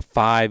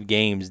 25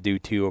 games due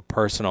to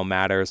personal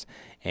matters,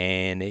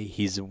 and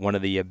he's one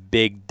of the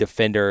big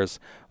defenders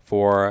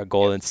for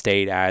Golden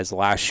State, as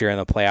last year in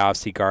the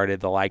playoffs he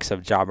guarded the likes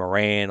of Ja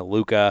Morant,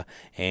 Luka,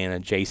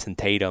 and Jason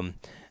Tatum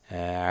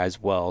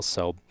as well.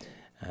 So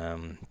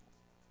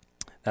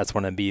that's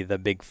one of the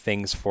big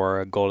things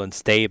for Golden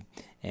State.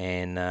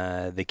 And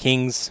the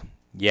Kings,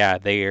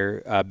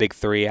 their big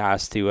three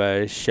has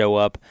to show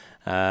up.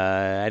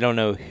 I don't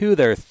know who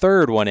their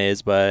third one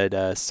is, but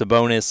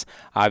Sabonis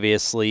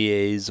obviously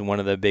is one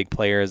of the big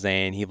players,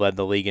 and he led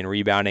the league in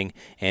rebounding,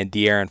 and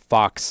De'Aaron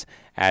Fox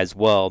as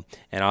well.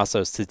 And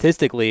also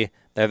statistically,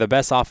 they're the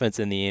best offense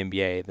in the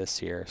NBA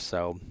this year,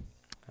 so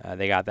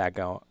they got that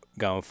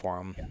going for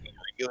them.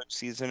 Regular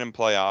season and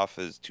playoff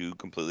is two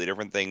completely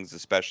different things,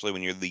 especially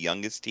when you're the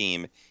youngest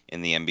team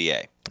in the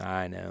NBA.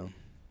 I know.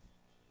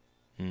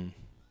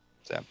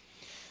 So,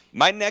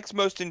 my next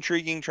most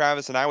intriguing,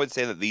 Travis, and I would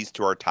say that these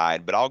two are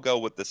tied, but I'll go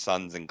with the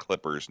Suns and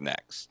Clippers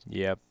next.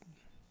 Yep.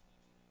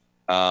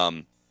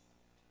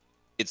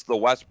 It's the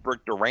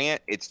Westbrook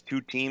Durant. It's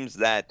two teams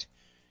that,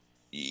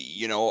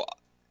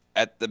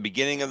 at the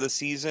beginning of the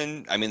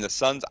season, I mean, the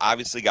Suns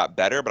obviously got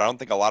better, but I don't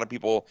think a lot of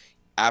people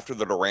after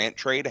the Durant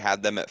trade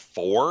had them at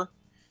 4.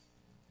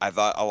 I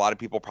thought a lot of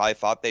people probably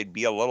thought they'd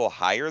be a little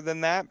higher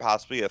than that,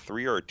 possibly a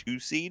 3 or a 2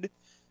 seed.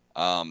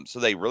 So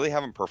they really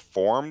haven't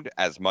performed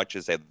as much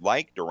as they'd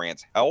like.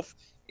 Durant's health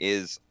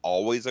is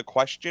always a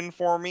question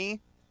for me.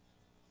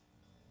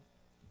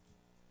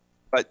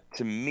 But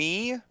to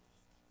me,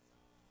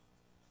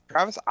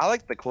 Travis, I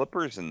like the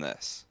Clippers in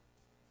this.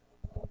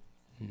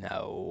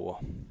 No.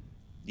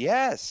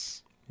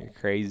 Yes. You're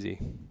crazy.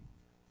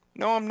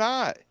 No, I'm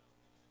not.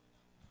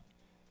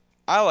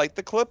 I like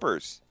the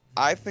Clippers.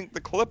 I think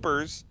the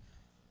Clippers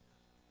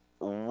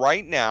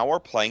right now are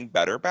playing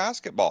better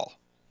basketball.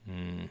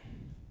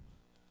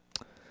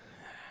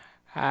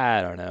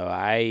 I don't know.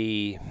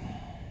 I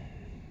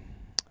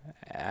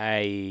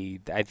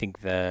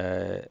think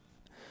the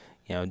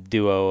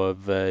duo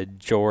of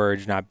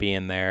George not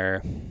being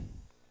there,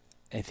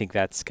 I think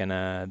that's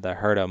gonna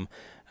hurt them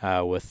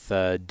with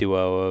the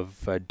duo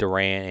of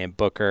Durant and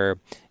Booker,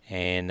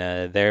 and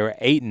they're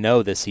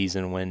 8-0 this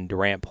season when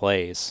Durant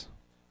plays.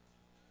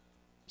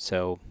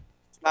 So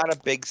it's not a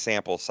big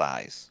sample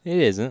size. It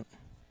isn't,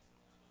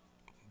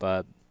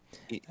 but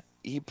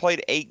he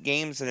played 8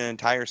 games in an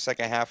entire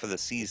second half of the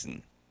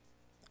season.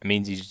 It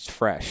means he's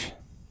fresh.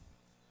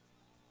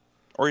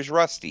 Or he's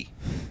rusty.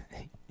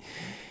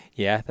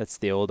 Yeah, that's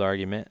the old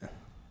argument.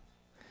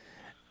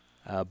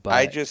 But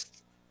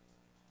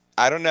I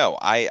I don't know.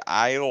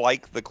 I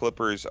like the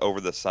Clippers over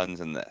the Suns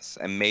in this,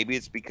 and maybe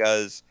it's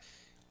because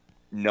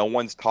no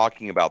one's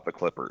talking about the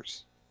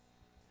Clippers.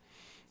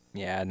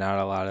 Yeah, not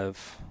a lot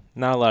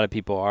of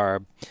people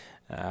are.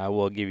 I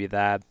will give you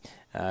that.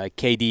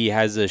 KD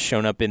has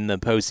shown up in the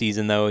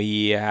postseason, though.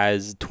 He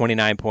has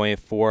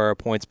 29.4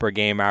 points per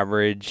game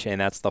average,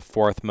 and that's the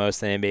fourth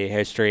most in NBA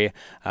history,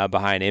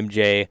 behind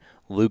MJ,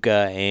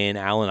 Luka, and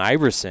Allen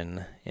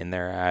Iverson in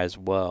there as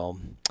well.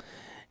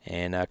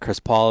 And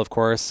Chris Paul, of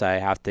course, I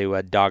have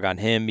to dog on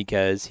him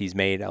because he's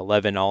made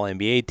 11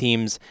 All-NBA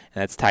teams,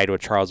 and that's tied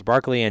with Charles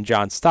Barkley and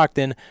John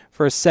Stockton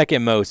for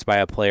second most by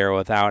a player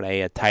without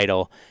a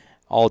title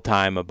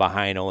all-time,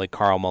 behind only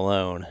Karl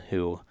Malone,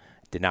 who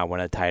did not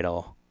win a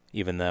title,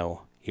 even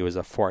though he was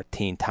a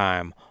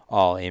 14-time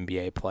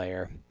All-NBA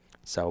player.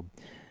 So,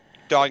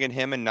 dogging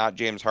him and not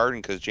James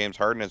Harden, because James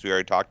Harden, as we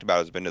already talked about,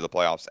 has been to the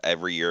playoffs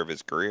every year of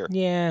his career.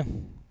 Yeah.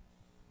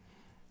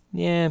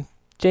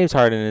 James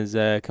Harden is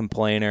a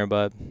complainer,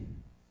 but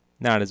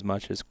not as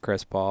much as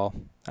Chris Paul.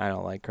 I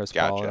don't like Chris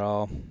Paul at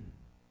all.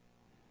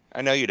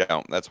 I know you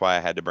don't. That's why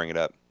I had to bring it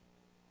up.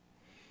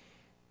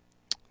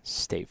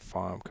 State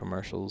Farm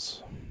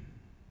commercials.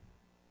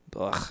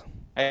 Ugh.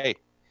 Hey,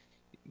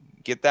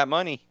 get that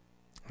money.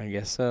 I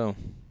guess so.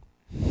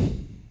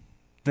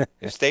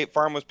 If State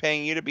Farm was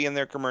paying you to be in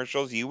their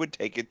commercials, you would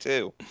take it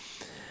too.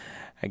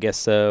 I guess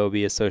so.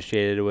 Be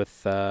associated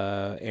with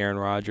Aaron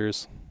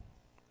Rodgers.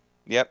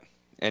 Yep.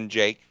 And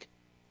Jake.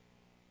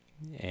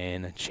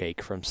 And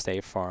Jake from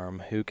State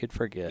Farm. Who could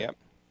forget? Yep.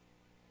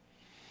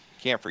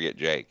 Can't forget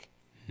Jake.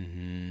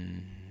 Mm-hmm.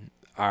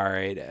 All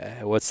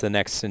right. What's the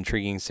next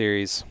intriguing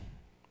series?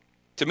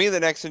 To me, the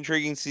next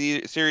intriguing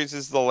series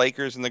is the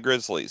Lakers and the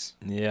Grizzlies.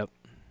 Yep.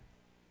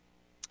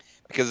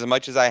 Because as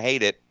much as I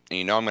hate it, and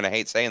you know I'm going to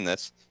hate saying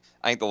this,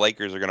 I think the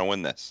Lakers are going to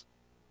win this.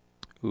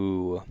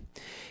 Ooh.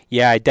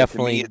 Yeah, I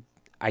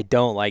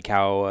don't like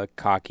how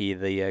cocky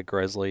the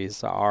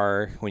Grizzlies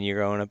are when you're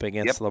going up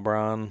against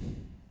LeBron.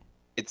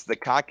 It's the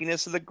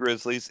cockiness of the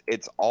Grizzlies.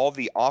 It's all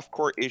the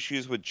off-court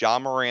issues with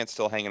John Morant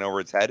still hanging over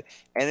its head.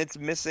 And it's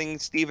missing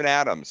Steven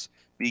Adams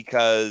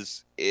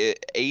because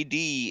AD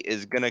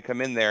is going to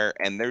come in there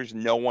and there's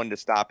no one to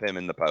stop him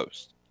in the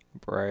post.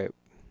 Right.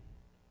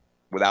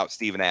 Without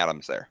Steven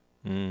Adams there.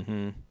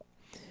 Mm-hmm.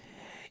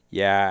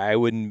 Yeah, I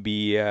wouldn't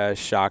be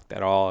shocked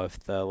at all if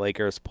the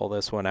Lakers pull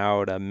this one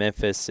out.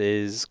 Memphis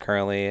is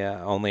currently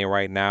only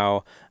right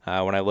now.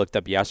 When I looked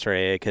up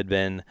yesterday, it could have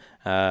been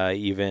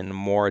even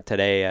more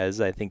today,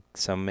 as I think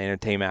some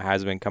entertainment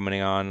has been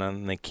coming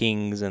on the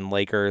Kings and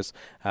Lakers.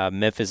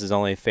 Memphis is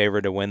only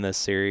favored to win this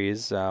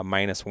series,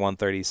 minus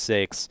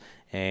 136,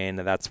 and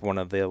that's one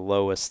of the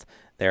lowest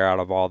there out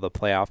of all the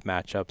playoff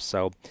matchups.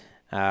 So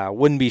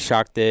wouldn't be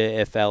shocked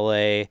if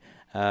LA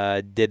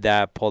did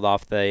that, pulled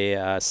off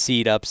the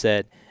seed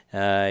upset,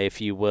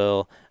 if you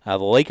will. The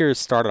Lakers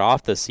started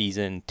off the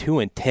season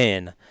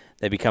 2-10.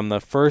 They become the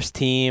first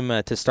team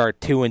to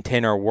start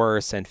 2-10 or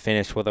worse and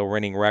finish with a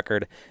winning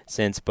record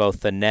since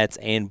both the Nets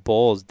and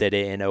Bulls did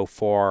it in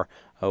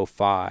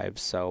 04-05.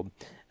 So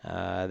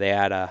they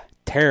had a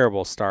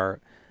terrible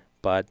start,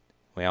 but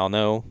we all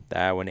know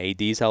that when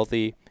AD's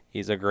healthy,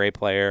 he's a great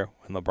player.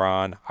 When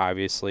LeBron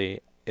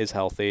obviously is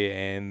healthy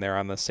and they're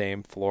on the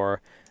same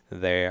floor,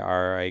 they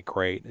are a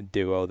great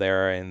duo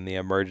there, and the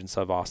emergence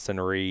of Austin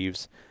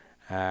Reeves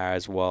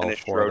as well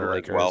for the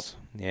Lakers. Well.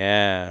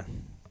 Yeah.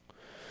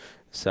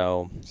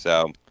 So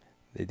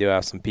they do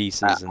have some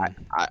pieces.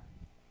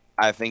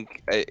 I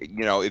think,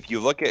 if you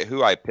look at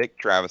who I picked,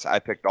 Travis, I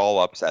picked all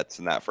upsets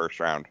in that first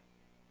round.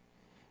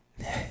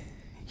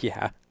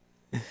 Yeah.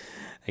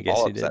 I guess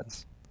all you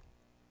upsets.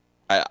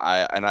 Did.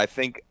 I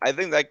think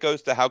that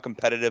goes to how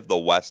competitive the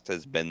West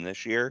has been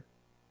this year.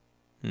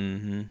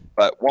 Mm-hmm.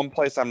 But one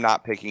place I'm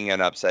not picking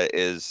an upset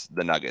is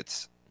the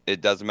Nuggets.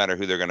 It doesn't matter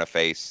who they're going to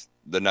face.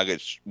 The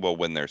Nuggets will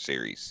win their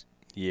series.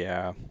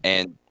 Yeah.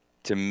 And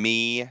to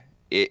me,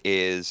 it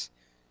is,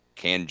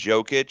 can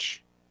Jokic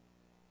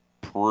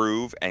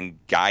prove and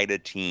guide a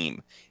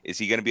team? Is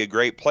he going to be a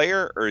great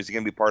player, or is he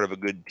going to be part of a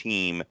good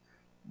team?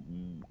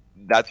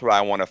 That's what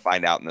I want to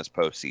find out in this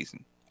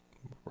postseason.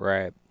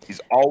 Right.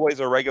 He's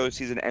always a regular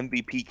season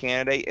MVP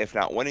candidate, if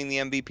not winning the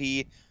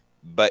MVP.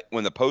 But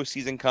when the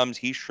postseason comes,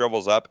 he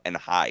shrivels up and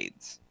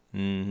hides.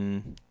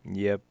 Mm-hmm.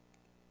 Yep.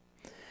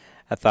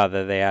 I thought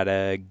that they had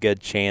a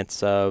good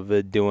chance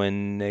of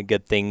doing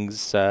good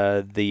things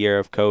the year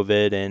of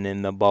COVID and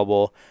in the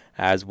bubble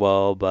as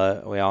well,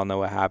 but we all know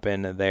what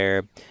happened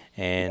there.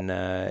 And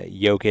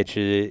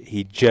Jokic,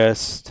 he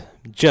just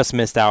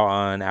missed out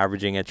on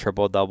averaging a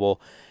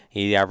triple-double.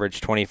 He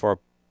averaged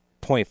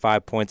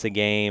 24.5 points a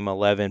game,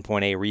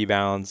 11.8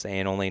 rebounds,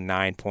 and only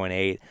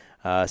 9.8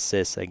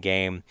 assists a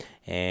game.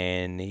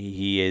 And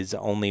he is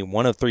only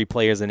one of 3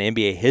 players in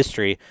NBA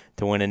history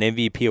to win an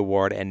MVP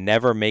award and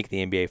never make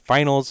the NBA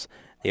Finals.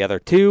 The other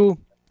 2,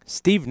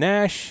 Steve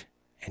Nash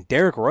and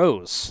Derrick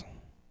Rose.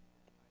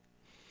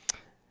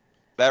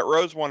 That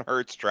Rose one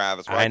hurts,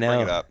 Travis. Why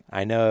bring it up?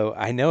 I know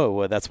it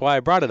would. That's why I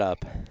brought it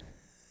up.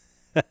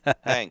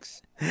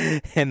 Thanks.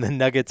 And the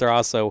Nuggets are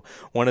also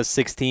one of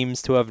 6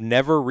 teams to have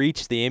never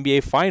reached the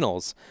NBA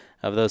Finals.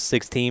 Of those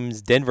 6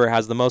 teams, Denver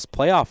has the most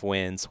playoff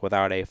wins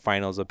without a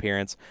finals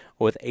appearance,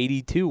 with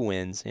 82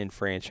 wins in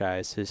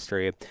franchise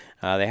history.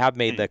 They have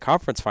made the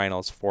conference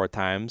finals 4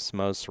 times,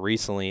 most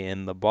recently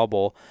in the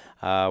bubble,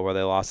 where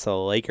they lost to the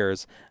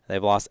Lakers.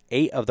 They've lost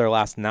 8 of their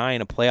last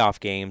 9 playoff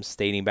games,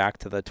 dating back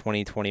to the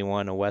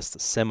 2021 West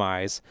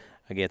semis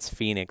against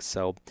Phoenix.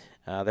 So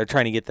they're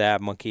trying to get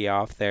that monkey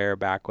off there,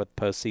 back with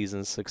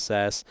postseason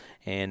success,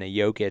 and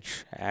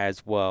Jokic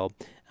as well.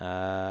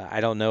 I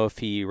don't know if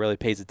he really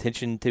pays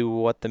attention to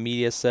what the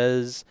media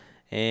says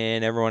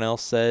and everyone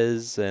else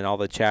says and all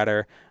the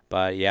chatter,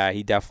 but yeah,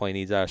 he definitely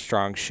needs a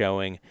strong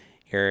showing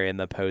here in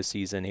the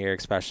postseason here,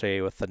 especially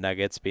with the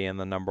Nuggets being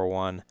the number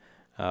 1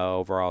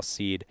 overall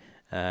seed.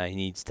 He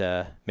needs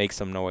to make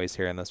some noise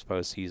here in this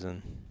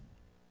postseason.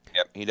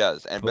 Yep, he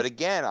does. But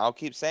again, I'll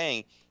keep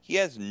saying he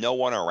has no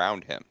one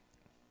around him.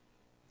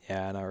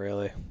 Yeah, not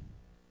really.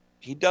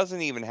 He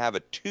doesn't even have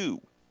a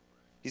 2.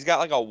 He's got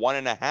like a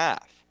 1.5.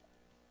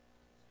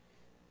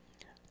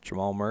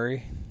 Jamal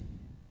Murray.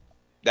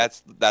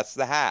 That's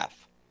the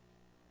half.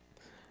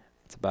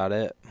 That's about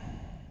it.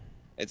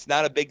 It's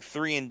not a big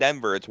 3 in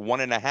Denver. It's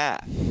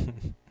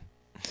 1.5.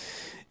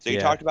 So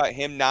you talked about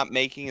him not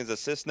making his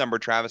assist number,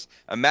 Travis.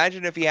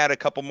 Imagine if he had a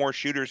couple more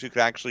shooters who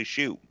could actually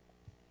shoot.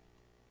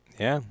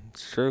 Yeah,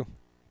 it's true.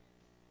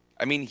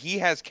 I mean, he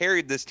has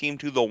carried this team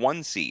to the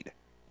 1 seed.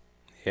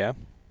 Yeah.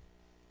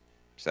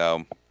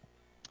 So,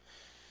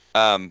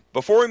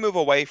 before we move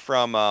away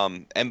from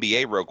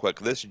NBA real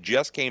quick, this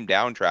just came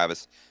down,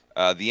 Travis.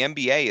 The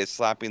NBA is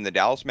slapping the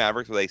Dallas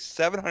Mavericks with a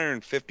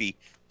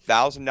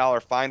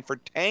 $750,000 fine for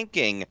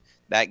tanking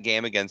that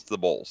game against the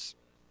Bulls.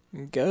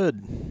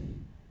 Good.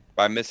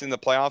 By missing the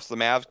playoffs, the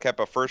Mavs kept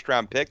a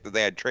first-round pick that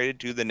they had traded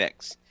to the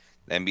Knicks.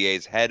 The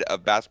NBA's head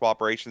of basketball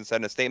operations said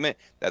in a statement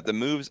that the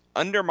moves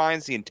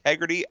undermines the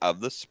integrity of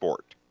the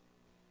sport.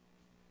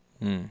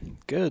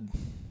 Good.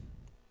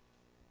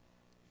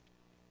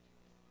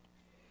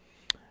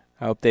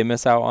 I hope they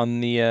miss out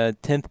on the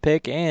 10th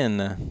pick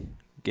and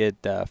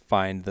get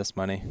fined this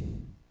money.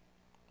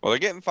 Well, they're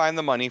getting fined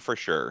the money for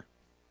sure.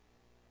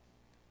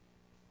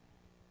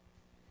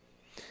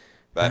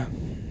 But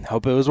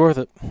hope it was worth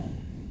it.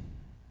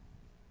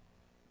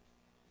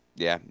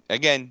 Yeah.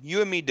 Again,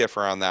 you and me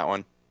differ on that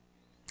one.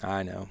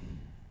 I know.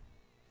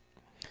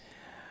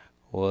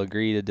 We'll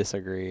agree to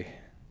disagree.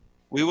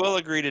 We will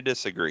agree to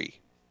disagree.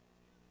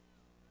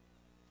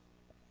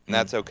 And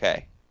that's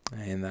okay.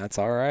 And that's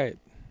all right.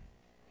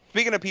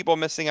 Speaking of people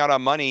missing out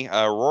on money,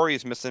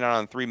 Rory's missing out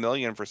on $3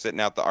 million for sitting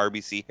out the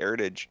RBC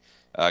Heritage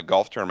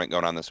golf tournament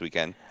going on this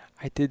weekend.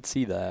 I did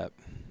see that.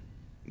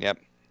 Yep.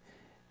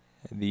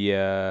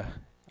 The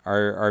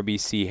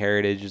RBC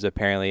Heritage is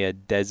apparently a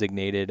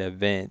designated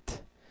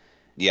event.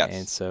 Yes.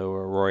 And so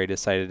Rory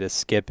decided to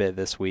skip it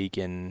this week,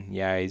 and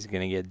yeah, he's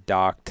going to get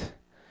docked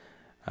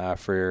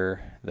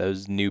for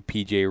those new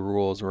PJ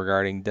rules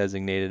regarding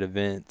designated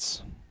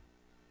events.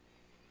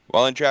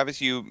 Well, and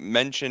Travis, you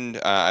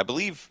mentioned, I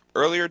believe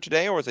earlier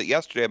today, or was it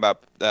yesterday,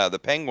 about the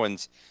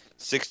Penguins'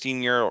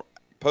 16-year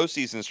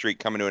postseason streak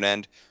coming to an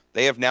end.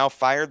 They have now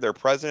fired their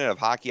president of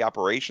hockey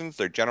operations,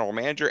 their general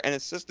manager, and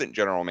assistant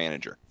general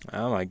manager.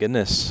 Oh, my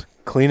goodness.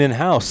 Cleaning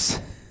house.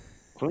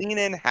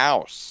 Cleaning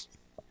house.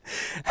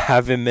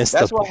 Haven't missed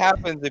That's what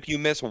happens if you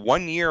miss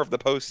 1 year of the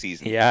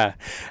postseason. Yeah.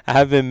 I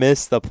haven't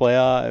missed the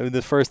playoff.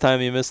 The first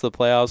time you missed the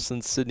playoffs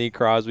since Sidney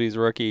Crosby's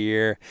rookie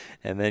year,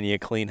 and then you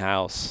clean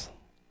house.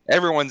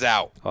 Everyone's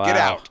out. Wow. Get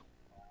out.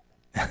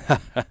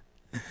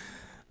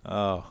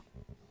 Oh.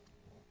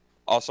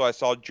 Also, I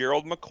saw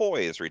Gerald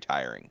McCoy is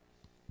retiring.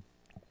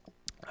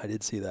 I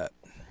did see that.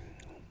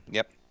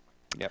 Yep.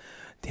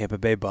 Tampa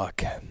Bay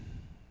Buck.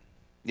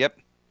 Yep.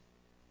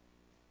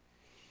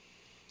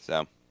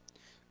 So,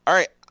 all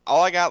right.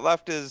 All I got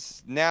left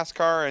is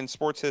NASCAR and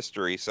sports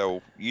history.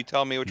 So you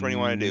tell me which one you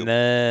want to do.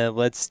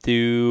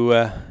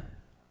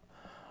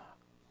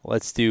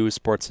 Let's do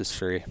sports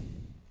history.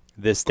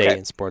 This day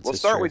in sports history.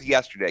 We'll start with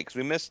yesterday because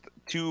we missed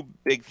 2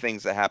 big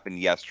things that happened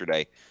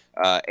yesterday.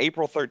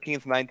 April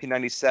 13th,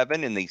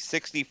 1997, in the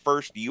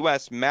 61st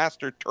U.S.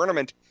 Master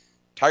Tournament,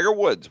 Tiger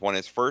Woods won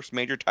his first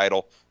major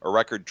title, a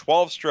record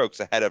 12 strokes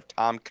ahead of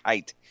Tom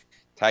Kite.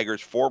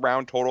 Tiger's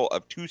 4-round total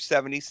of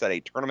 270 set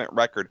a tournament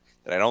record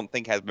that I don't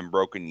think has been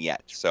broken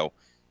yet. So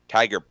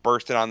Tiger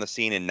bursted on the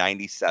scene in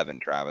 97,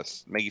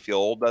 Travis. Make you feel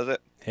old, does it?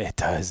 It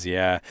does,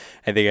 yeah.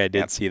 I think I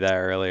did see that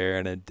earlier,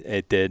 and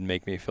it did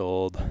make me feel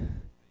old.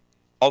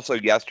 Also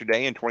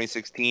yesterday in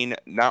 2016,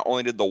 not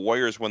only did the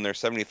Warriors win their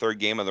 73rd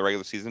game of the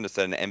regular season to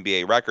set an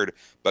NBA record,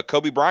 but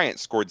Kobe Bryant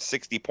scored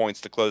 60 points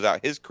to close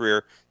out his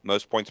career,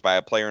 most points by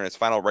a player in his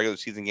final regular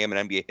season game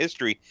in NBA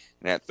history.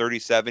 And at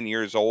 37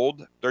 years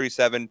old,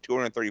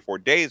 234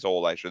 days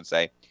old, I should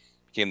say,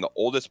 became the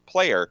oldest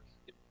player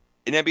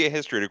in NBA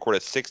history to record a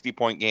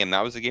 60-point game.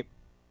 That was the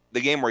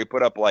game where he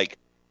put up like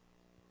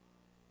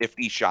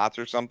 50 shots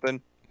or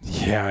something.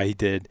 Yeah, he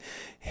did.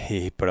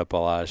 He put up a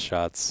lot of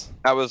shots.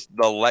 That was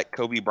the Let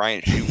Kobe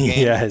Bryant Shoot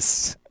game.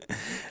 Yes.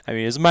 I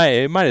mean,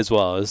 it might as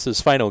well. It's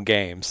his final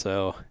game,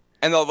 so.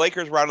 And the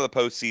Lakers were out of the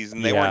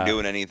postseason. They weren't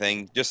doing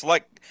anything. Just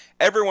like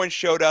everyone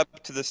showed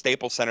up to the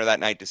Staples Center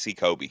that night to see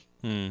Kobe.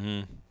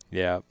 Mm-hmm.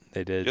 Yeah,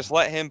 they did. Just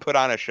let him put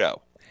on a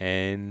show.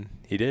 And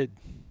he did.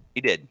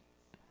 He did.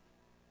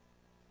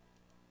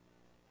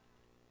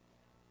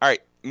 All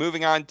right,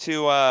 moving on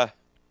to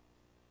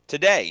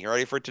today. You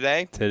ready for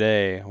today?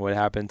 Today. What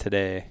happened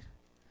today?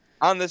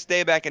 On this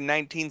day back in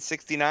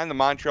 1969, the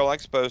Montreal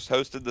Expos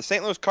hosted the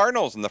St. Louis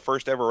Cardinals in the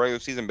first ever regular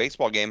season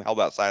baseball game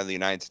held outside of the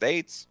United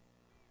States.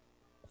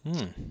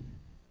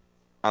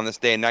 On this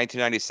day in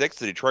 1996,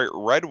 the Detroit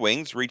Red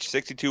Wings reached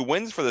 62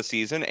 wins for the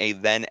season, a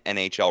then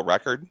NHL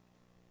record.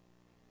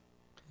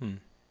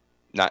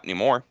 Not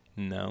anymore.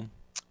 No.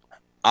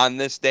 On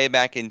this day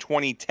back in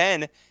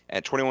 2010,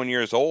 at 21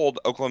 years old,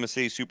 Oklahoma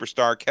City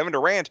superstar Kevin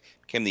Durant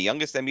became the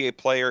youngest NBA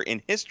player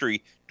in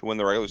history to win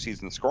the regular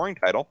season scoring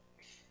title.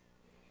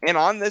 And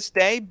on this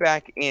day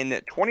back in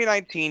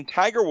 2019,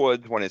 Tiger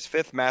Woods won his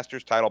 5th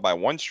Masters title by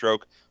 1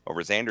 stroke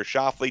over Xander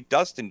Schauffele,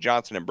 Dustin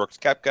Johnson, and Brooks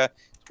Koepka.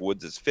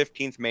 Woods'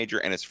 15th major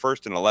and his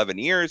first in 11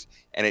 years,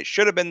 and it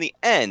should have been the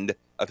end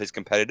of his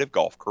competitive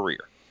golf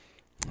career.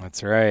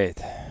 That's right.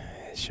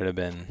 It should have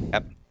been.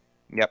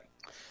 Yep.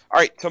 All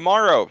right,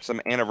 tomorrow,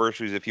 some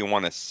anniversaries if you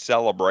want to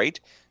celebrate.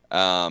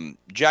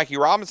 Jackie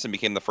Robinson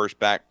became the first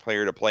black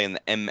player to play in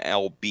the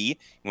MLB. He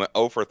went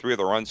 0 for 3 of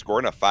the runs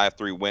scored in a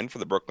 5-3 win for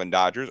the Brooklyn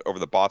Dodgers over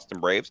the Boston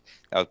Braves.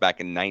 That was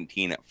back in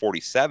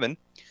 1947.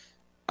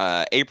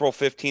 April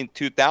 15th,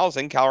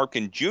 2000, Cal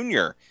Ripken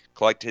Jr.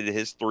 collected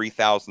his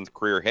 3,000th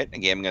career hit in a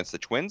game against the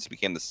Twins.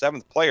 Became the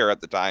 7th player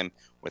at the time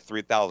with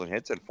 3,000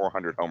 hits and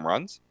 400 home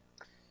runs.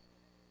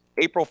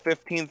 April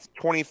 15th,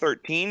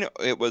 2013,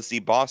 it was the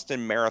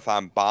Boston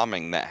Marathon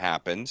bombing that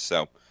happened.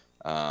 So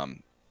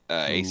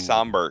a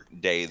somber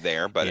day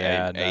there, but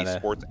a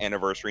sports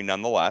anniversary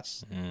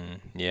nonetheless.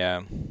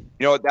 Yeah. You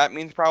know what that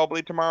means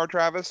probably tomorrow,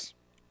 Travis?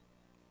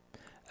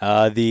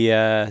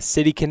 The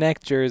City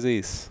Connect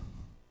jerseys.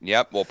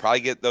 Yep, we'll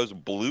probably get those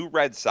blue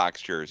Red Sox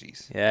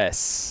jerseys.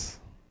 Yes.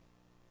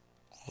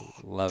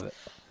 Love it.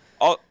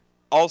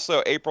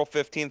 Also, April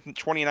 15th,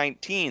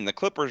 2019, the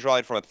Clippers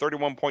rallied from a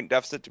 31-point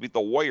deficit to beat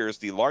the Warriors,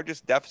 the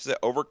largest deficit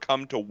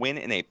overcome to win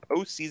in a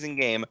postseason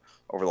game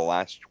over the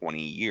last 20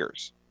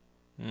 years.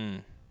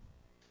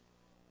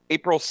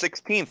 April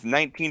 16th,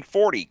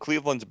 1940,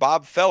 Cleveland's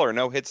Bob Feller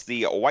no-hits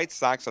the White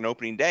Sox on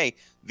opening day,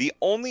 the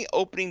only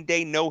opening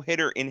day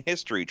no-hitter in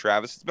history,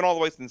 Travis. It's been all the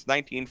way since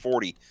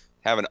 1940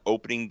 have an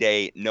opening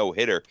day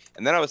no-hitter.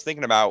 And then I was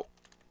thinking about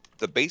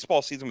the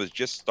baseball season was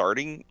just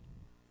starting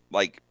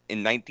like in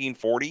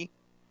 1940.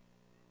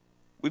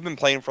 We've been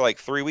playing for like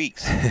 3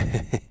 weeks.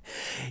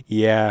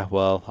 Yeah,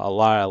 well, a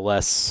lot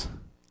less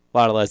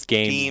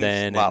games teams,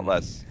 then. A lot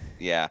less.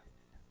 Yeah.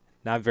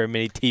 Not very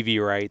many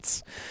TV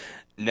rights.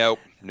 Nope.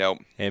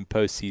 And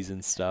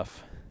postseason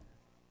stuff.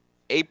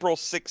 April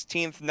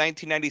 16th,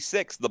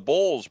 1996, the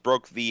Bulls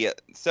broke the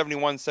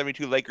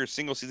 71-72 Lakers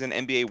single-season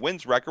NBA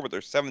wins record with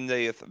their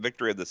 70th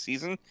victory of the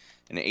season,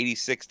 an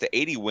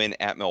 86-80 win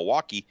at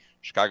Milwaukee.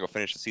 Chicago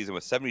finished the season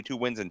with 72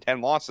 wins and 10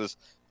 losses.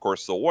 Of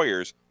course, the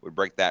Warriors would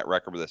break that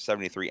record with a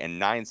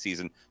 73-9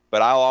 season,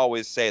 but I'll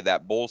always say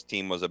that Bulls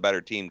team was a better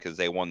team because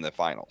they won the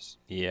finals.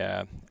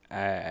 Yeah,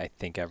 I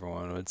think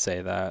everyone would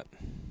say that.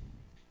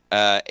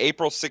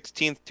 April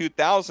 16th,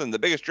 2000, the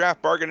biggest draft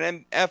bargain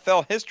in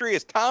NFL history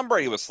is Tom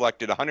Brady was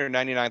selected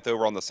 199th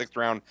overall in the 6th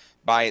round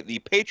by the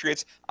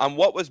Patriots on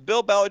what was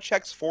Bill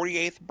Belichick's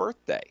 48th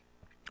birthday.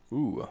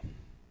 Ooh.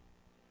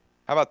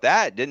 How about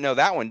that? Didn't know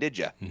that one, did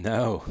you?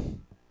 No.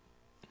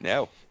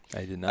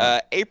 I did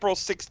not. April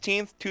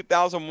 16th,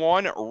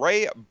 2001,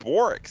 Ray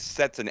Bork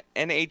sets an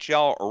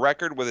NHL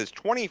record with his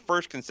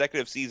 21st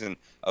consecutive season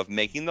of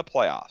making the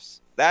playoffs.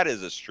 That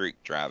is a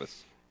streak,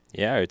 Travis.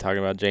 Yeah, you're talking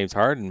about James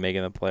Harden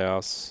making the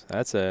playoffs.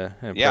 That's an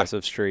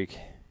impressive streak.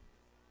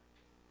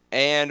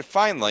 And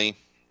finally,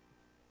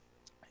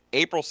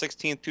 April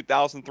 16th,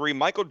 2003,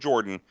 Michael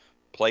Jordan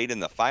played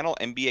in the final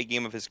NBA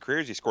game of his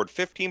career as he scored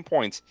 15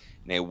 points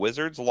in a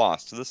Wizards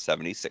loss to the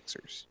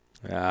 76ers.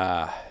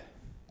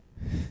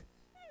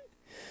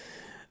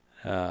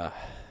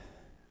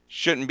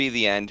 Shouldn't be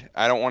the end.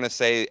 I don't want to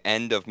say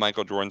end of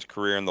Michael Jordan's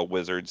career and the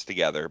Wizards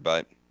together,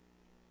 but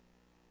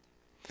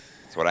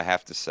that's what I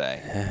have to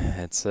say.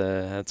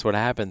 That's what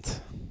happened.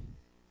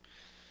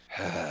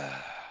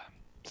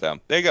 So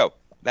there you go.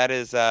 That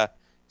is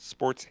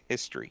sports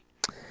history.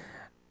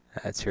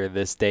 That's your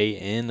this day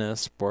in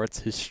sports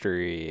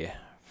history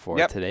for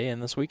today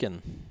and this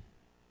weekend.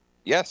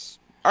 Yes.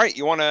 All right.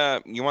 You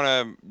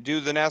wanna do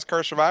the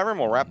NASCAR Survivor and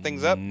we'll wrap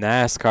things up?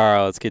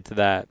 NASCAR. Let's get to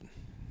that.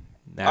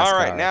 NASCAR. All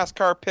right.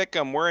 NASCAR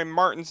Pick'em. We're in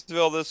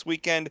Martinsville this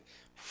weekend.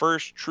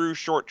 First true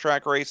short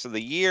track race of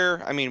the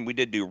year. I mean, we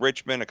did do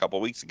Richmond a couple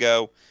weeks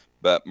ago,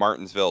 but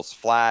Martinsville's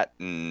flat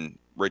and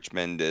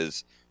Richmond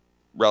is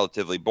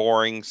relatively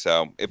boring.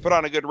 So it put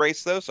on a good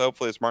race, though. So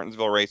hopefully this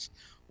Martinsville race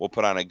will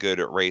put on a good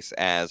race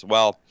as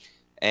well.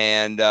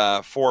 And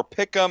for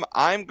Pick'em,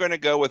 I'm going to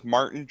go with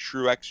Martin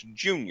Truex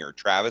Jr.,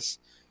 Travis.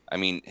 I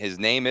mean, his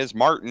name is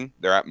Martin.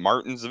 They're at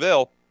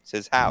Martinsville.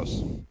 It's his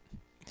house.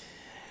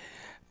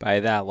 By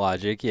that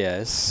logic,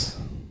 yes.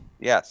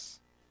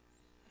 Yes.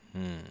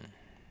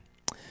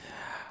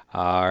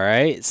 All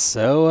right,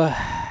 so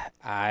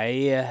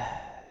I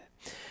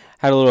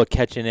had a little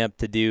catching up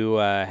to do.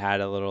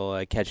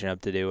 Catching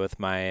up to do with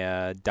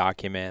my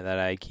document that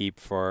I keep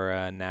for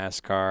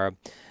NASCAR.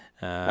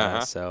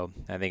 So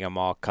I think I'm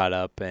all caught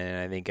up, and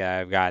I think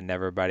I've gotten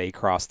everybody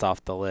crossed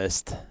off the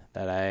list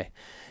that I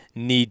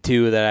need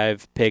to, that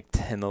I've picked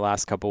in the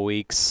last couple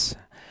weeks.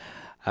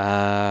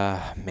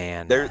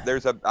 Man.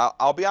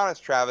 I'll be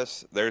honest,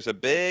 Travis, there's a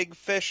big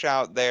fish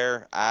out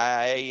there.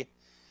 I'd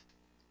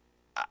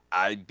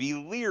be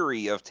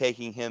leery of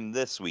taking him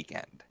this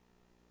weekend.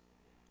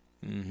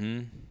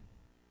 Mm-hmm.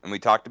 And we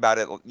talked about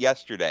it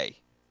yesterday.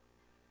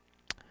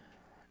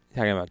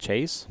 Talking about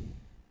Chase?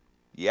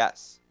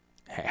 Yes.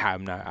 Hey,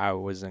 I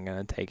wasn't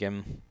gonna take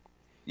him.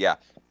 Yeah,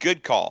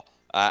 good call.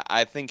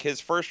 I think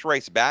his first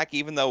race back,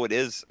 even though it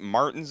is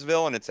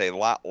Martinsville and it's a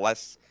lot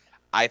less,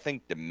 I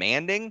think,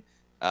 demanding.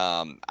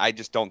 I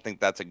just don't think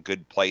that's a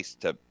good place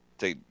to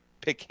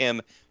pick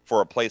him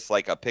for a place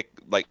like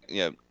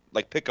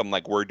Pick'em,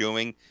 like we're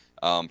doing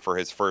for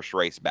his first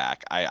race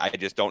back. I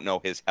just don't know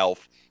his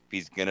health, if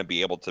he's gonna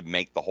be able to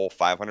make the whole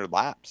 500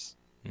 laps.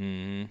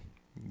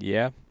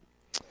 Yeah,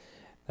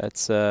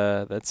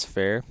 that's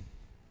fair.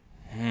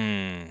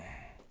 Man,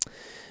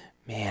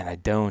 I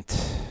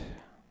don't.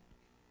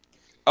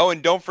 Oh,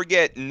 and don't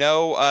forget,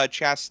 no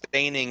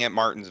Chastaining at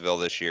Martinsville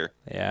this year.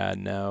 Yeah,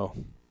 no.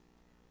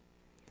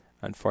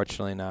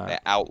 Unfortunately not. They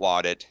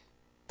outlawed it.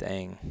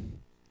 Dang.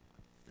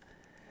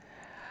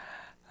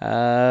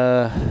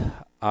 All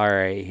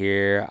right,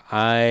 here.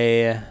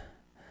 I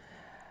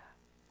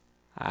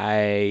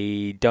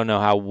don't know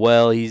how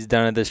well he's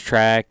done at this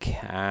track.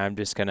 I'm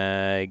just going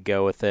to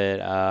go with it.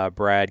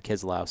 Brad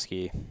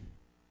Keselowski.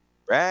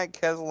 Brad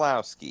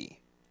Keselowski.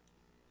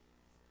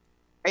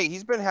 Hey,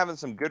 he's been having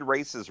some good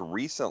races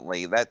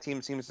recently. That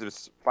team seems to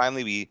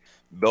finally be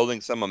building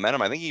some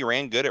momentum. I think he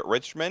ran good at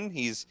Richmond.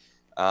 He's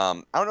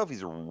I don't know if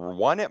he's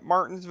won at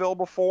Martinsville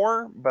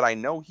before, but I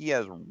know he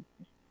has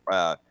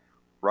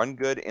run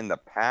good in the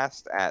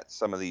past at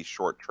some of these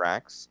short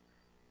tracks.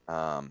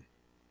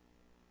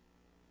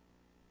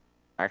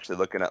 Actually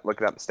looking up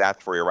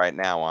stats for you right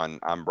now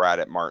on Brad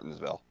at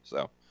Martinsville.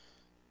 So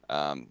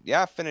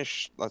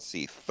finished, let's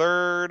see,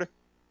 third,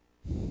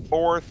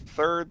 fourth,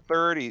 third.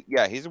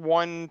 He's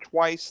won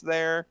twice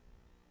there.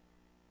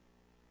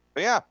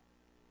 But yeah.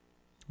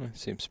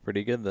 Seems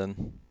pretty good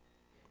then.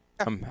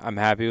 I'm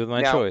happy with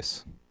my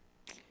choice.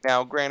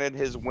 Now, granted,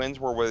 his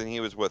wins were when he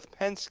was with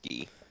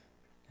Penske.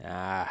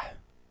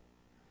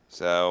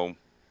 So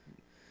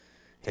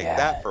take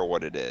that for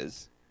what it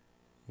is.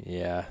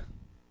 Yeah.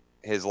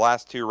 His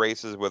last two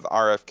races with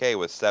RFK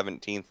was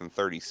 17th and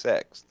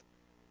 36th.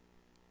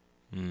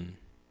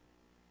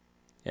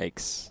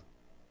 Yikes.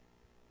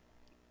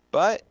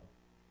 But,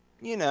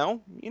 you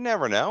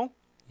never know.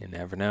 You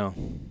never know.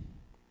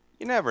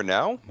 You never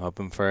know. I'm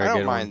hoping for a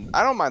good one.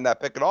 I don't mind that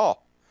pick at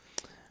all.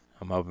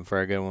 I'm hoping for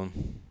a good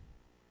one.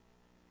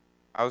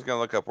 I was going to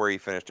look up where he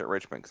finished at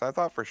Richmond because I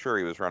thought for sure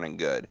he was running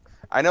good.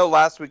 I know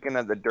last weekend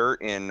at the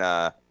dirt in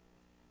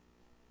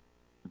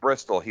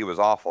Bristol, he was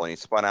awful, and he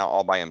spun out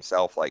all by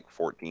himself like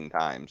 14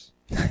 times.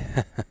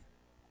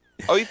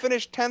 Oh, he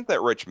finished 10th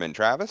at Richmond,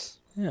 Travis.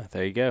 Yeah,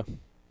 there you go.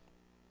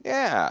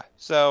 Yeah,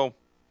 so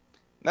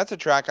that's a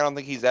track I don't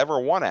think he's ever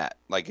won at,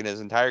 like in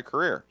his entire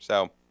career.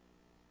 So,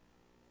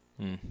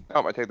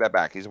 I take that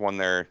back. He's won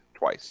there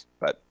twice.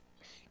 But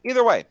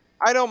either way,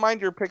 I don't mind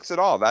your picks at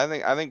all. I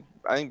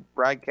think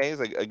Brad K is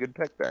a good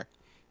pick there.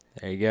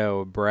 There you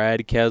go,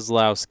 Brad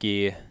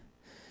Keselowski,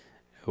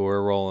 who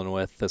we're rolling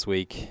with this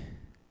week.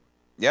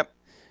 Yep.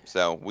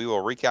 So we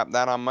will recap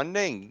that on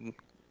Monday and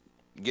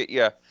get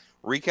you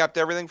recapped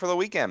everything for the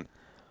weekend.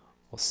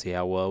 We'll see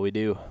how well we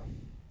do.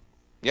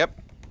 Yep.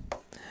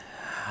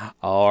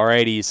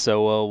 Alrighty,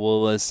 so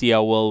we'll see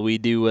how well we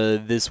do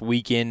this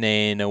weekend,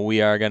 and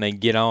we are going to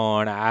get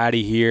on out of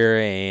here.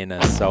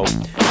 And so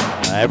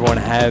everyone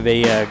have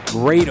a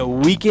great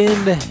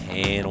weekend,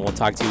 and we'll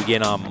talk to you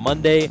again on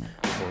Monday.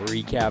 We'll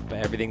recap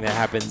everything that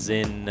happens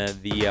in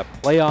the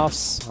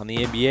playoffs on the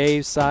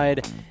NBA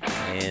side,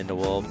 and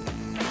we'll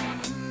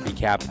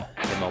recap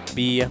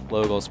MLB,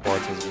 Logo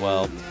Sports as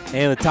well,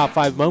 and the top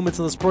 5 moments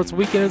of the sports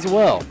weekend as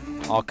well,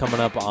 all coming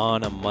up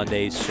on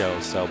Monday's show.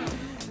 So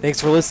thanks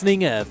for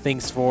listening,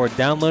 thanks for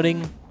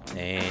downloading,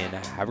 and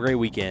have a great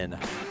weekend.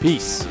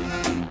 Peace.